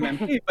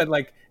MMT, but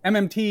like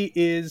MMT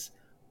is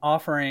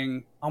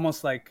offering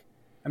almost like,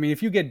 I mean,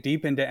 if you get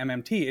deep into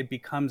MMT, it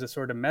becomes a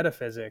sort of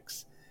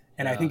metaphysics.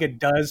 And I think it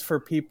does for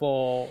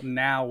people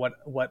now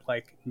what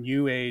like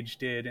New Age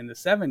did in the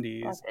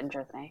 70s. That's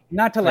interesting.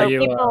 Not to like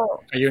we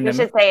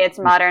should say it's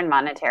modern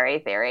monetary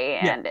theory,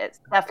 and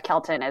Steph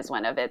Kelton is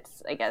one of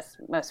its, I guess,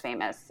 most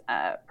famous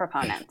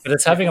proponents. But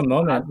it's having a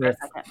moment with,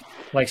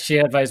 like, she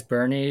advised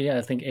Bernie.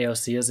 I think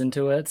AOC is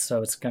into it,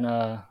 so it's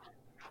gonna.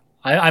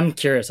 I'm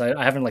curious.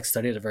 I haven't like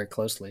studied it very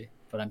closely,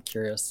 but I'm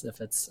curious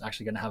if it's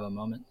actually gonna have a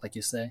moment, like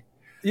you say.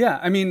 Yeah,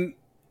 I mean,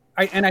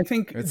 I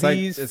think it's like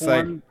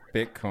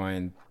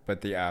Bitcoin,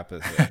 but the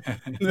opposite.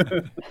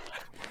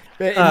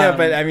 No,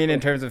 but I mean, in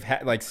terms of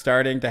like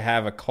starting to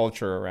have a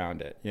culture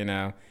around it, you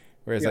know,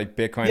 whereas like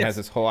Bitcoin has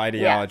this whole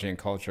ideology and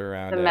culture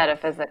around the it.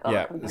 metaphysical.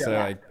 Yeah. So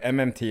like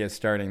MMT is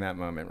starting that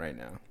moment right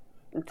now.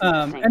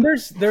 And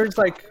there's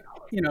like,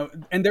 you know,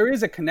 and there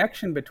is a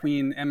connection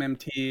between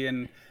MMT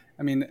and,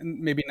 I mean,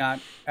 maybe not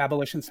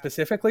abolition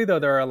specifically, though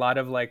there are a lot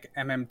of like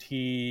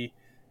MMT,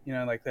 you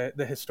know, like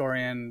the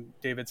historian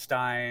David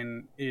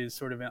Stein is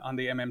sort of on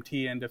the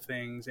MMT end of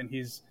things, and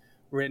he's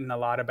written a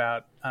lot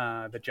about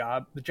the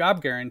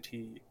job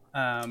guarantee,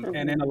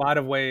 and in a lot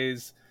of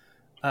ways,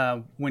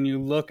 when you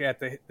look at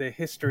the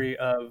history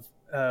of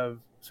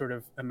sort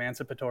of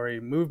emancipatory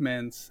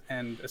movements,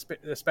 and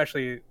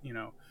especially, you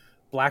know,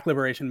 Black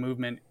liberation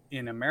movement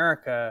in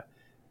America,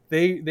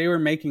 they were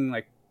making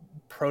like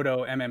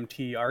proto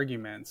MMT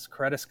arguments.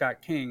 Coretta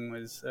Scott King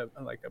was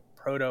like a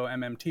proto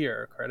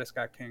MMTer. Coretta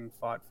Scott King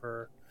fought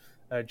for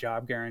a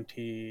job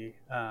guarantee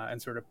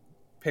and sort of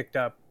picked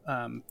up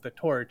the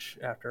torch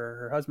after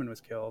her husband was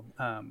killed.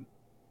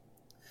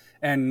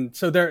 And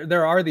so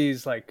there are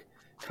these like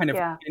kind of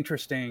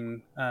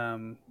interesting,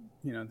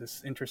 you know,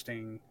 these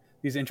interesting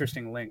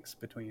links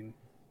between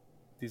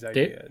these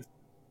ideas.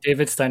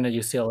 David Stein at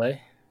UCLA.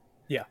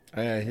 Yeah.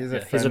 He's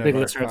a big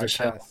listener of the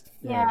show.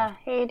 Yeah.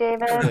 Hey,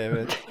 David. Hey,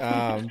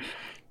 David.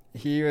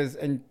 He was,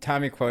 and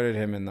Tommy quoted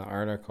him in the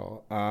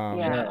article.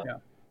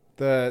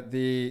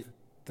 The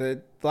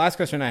last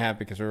question I have,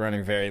 because we're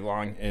running very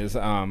long, is,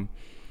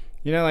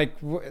 you know, like,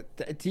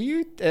 do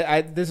you?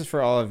 This is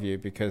for all of you,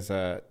 because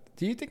do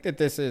you think that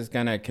this is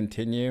going to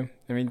continue?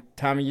 I mean,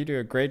 Tommy, you do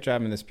a great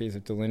job in this piece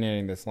of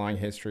delineating this long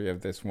history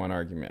of this one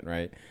argument,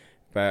 right?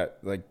 But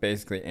like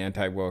basically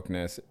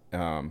anti-wokeness.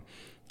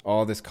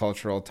 All this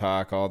cultural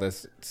talk, all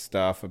this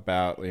stuff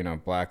about, you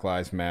know, Black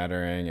Lives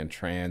Mattering and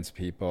trans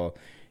people,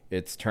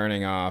 it's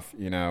turning off,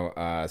 you know,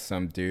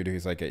 some dude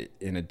who's like a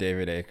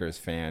David Akers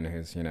fan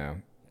who's, you know,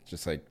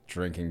 just like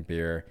drinking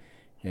beer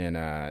in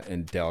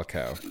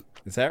Delco.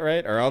 Is that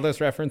right? Are all those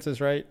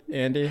references right,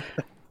 Andy?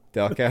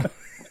 Delco?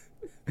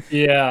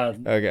 Yeah.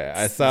 Okay,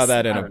 I saw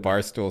that in a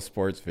Barstool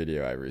Sports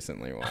video I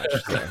recently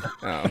watched. So,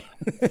 I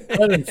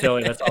live in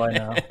Philly, that's all I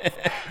know.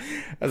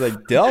 I was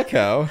like,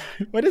 Delco?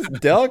 What is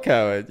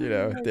Delco? And, you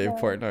know, Dave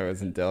Portnoy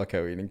was in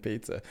Delco eating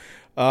pizza.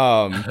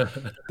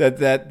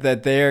 That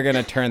they are going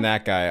to turn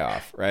that guy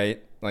off,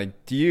 right? Like,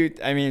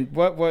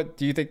 what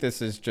do you think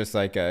this is just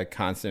like a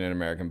constant in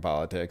American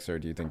politics, or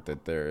do you think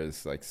that there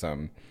is like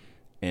some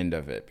end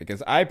of it?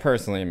 Because I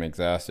personally am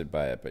exhausted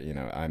by it, but, you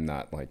know, I'm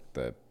not like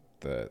the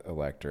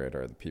electorate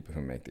or the people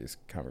who make these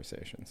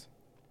conversations.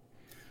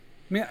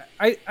 I mean,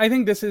 I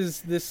think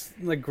this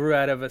like grew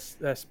out of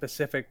a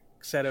specific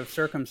set of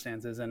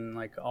circumstances, and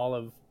like all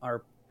of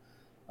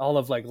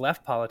like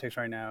left politics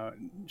right now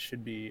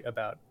should be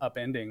about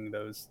upending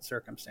those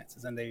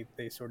circumstances, and they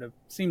sort of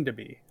seem to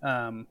be.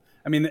 I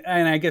mean,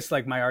 and I guess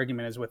like my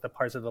argument is with the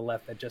parts of the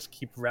left that just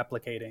keep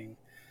replicating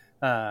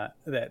that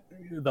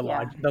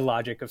the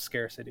logic of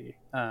scarcity,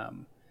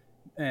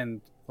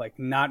 and like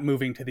not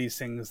moving to these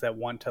things that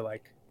want to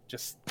like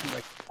just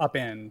like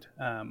upend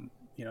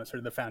you know, sort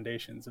of the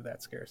foundations of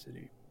that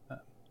scarcity.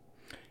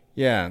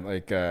 Yeah,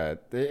 like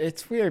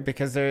it's weird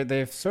because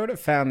they've sort of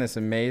found this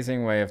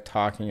amazing way of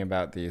talking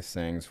about these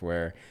things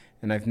where,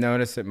 and I've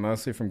noticed it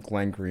mostly from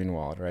Glenn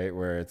Greenwald, right,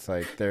 where it's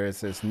like there is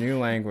this new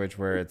language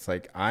where it's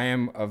like, I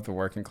am of the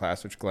working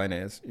class, which Glenn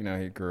is. You know,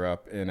 he grew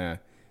up in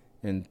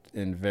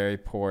very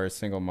poor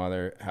single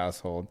mother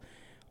household.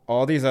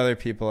 All these other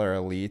people are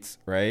elites,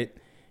 right?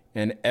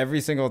 And every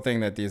single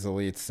thing that these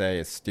elites say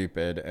is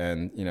stupid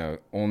and, you know,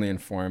 only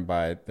informed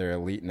by their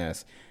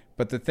eliteness.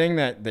 But the thing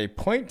that they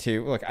point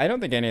to, look, I don't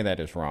think any of that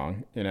is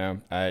wrong. You know,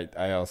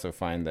 I also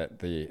find that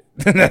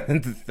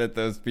that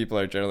those people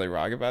are generally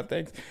wrong about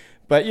things.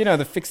 But, you know,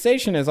 the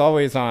fixation is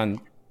always on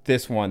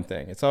this one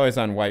thing. It's always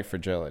on white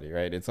fragility,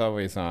 right? It's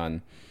always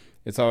on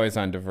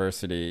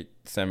diversity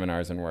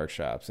seminars and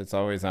workshops. It's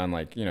always on,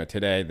 like, you know,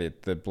 today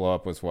the blow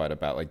up was what,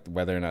 about like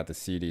whether or not the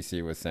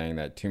CDC was saying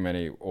that too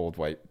many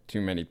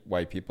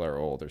white people are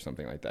old or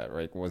something like that,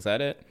 right? Was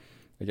that it?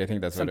 Like, I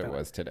think that's what it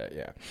was today.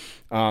 Yeah.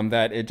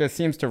 That it just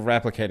seems to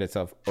replicate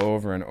itself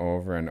over and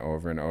over and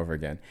over and over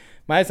again.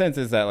 My sense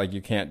is that, like,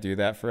 you can't do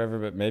that forever,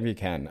 but maybe you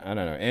can. I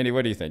don't know. Andy,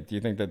 what do you think? Do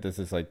you think that this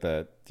is like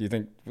what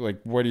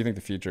do you think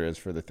the future is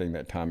for the thing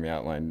that Tommy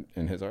outlined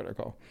in his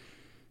article?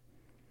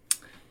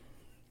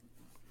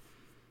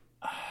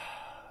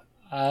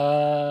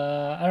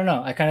 I don't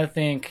know. I kind of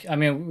think, I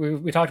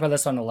mean, we talked about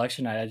this on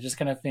election night. I just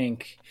kind of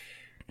think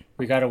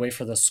we got to wait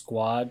for the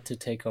squad to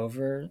take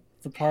over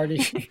the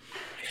party.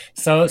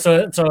 So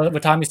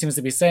what Tommy seems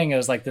to be saying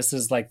is like, this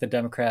is like the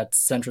Democrats'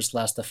 centrist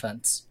last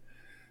defense.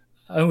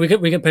 We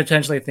could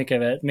potentially think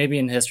of it maybe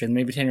in history,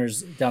 maybe 10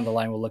 years down the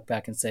line, we'll look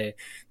back and say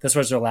this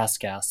was their last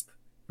gasp,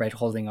 right?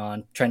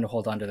 Trying to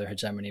hold on to their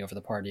hegemony over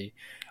the party.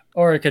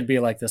 Or it could be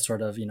like this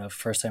sort of, you know,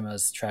 first time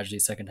as tragedy,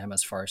 second time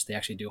as farce. They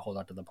actually do hold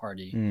on to the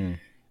party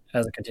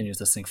as it continues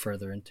to sink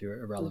further into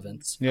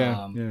irrelevance.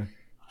 Yeah.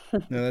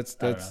 No, that's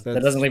that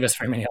doesn't leave us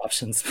very many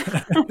options.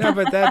 No,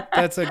 but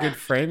that's a good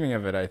framing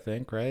of it, I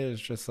think, right?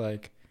 It's just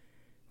like,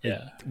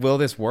 will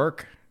this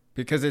work?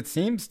 because it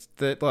seems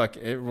that, look,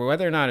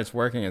 whether or not it's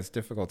working, it's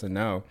difficult to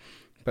know.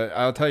 But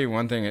I'll tell you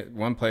one thing,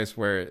 one place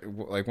where,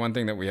 like, one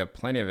thing that we have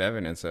plenty of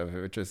evidence of,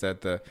 which is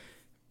that the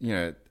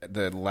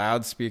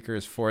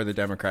loudspeakers for the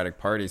Democratic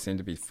Party seem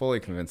to be fully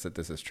convinced that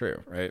this is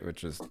true, right?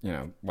 Which is,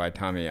 why,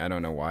 Tommy, I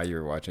don't know why you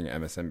were watching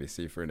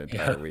MSNBC for an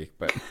entire week,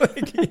 but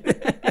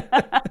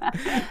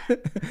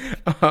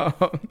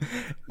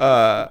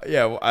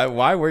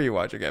why were you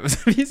watching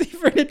MSNBC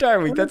for an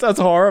entire week? That sounds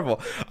horrible.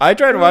 I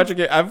tried watching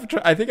it.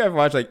 I think I've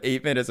watched like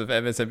 8 minutes of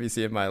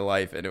MSNBC in my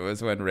life, and it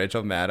was when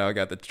Rachel Maddow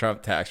got the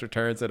Trump tax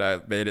returns, and I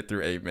made it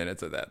through 8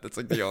 minutes of that. That's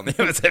like the only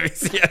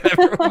MSNBC I've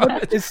ever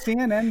watched. Is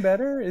CNN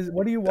better?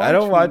 What do you watch? I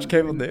don't watch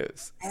cable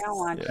news. I don't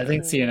watch. I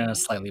think CNN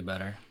is slightly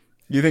better.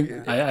 You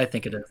think? I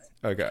think it is.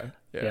 Okay.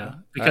 Yeah,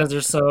 because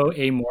they're so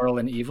amoral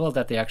and evil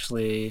that they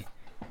actually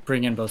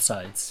bring in both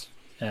sides,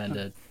 and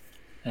it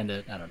I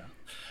don't know.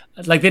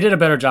 Like, they did a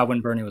better job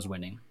when Bernie was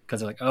winning, because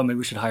they're like, oh, maybe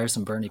we should hire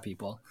some Bernie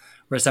people.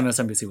 Whereas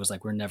MSNBC was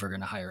like, we're never going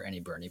to hire any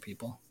Bernie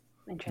people.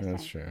 Interesting.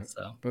 That's true.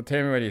 So, well,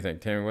 Tammy, what do you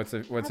think? Tammy, what's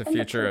the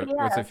future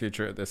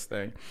of this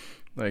thing?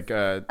 Like,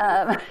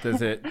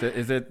 is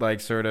it like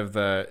sort of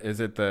is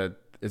it the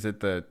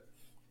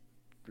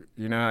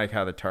like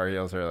how the Tar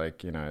Heels are,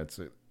 like, it's,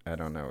 I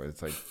don't know,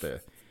 it's like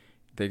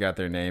they got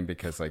their name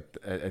because, like,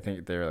 I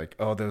think they're like,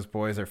 oh, those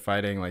boys are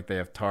fighting, like they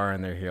have tar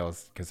on their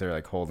heels because they're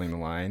like holding the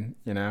line,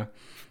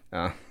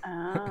 Oh.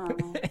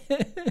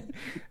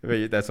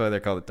 But that's why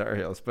they're called the Tar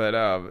Heels. But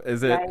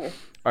is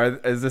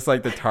this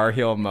like the Tar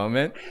Heel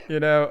moment,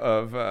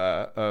 of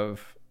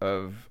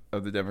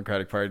the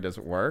Democratic Party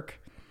doesn't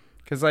work?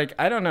 Because, like,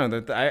 I don't know,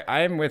 that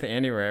I'm with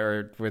Andy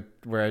where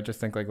I just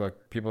think, like,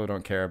 look, people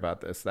don't care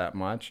about this that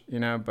much,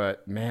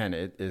 but man,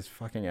 it is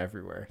fucking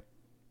everywhere.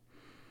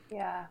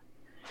 Yeah.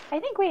 I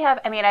think we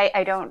have,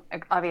 I don't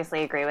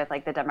obviously agree with,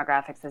 like, the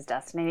demographics is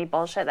destiny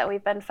bullshit that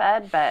we've been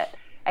fed, but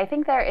I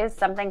think there is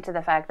something to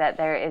the fact that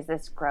there is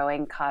this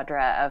growing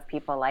cadre of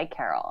people like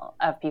Carol,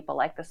 of people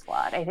like the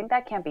Squad. I think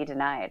that can't be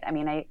denied.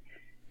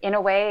 In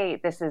a way,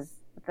 this is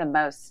the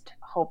most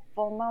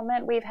hopeful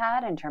moment we've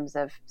had in terms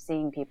of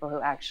seeing people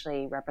who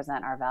actually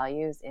represent our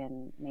values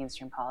in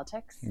mainstream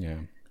politics. Yeah.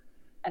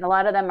 And a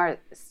lot of them are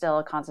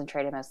still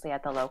concentrated mostly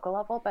at the local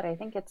level, but I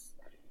think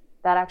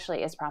that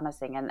actually is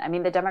promising. And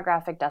the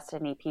demographic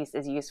destiny piece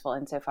is useful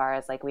insofar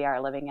as, like, we are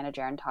living in a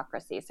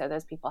gerontocracy. So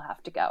those people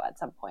have to go at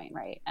some point,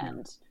 right?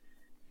 And,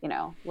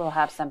 we'll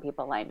have some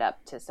people lined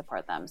up to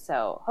support them.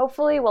 So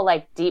hopefully we'll,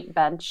 like, deep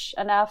bench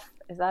enough.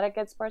 Is that a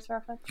good sports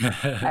reference?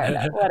 I don't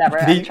know. Whatever.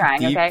 I'm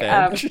trying. Okay.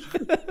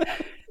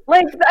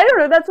 Like, I don't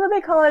know. That's what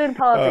they call it in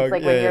politics.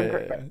 When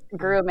you're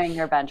grooming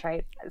your bench,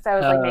 right? So I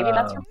was like, maybe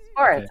that's from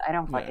sports. Okay. I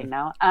don't fucking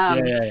know.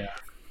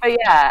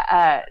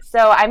 But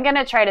so I'm going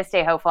to try to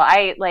stay hopeful.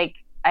 I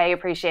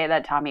appreciate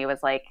that Tommy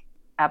was like,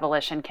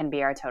 abolition can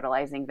be our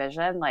totalizing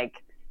vision.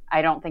 Like,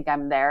 I don't think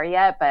I'm there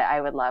yet, but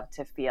I would love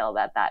to feel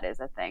that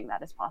is a thing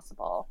that is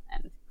possible.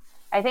 And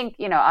I think,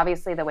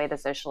 obviously the way the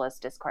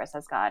socialist discourse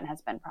has gone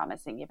has been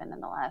promising even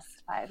in the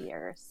last 5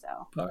 years. So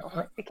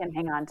we can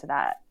hang on to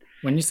that.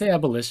 When you say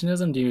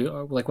abolitionism, do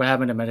you, like, what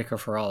happened to Medicare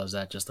for All? Is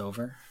that just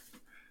over?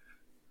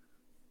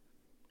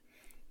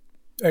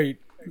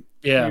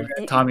 Yeah,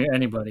 Tommy,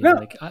 anybody. No,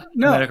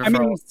 Medicare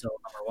for All is still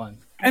number one.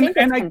 I think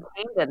it's contained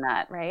in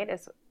that, right?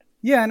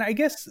 Yeah, and I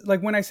guess,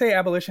 like, when I say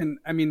abolition,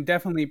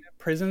 definitely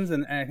prisons,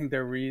 and I think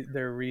there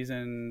are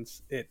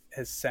reasons it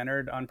has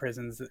centered on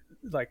prisons,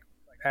 like,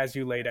 as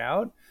you laid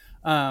out.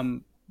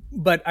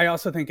 But I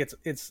also think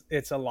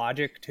it's a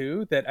logic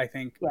too that I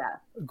think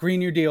Green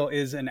New Deal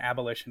is an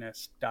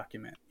abolitionist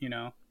document,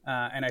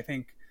 and I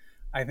think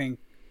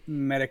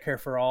Medicare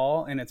for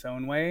All in its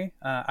own way.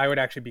 I would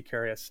actually be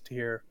curious to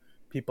hear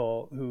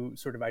people who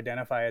sort of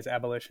identify as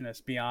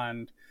abolitionists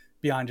beyond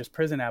just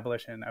prison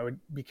abolition. I would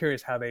be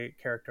curious how they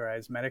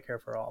characterize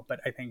Medicare for All. But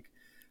I think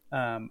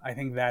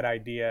that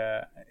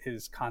idea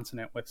is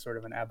consonant with sort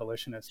of an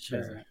abolitionist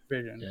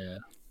vision. Yeah.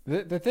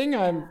 The thing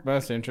I'm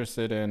most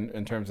interested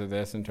in terms of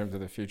this, in terms of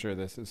the future of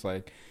this, is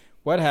like,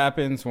 what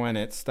happens when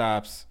it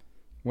stops,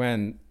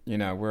 when,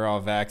 we're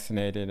all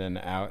vaccinated and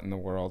out in the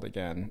world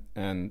again,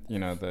 and,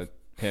 the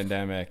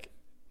pandemic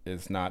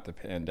is not the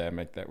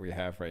pandemic that we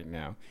have right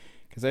now.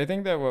 Because I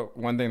think that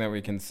one thing that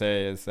we can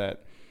say is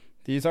that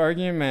these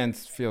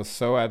arguments feel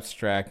so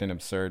abstract and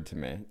absurd to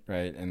me,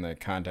 right, in the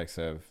context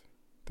of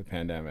the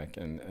pandemic.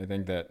 And I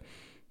think that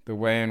the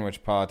way in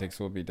which politics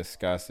will be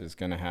discussed is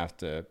going to have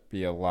to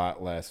be a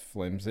lot less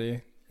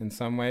flimsy in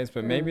some ways,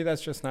 but maybe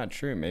that's just not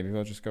true. Maybe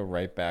we'll just go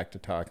right back to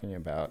talking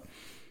about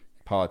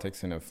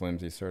politics in a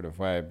flimsy sort of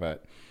way.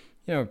 But,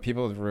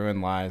 people with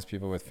ruined lives,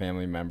 people with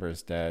family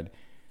members dead,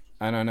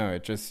 I don't know.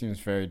 It just seems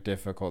very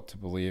difficult to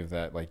believe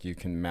that, like, you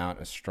can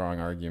mount a strong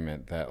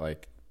argument that,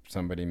 like,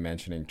 somebody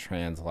mentioning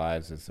trans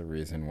lives is the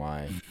reason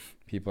why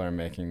people are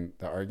making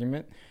the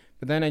argument.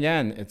 But then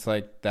again, it's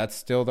like, that's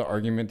still the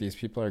argument these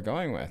people are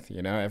going with,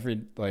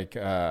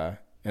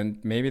 and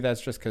maybe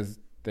that's just because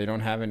they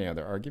don't have any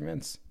other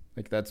arguments.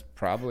 Like, that's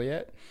probably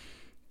it.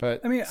 But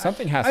I mean,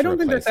 something has to I don't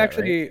think replace that's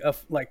that, right?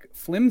 actually like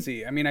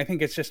flimsy. I mean, I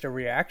think it's just a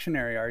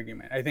reactionary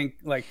argument. I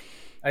think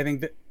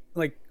that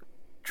like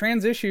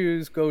trans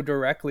issues go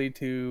directly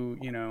to,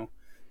 you know,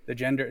 the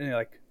gender, you know,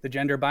 like the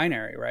gender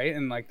binary, right?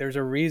 And like there's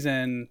a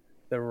reason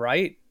the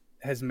right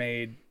has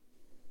made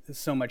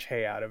so much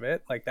hay out of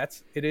it. Like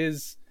it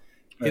is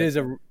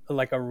a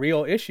like a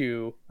real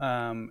issue,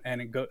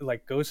 and it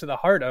goes to the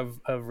heart of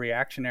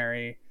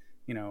reactionary,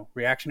 you know,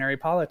 reactionary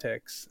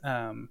politics.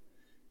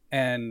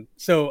 And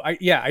so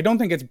I don't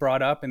think it's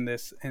brought up in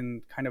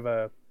kind of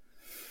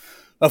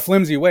a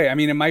flimsy way. I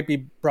mean, it might be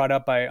brought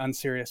up by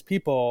unserious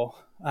people,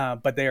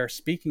 but they are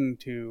speaking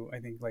to, I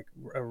think, like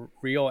a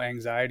real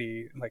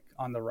anxiety, like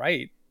on the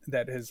right,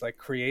 that has like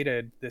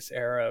created this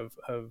era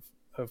of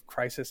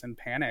crisis and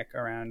panic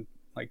around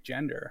like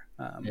gender.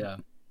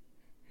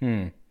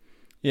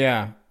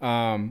 Yeah.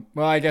 Well,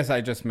 I guess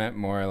I just meant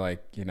more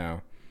like, you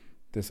know,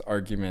 this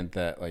argument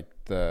that like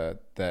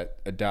that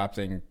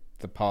adopting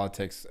the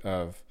politics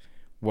of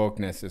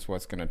wokeness is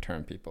what's going to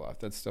turn people off.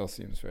 That still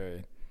seems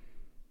very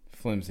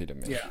flimsy to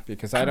me. Yeah.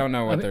 Because I don't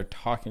know what they're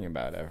talking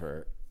about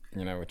ever,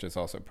 you know, which is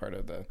also part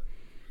of the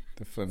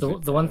flimsy.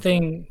 The one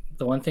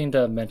thing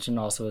to mention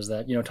also is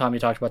that, you know, Tommy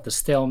talked about the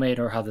stalemate,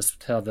 or how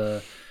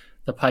the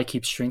pie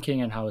keeps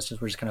shrinking, and how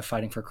we're just kind of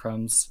fighting for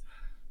crumbs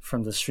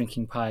from the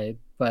shrinking pie.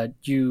 But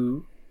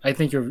I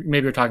think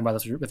you're talking about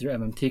this with your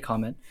MMT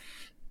comment.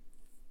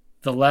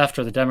 The left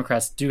or the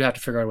Democrats do have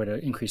to figure out a way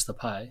to increase the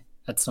pie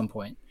at some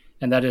point,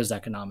 and that is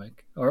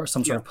economic or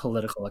some sort of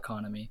political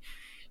economy.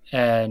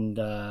 And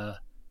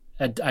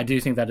I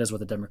do think that is what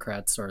the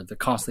Democrats, or the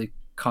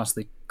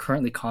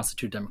currently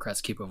constituted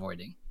Democrats, keep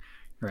avoiding,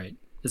 right?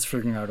 Is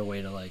figuring out a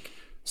way to like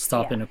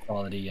stop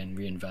inequality and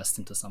reinvest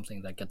into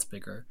something that gets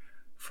bigger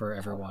for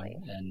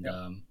everyone.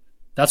 And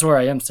that's where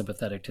I am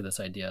sympathetic to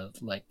this idea.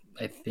 Like,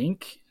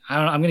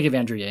 I'm going to give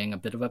Andrew Yang a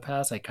bit of a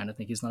pass. I kind of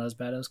think he's not as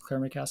bad as Claire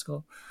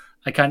McCaskill.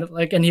 I kind of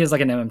like, and he is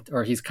like an MMT,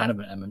 or he's kind of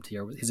an MMT,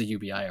 or he's a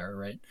UBIer,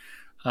 right?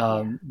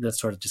 That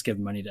sort of just give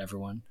money to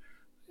everyone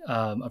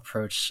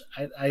approach.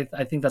 I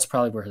think that's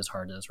probably where his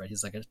heart is, right?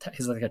 He's like a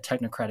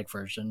technocratic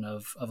version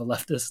of a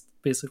leftist,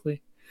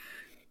 basically.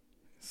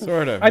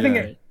 Sort of. I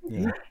think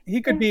he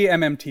could be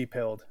MMT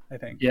pilled, I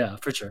think. Yeah,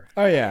 for sure.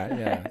 Oh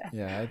yeah.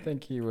 I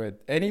think he would.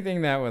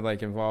 Anything that would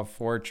like involve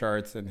 4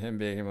 charts and him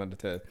being able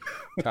to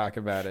talk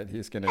about it,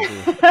 he's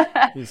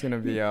gonna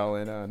be all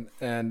in on.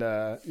 And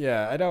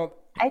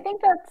I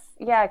think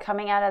that's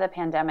coming out of the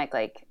pandemic,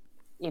 like,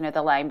 you know,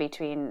 the line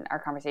between our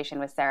conversation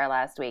with Sarah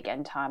last week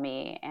and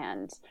Tommy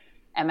and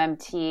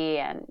MMT,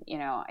 and, you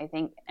know, I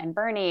think, and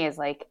Bernie is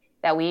like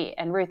that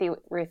and Ruthie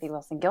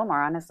Wilson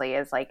Gilmore, honestly,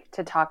 is like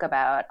to talk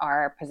about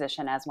our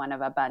position as one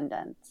of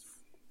abundance,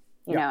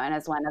 you know, and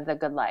as one of the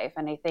good life.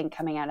 And I think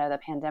coming out of the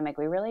pandemic,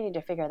 we really need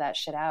to figure that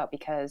shit out,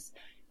 because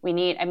to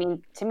me,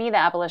 the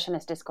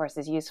abolitionist discourse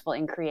is useful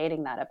in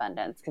creating that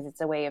abundance, because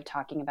it's a way of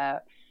talking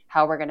about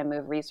how we're going to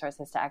move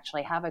resources to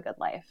actually have a good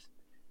life,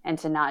 and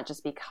to not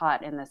just be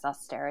caught in this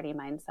austerity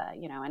mindset,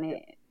 you know.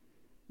 And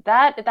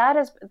that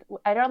is,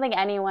 I don't think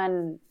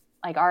anyone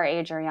like our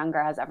age or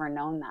younger has ever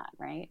known that,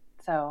 right?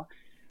 So,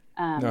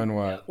 known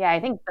what? Yeah, I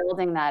think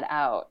building that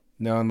out,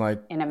 known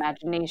like in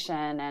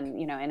imagination and,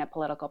 you know, in a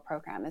political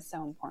program, is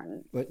so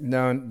important. Like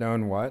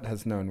known what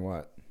has known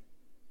what?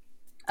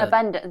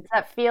 Abundance,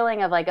 that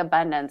feeling of like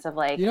abundance, of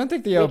like. You don't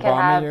think the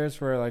Obama years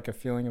were like a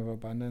feeling of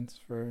abundance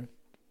for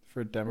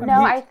Democrats?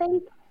 No, I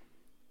think.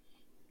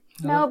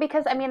 No,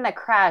 because I mean the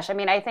crash. I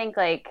mean, I think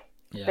like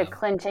the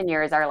Clinton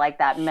years are like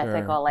that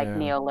mythical, like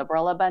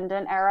neoliberal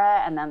abundant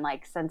era, and then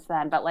like since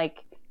then, but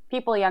like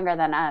people younger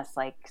than us,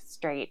 like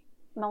straight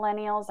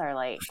millennials, are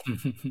like,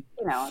 you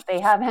know, they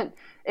haven't.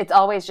 It's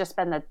always just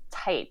been the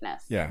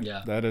tightness.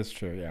 Yeah, that is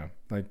true. Yeah,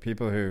 like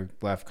people who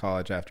left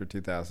college after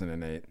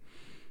 2008,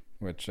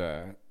 which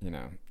you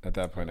know, at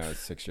that point I was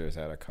 6 years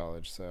out of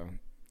college, so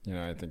you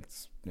know, I think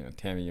it's, you know,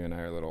 Tammy, you and I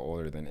are a little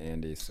older than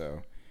Andy,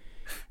 so.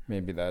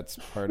 Maybe that's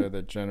part of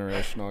the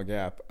generational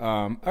gap.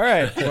 All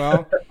right.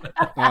 Well,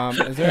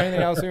 is there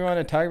anything else we want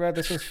to talk about?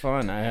 This was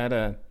fun. I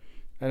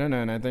don't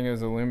know, and I think it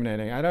was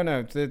illuminating. I don't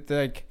know.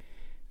 Like,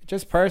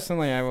 just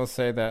personally, I will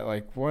say that,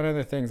 like, one of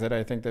the things that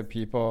I think that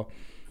people,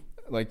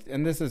 like,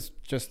 and this is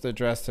just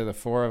addressed to the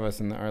 4 of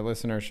us and our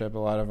listenership, a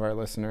lot of our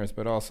listeners,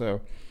 but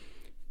also,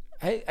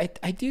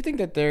 I do think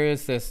that there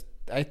is this,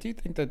 I do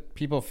think that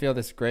people feel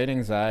this great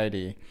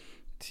anxiety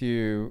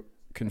to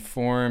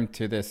conform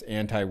to this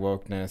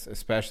anti-wokeness,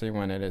 especially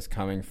when it is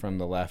coming from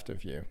the left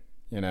of you,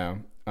 you know,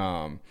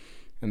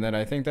 and that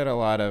I think that a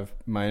lot of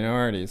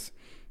minorities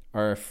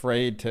are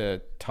afraid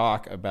to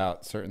talk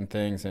about certain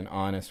things in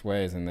honest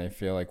ways, and they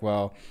feel like,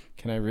 well,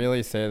 can I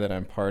really say that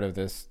I'm part of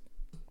this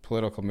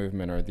political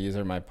movement, or these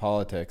are my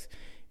politics,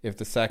 if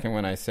the second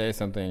when I say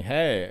something,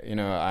 hey, you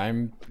know,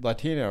 I'm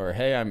Latino, or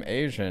hey, I'm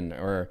Asian,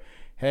 or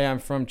hey, I'm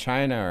from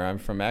China, or I'm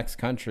from X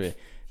country,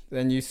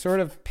 then you sort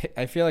of,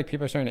 I feel like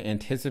people are starting to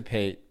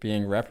anticipate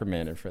being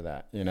reprimanded for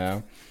that, you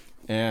know?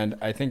 And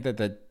I think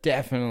that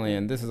definitely,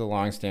 and this is a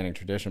long-standing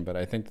tradition, but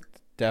I think that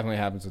definitely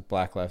happens with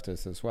black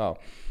leftists as well.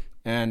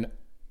 And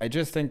I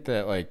just think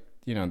that, like,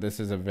 this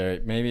is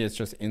maybe it's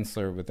just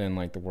insular within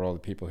like the world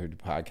of people who do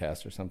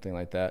podcasts or something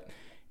like that.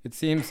 It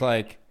seems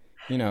like,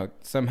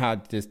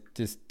 somehow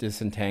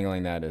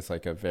disentangling that is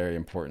like a very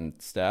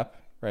important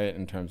step, right?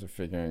 In terms of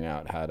figuring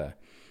out how to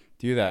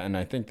do that. And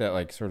I think that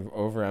like sort of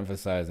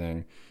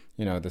overemphasizing,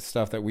 the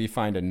stuff that we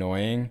find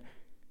annoying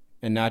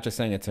and not just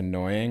saying it's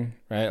annoying,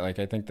 right? Like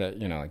I think that,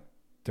 like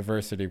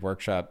diversity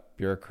workshop,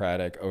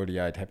 bureaucratic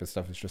ODI type of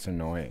stuff is just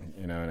annoying,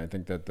 and I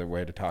think that the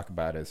way to talk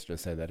about it is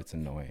just say that it's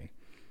annoying,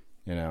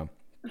 Yep.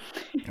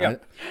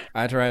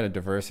 I had to write a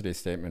diversity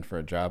statement for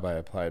a job I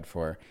applied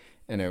for,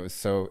 and it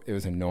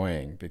was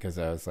annoying because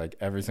I was like,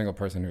 every single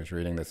person who's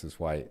reading this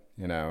is white,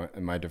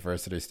 and my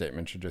diversity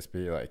statement should just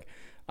be like,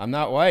 I'm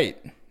not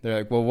white. They're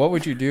like, well, what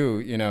would you do,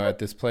 at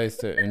this place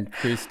to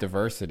increase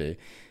diversity?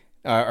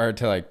 Or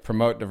to like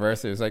promote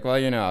diversity. It was like, well,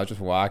 I'll just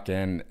walk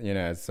in,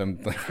 as some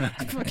like,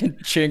 fucking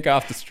chink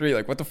off the street.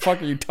 Like, what the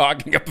fuck are you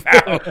talking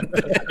about?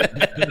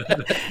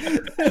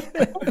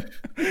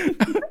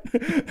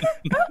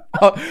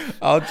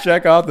 I'll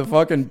check off the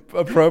fucking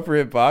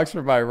appropriate box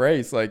for my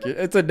race. Like,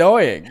 it's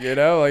annoying,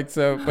 like,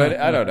 so, but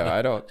I don't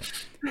know.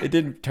 It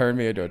didn't turn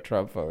me into a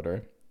Trump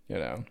voter,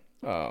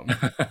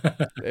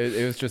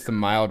 it was just a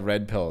mild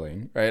red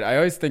pilling, right? I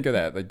always think of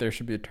that, like there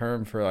should be a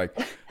term for like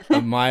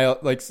a mild,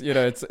 like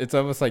it's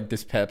almost like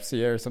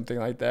dyspepsia or something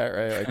like that,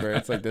 right? Like where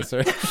it's like this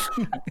or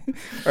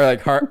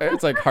like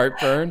it's like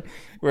heartburn,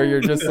 where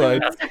you're just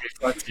like,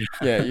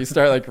 you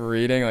start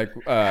reading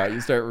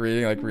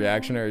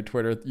reactionary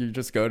Twitter. You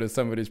just go to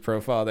somebody's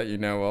profile that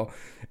will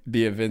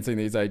be evincing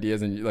these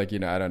ideas, and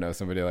I don't know,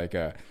 somebody like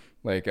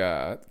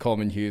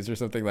Coleman Hughes or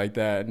something like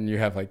that, and you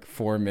have like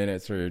 4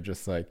 minutes where you're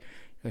just like,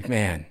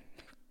 man,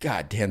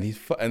 god damn these,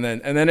 and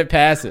then it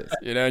passes,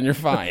 and you're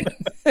fine.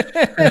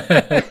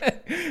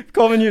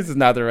 Coleman Hughes is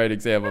not the right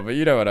example, but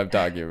you know what I'm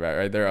talking about,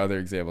 right? There are other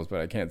examples, but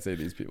I can't say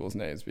these people's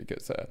names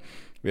because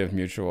we have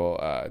mutual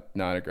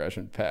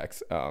non-aggression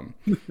pacts.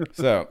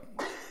 So,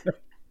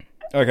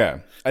 okay,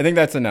 I think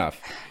that's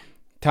enough.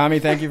 Tommy,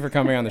 thank you for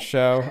coming on the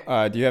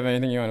show. Do you have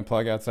anything you want to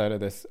plug outside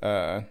of this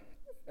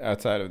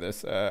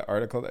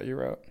article that you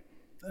wrote?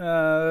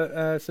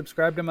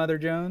 Subscribe to Mother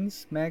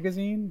Jones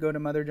magazine. Go to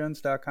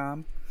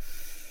motherjones.com.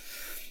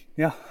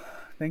 Yeah,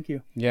 thank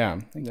you. Yeah,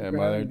 thank you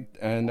Mother,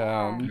 and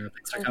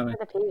thanks for coming.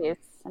 For the piece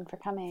and for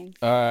coming.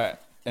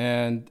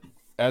 And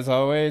as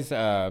always,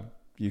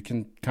 you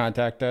can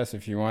contact us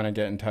if you want to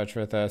get in touch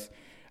with us.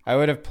 I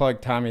would have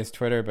plugged Tommy's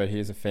Twitter, but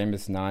he's a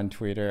famous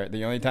non-tweeter.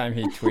 The only time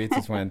he tweets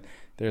is when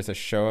there's a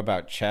show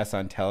about chess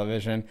on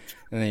television,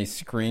 and then he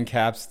screen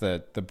caps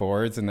the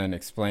boards and then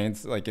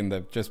explains, like in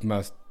the just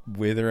most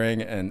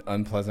withering and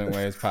unpleasant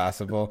ways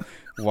possible,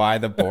 why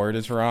the board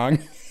is wrong.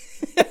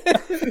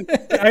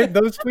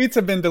 Those tweets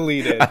have been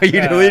deleted. Oh,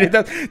 you deleted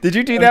those? Did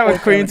you do that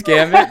with Queen's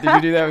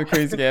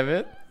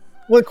Gambit?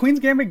 Well, Queen's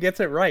Gambit gets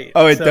it right.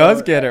 Oh, it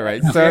does get it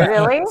right. So,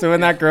 really? So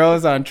when that girl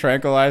is on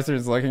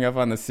tranquilizers looking up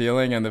on the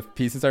ceiling and the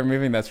pieces are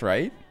moving, that's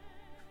right?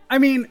 I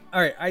mean,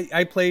 all right,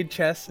 I played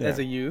chess as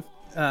a youth.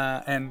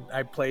 And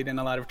I played in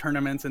a lot of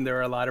tournaments, and there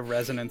were a lot of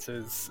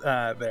resonances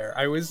there.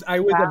 I was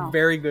a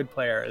very good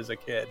player as a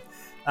kid.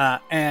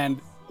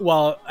 And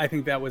while I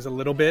think that was a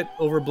little bit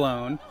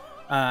overblown,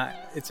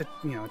 it's a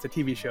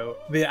TV show.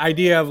 The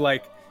idea of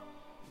like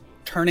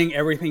turning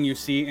everything you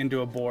see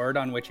into a board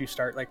on which you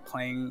start like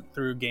playing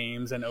through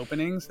games and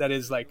openings, that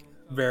is like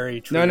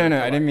very true. No,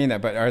 I didn't mean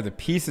that. But are the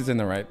pieces in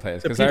the right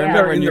place? Because I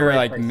remember when you were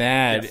like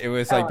mad, it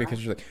was like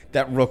because you're like,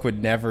 that rook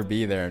would never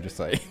be there. Just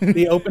like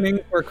the openings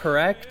were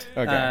correct.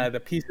 Okay.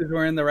 The pieces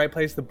were in the right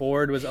place. The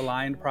board was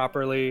aligned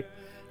properly.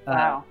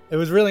 Wow. It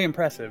was really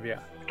impressive. Yeah.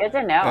 Good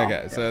to know.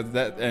 Okay, so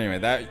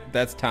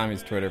that's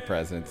Tommy's Twitter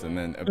presence, and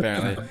then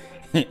apparently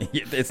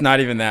it's not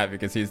even that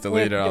because he's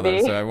deleted all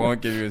those, so I won't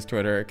give you his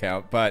Twitter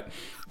account. But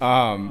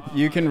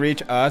you can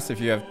reach us if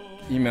you have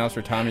emails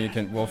for Tommy.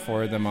 We'll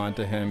forward them on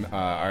to him.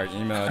 Our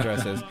email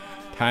address is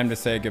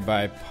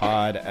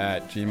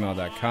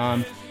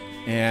timetoSayGoodbyePod@gmail.com,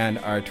 and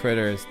our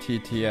Twitter is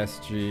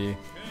TTSGPod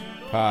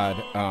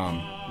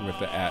with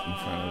the @ in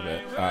front of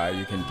it.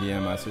 You can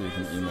DM us or you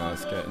can email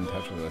us, get in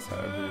touch with us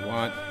however you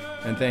want.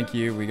 And thank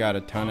you. We got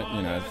a ton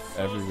of,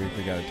 every week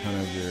we got a ton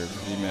of your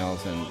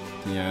emails and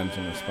DMs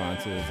and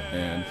responses,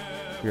 and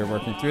we are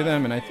working through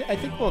them. And I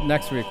think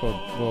next week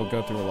we'll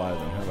go through a lot of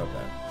them. How about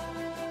that?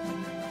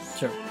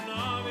 Sure.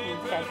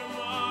 Good.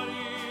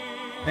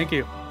 Thank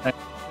you.